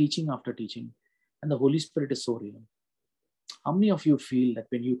after teaching. And the Holy Spirit is so real. How many of you feel that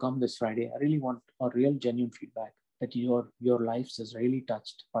when you come this Friday, I really want a real genuine feedback that your life is really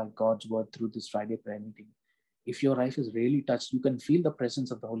touched by God's word through this Friday prayer meeting? If your life is really touched, you can feel the presence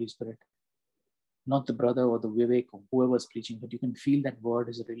of the Holy Spirit. Not the brother or the Vivek or whoever's preaching, but you can feel that word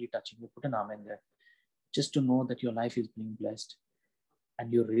is really touching you. Put an amen there. Just to know that your life is being blessed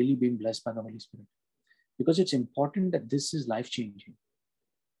and you're really being blessed by the Holy Spirit. Because it's important that this is life-changing.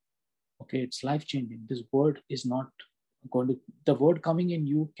 Okay, it's life-changing. This word is not The word coming in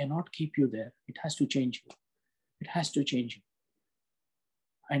you cannot keep you there. It has to change you. It has to change you.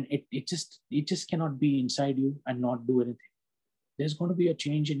 And it just cannot be inside you and not do anything. There's going to be a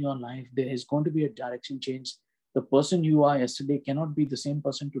change in your life. There is going to be a direction change. The person you are yesterday cannot be the same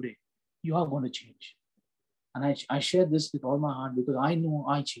person today. You are going to change. And I share this with all my heart because I know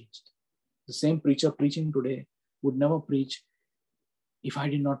I changed. The same preacher preaching today would never preach if I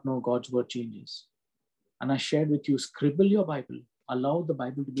did not know God's word changes. And I shared with you, scribble your Bible. Allow the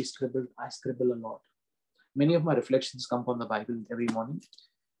Bible to be scribbled. I scribble a lot. Many of my reflections come from the Bible every morning.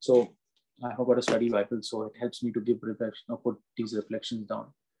 So I have got a study Bible, so it helps me to give reflection or put these reflections down.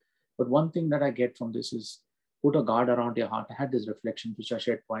 But one thing that I get from this is put a guard around your heart. I had this reflection, which I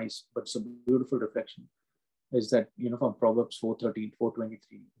shared twice, but it's a beautiful reflection. Is that, from Proverbs 4:13,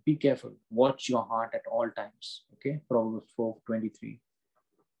 4:23. Be careful. Watch your heart at all times. Okay, Proverbs 4:23.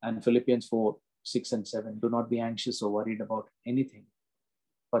 And Philippians 4:6 and 7. Do not be anxious or worried about anything,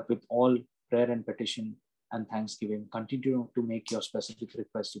 but with all prayer and petition and thanksgiving, continue to make your specific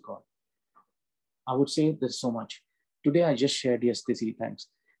request to God. I would say there's so much. Today I just shared, yes, thanks.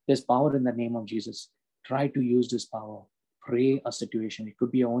 There's power in the name of Jesus. Try to use this power. Pray a situation. It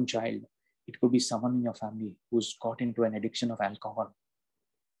could be your own child. It could be someone in your family who's got into an addiction of alcohol.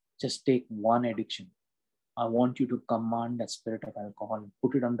 Just take one addiction. I want you to command that spirit of alcohol,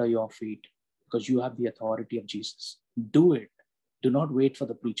 put it under your feet because you have the authority of Jesus. Do it. Do not wait for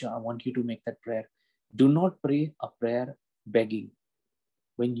the preacher. I want you to make that prayer. Do not pray a prayer begging.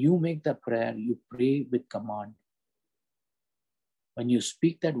 When you make that prayer, you pray with command. When you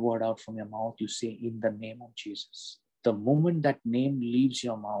speak that word out from your mouth, you say, in the name of Jesus. The moment that name leaves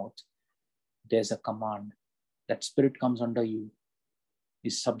your mouth, there's a command. That spirit comes under you,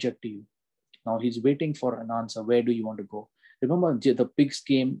 is subject to you. Now he's waiting for an answer. Where do you want to go? Remember the pigs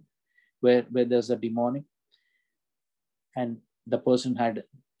came where there's a demonic and the person had,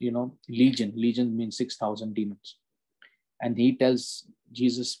 legion. Legion means 6,000 demons. And he tells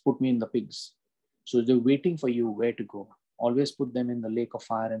Jesus, put me in the pigs. So they're waiting for you where to go. Always put them in the lake of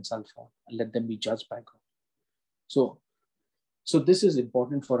fire and sulfur and let them be judged by God. So this is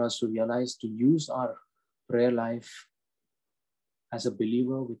important for us to realize, to use our prayer life as a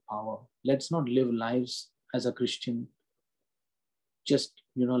believer with power. Let's not live lives as a Christian, just,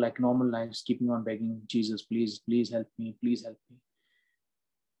 like normal lives, keeping on begging, Jesus, please help me, please help me.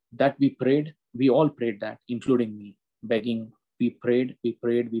 That we prayed, we all prayed that, including me, begging, we prayed.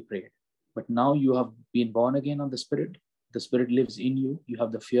 But now you have been born again of the Spirit. The Spirit lives in you. You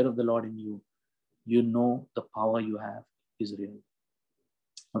have the fear of the Lord in you. You know the power you have is real.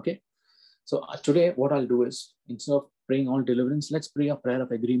 Okay. So today what I'll do is, instead of praying all deliverance, let's pray a prayer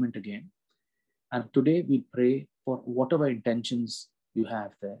of agreement again. And today we pray for whatever intentions you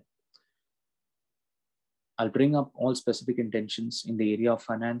have there. I'll bring up all specific intentions in the area of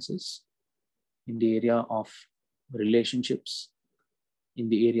finances, in the area of relationships, in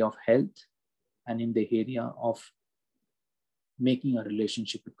the area of health, and in the area of making a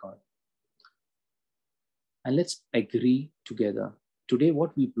relationship with God. And let's agree together. Today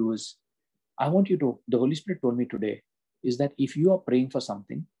what we do is, I want you to, the Holy Spirit told me today, is that if you are praying for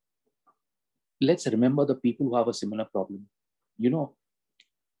something, let's remember the people who have a similar problem.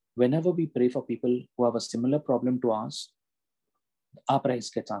 Whenever we pray for people who have a similar problem to us, our prayer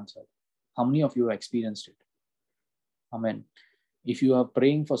gets answered. How many of you have experienced it? Amen. If you are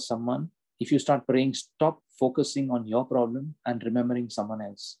praying for someone, if you start praying, stop focusing on your problem and remembering someone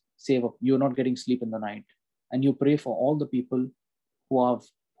else. Say you're not getting sleep in the night, and you pray for all the people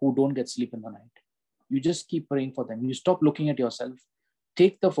who don't get sleep in the night. You just keep praying for them. You stop looking at yourself,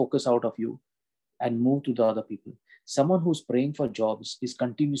 take the focus out of you and move to the other people. Someone who's praying for jobs is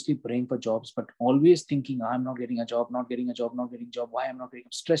continuously praying for jobs, but always thinking, I'm not getting a job, not getting a job. Why I'm not getting,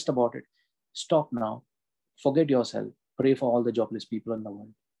 I'm stressed about it. Stop now. Forget yourself. Pray for all the jobless people in the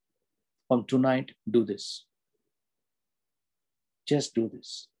world. From tonight, do this. Just do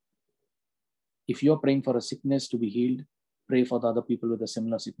this. If you're praying for a sickness to be healed, pray for the other people with a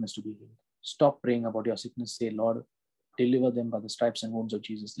similar sickness to be healed. Stop praying about your sickness. Say, Lord, deliver them by the stripes and wounds of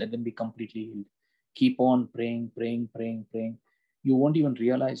Jesus. Let them be completely healed. Keep on praying. You won't even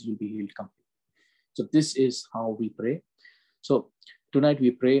realize you'll be healed completely. So this is how we pray. So tonight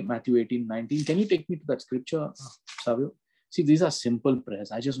we pray Matthew 18:19. Can you take me to that scripture, Savio? See, these are simple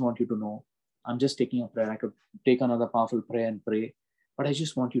prayers. I just want you to know. I'm just taking a prayer. I could take another powerful prayer and pray. But I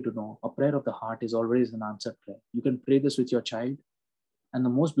just want you to know, a prayer of the heart is always an answered prayer. You can pray this with your child. And the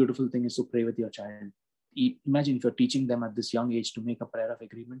most beautiful thing is to pray with your child. Imagine if you're teaching them at this young age to make a prayer of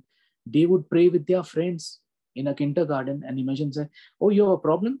agreement. They would pray with their friends in a kindergarten and imagine say, oh, you have a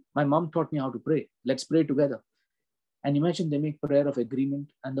problem? My mom taught me how to pray. Let's pray together. And imagine they make prayer of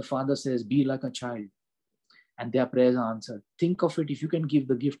agreement and the father says, be like a child. And their prayers are answered. Think of it, if you can give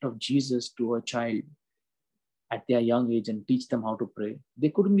the gift of Jesus to a child at their young age and teach them how to pray, there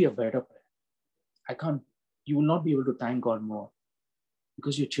couldn't be a better prayer. You will not be able to thank God more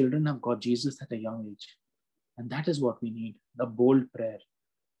because your children have got Jesus at a young age. And that is what we need, the bold prayer.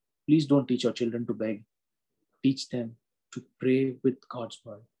 Please don't teach your children to beg. Teach them to pray with God's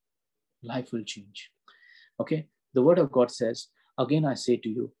word. Life will change. Okay? The word of God says, again I say to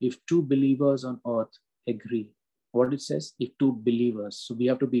you, if two believers on earth agree, what it says, if two believers, so we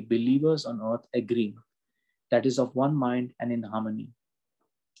have to be believers on earth agreeing, that is of one mind and in harmony,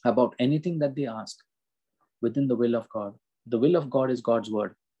 about anything that they ask within the will of God. The will of God is God's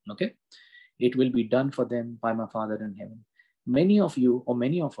word. Okay? It will be done for them by my Father in heaven. Many of you, or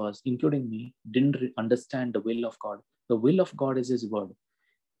many of us, including me, didn't understand the will of God. The will of God is his word.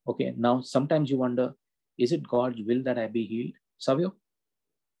 Okay, now sometimes you wonder, is it God's will that I be healed? Savio?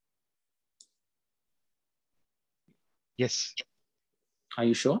 Yes. Are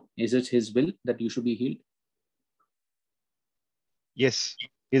you sure? Is it his will that you should be healed? Yes.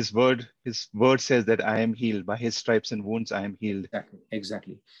 His word says that I am healed. By his stripes and wounds, I am healed.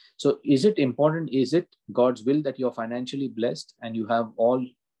 Exactly. So is it important? Is it God's will that you're financially blessed and you have all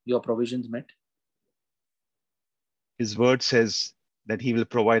your provisions met? His word says that he will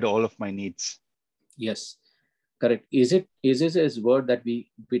provide all of my needs. Yes, correct. Is it his word that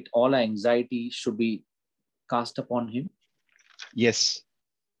we, with all our anxiety, should be cast upon him? Yes.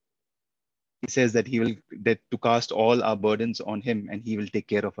 He says that to cast all our burdens on him and he will take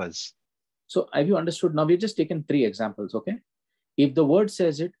care of us. So have you understood? Now we've just taken 3 examples, okay? If the word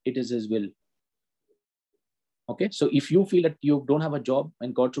says it, it is his will. Okay, so if you feel that you don't have a job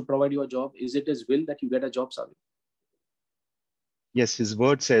and God should provide you a job, is it his will that you get a job, Savi? Yes, his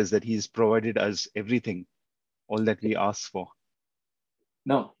word says that he's provided us everything, all that we ask for.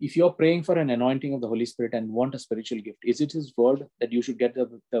 Now, if you're praying for an anointing of the Holy Spirit and want a spiritual gift, is it his word that you should get the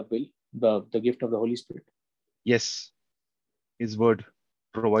gift of the Holy Spirit? Yes, his word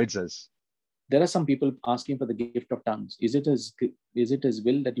provides us. There are some people asking for the gift of tongues. Is it his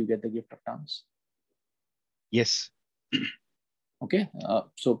will that you get the gift of tongues? Yes. Okay,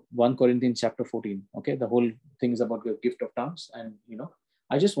 so 1 Corinthians chapter 14. Okay, the whole thing is about the gift of tongues. And,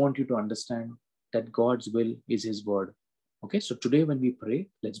 I just want you to understand that God's will is his word. Okay, so today when we pray,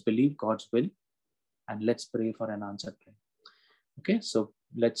 let's believe God's will and let's pray for an answered prayer. Okay, so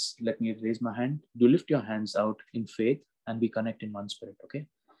let me raise my hand. Do lift your hands out in faith and we connect in one spirit. Okay,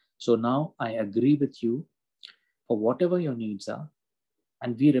 so now I agree with you for whatever your needs are.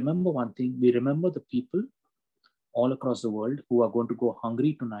 And we remember one thing, we remember the people all across the world who are going to go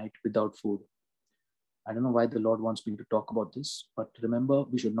hungry tonight without food. I don't know why the Lord wants me to talk about this, but remember,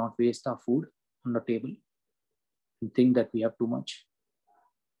 we should not waste our food on the table and think that we have too much.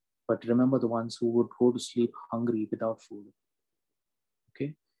 But remember the ones who would go to sleep hungry without food.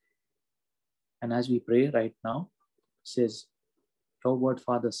 Okay? And as we pray right now, says, your word,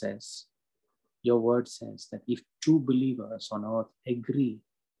 Father, says, your word says that if 2 believers on earth agree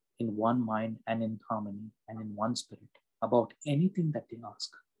in one mind and in harmony and in one spirit about anything that they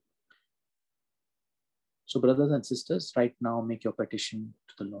ask. So brothers and sisters, right now, make your petition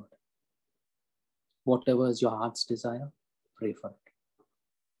to the Lord. Whatever is your heart's desire, pray for it.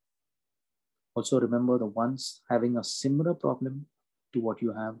 Also remember the ones having a similar problem to what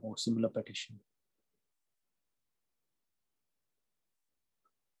you have or similar petition.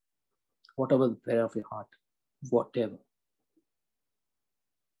 Whatever the prayer of your heart, whatever.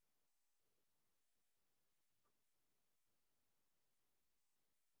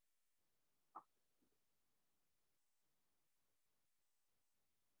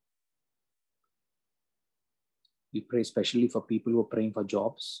 We pray especially for people who are praying for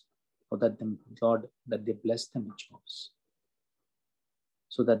jobs, for that Lord, that they bless them with jobs,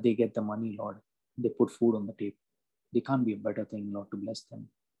 so that they get the money, Lord. They put food on the table. They can't be a better thing, Lord, to bless them.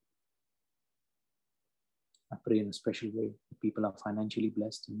 I pray in a special way that people are financially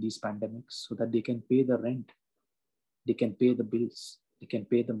blessed in these pandemics so that they can pay the rent, they can pay the bills, they can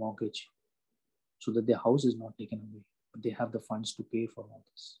pay the mortgage, so that their house is not taken away, but they have the funds to pay for all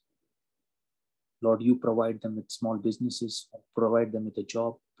this. Lord, you provide them with small businesses, provide them with a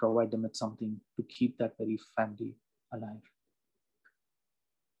job, provide them with something to keep that very family alive.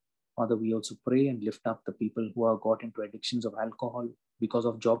 Father, we also pray and lift up the people who have got into addictions of alcohol because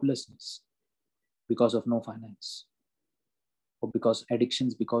of joblessness, because of no finance, or because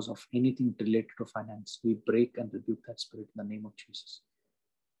addictions, because of anything related to finance. We break and rebuke that spirit in the name of Jesus.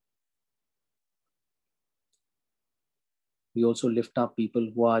 We also lift up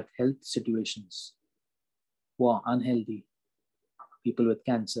people who are at health situations, who are unhealthy, people with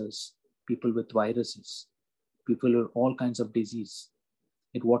cancers, people with viruses, people with all kinds of disease,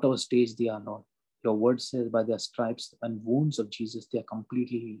 at whatever stage they are, Lord. Your word says by their stripes and wounds of Jesus, they are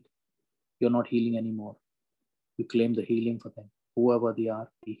completely healed. You're not healing anymore. We claim the healing for them. Whoever they are,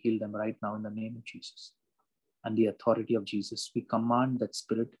 we heal them right now in the name of Jesus. And the authority of Jesus, we command that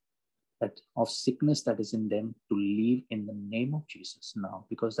spirit that of sickness that is in them to leave in the name of Jesus now,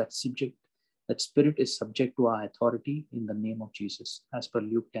 because that spirit is subject to our authority in the name of Jesus, as per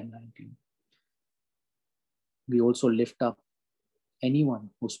Luke 10:19. We also lift up anyone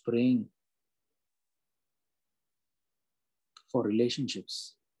who's praying for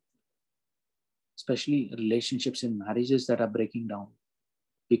relationships, especially relationships in marriages that are breaking down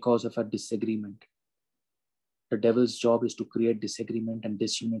because of a disagreement. The devil's job is to create disagreement and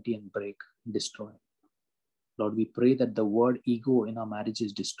disunity and break, and destroy. Lord, we pray that the word ego in our marriage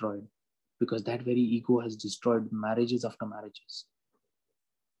is destroyed, because that very ego has destroyed marriages after marriages.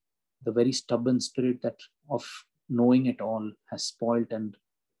 The very stubborn spirit that of knowing it all has spoiled and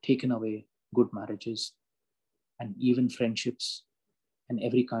taken away good marriages and even friendships and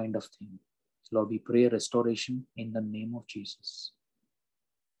every kind of thing. So Lord, we pray restoration in the name of Jesus.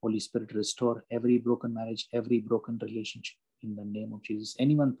 Holy Spirit, restore every broken marriage, every broken relationship in the name of Jesus.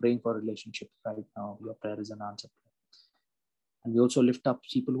 Anyone praying for relationships right now, your prayer is an answered prayer. And we also lift up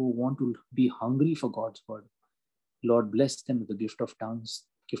people who want to be hungry for God's word. Lord, bless them with the gift of tongues,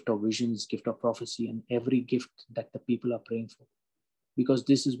 gift of visions, gift of prophecy, and every gift that the people are praying for. Because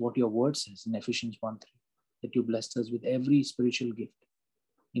this is what your word says in Ephesians 1:3, that you blessed us with every spiritual gift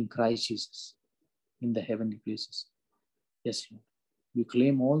in Christ Jesus, in the heavenly places. Yes, Lord. We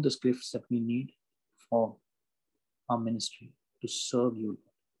claim all the gifts that we need for our ministry to serve you.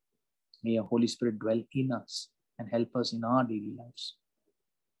 May your Holy Spirit dwell in us and help us in our daily lives.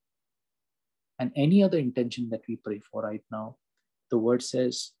 And any other intention that we pray for right now, the word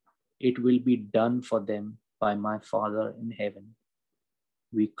says, it will be done for them by my Father in heaven.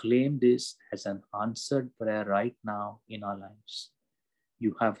 We claim this as an answered prayer right now in our lives.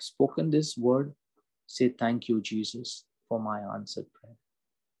 You have spoken this word. Say, thank you, Jesus, for my answered prayer.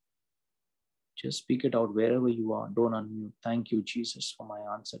 Just speak it out wherever you are. Don't unmute. Thank you, Jesus, for my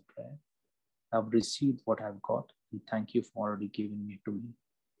answered prayer. I've received what I've got, and thank you for already giving it to me.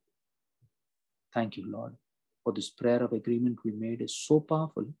 Thank you, Lord, for this prayer of agreement we made is so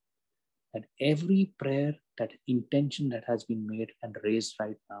powerful that every prayer, that intention that has been made and raised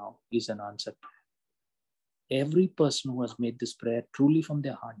right now is an answered prayer. Every person who has made this prayer truly from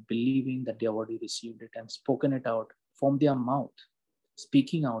their heart, believing that they have already received it and spoken it out from their mouth,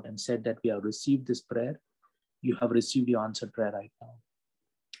 speaking out and said that we have received this prayer, you have received your answered prayer right now.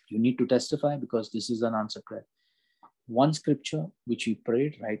 You need to testify because this is an answered prayer. One scripture which we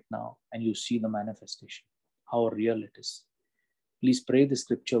prayed right now, and you see the manifestation, how real it is. Please pray the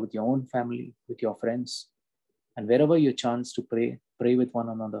scripture with your own family, with your friends, and wherever you chance to pray, pray with one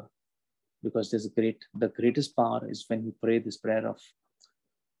another, because the greatest power is when you pray this prayer of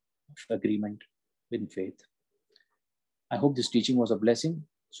agreement in faith. I hope this teaching was a blessing.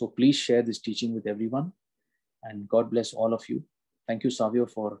 So please share this teaching with everyone, and God bless all of you. Thank you, Savio,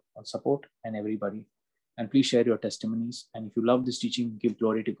 for support and everybody. And please share your testimonies. And if you love this teaching, give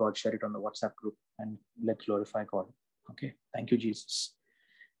glory to God, share it on the WhatsApp group, and let's glorify God. Okay. Thank you, Jesus.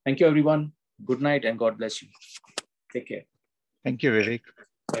 Thank you, everyone. Good night, and God bless you. Take care. Thank you, Vivek.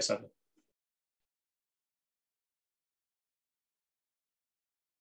 Bye, Savio.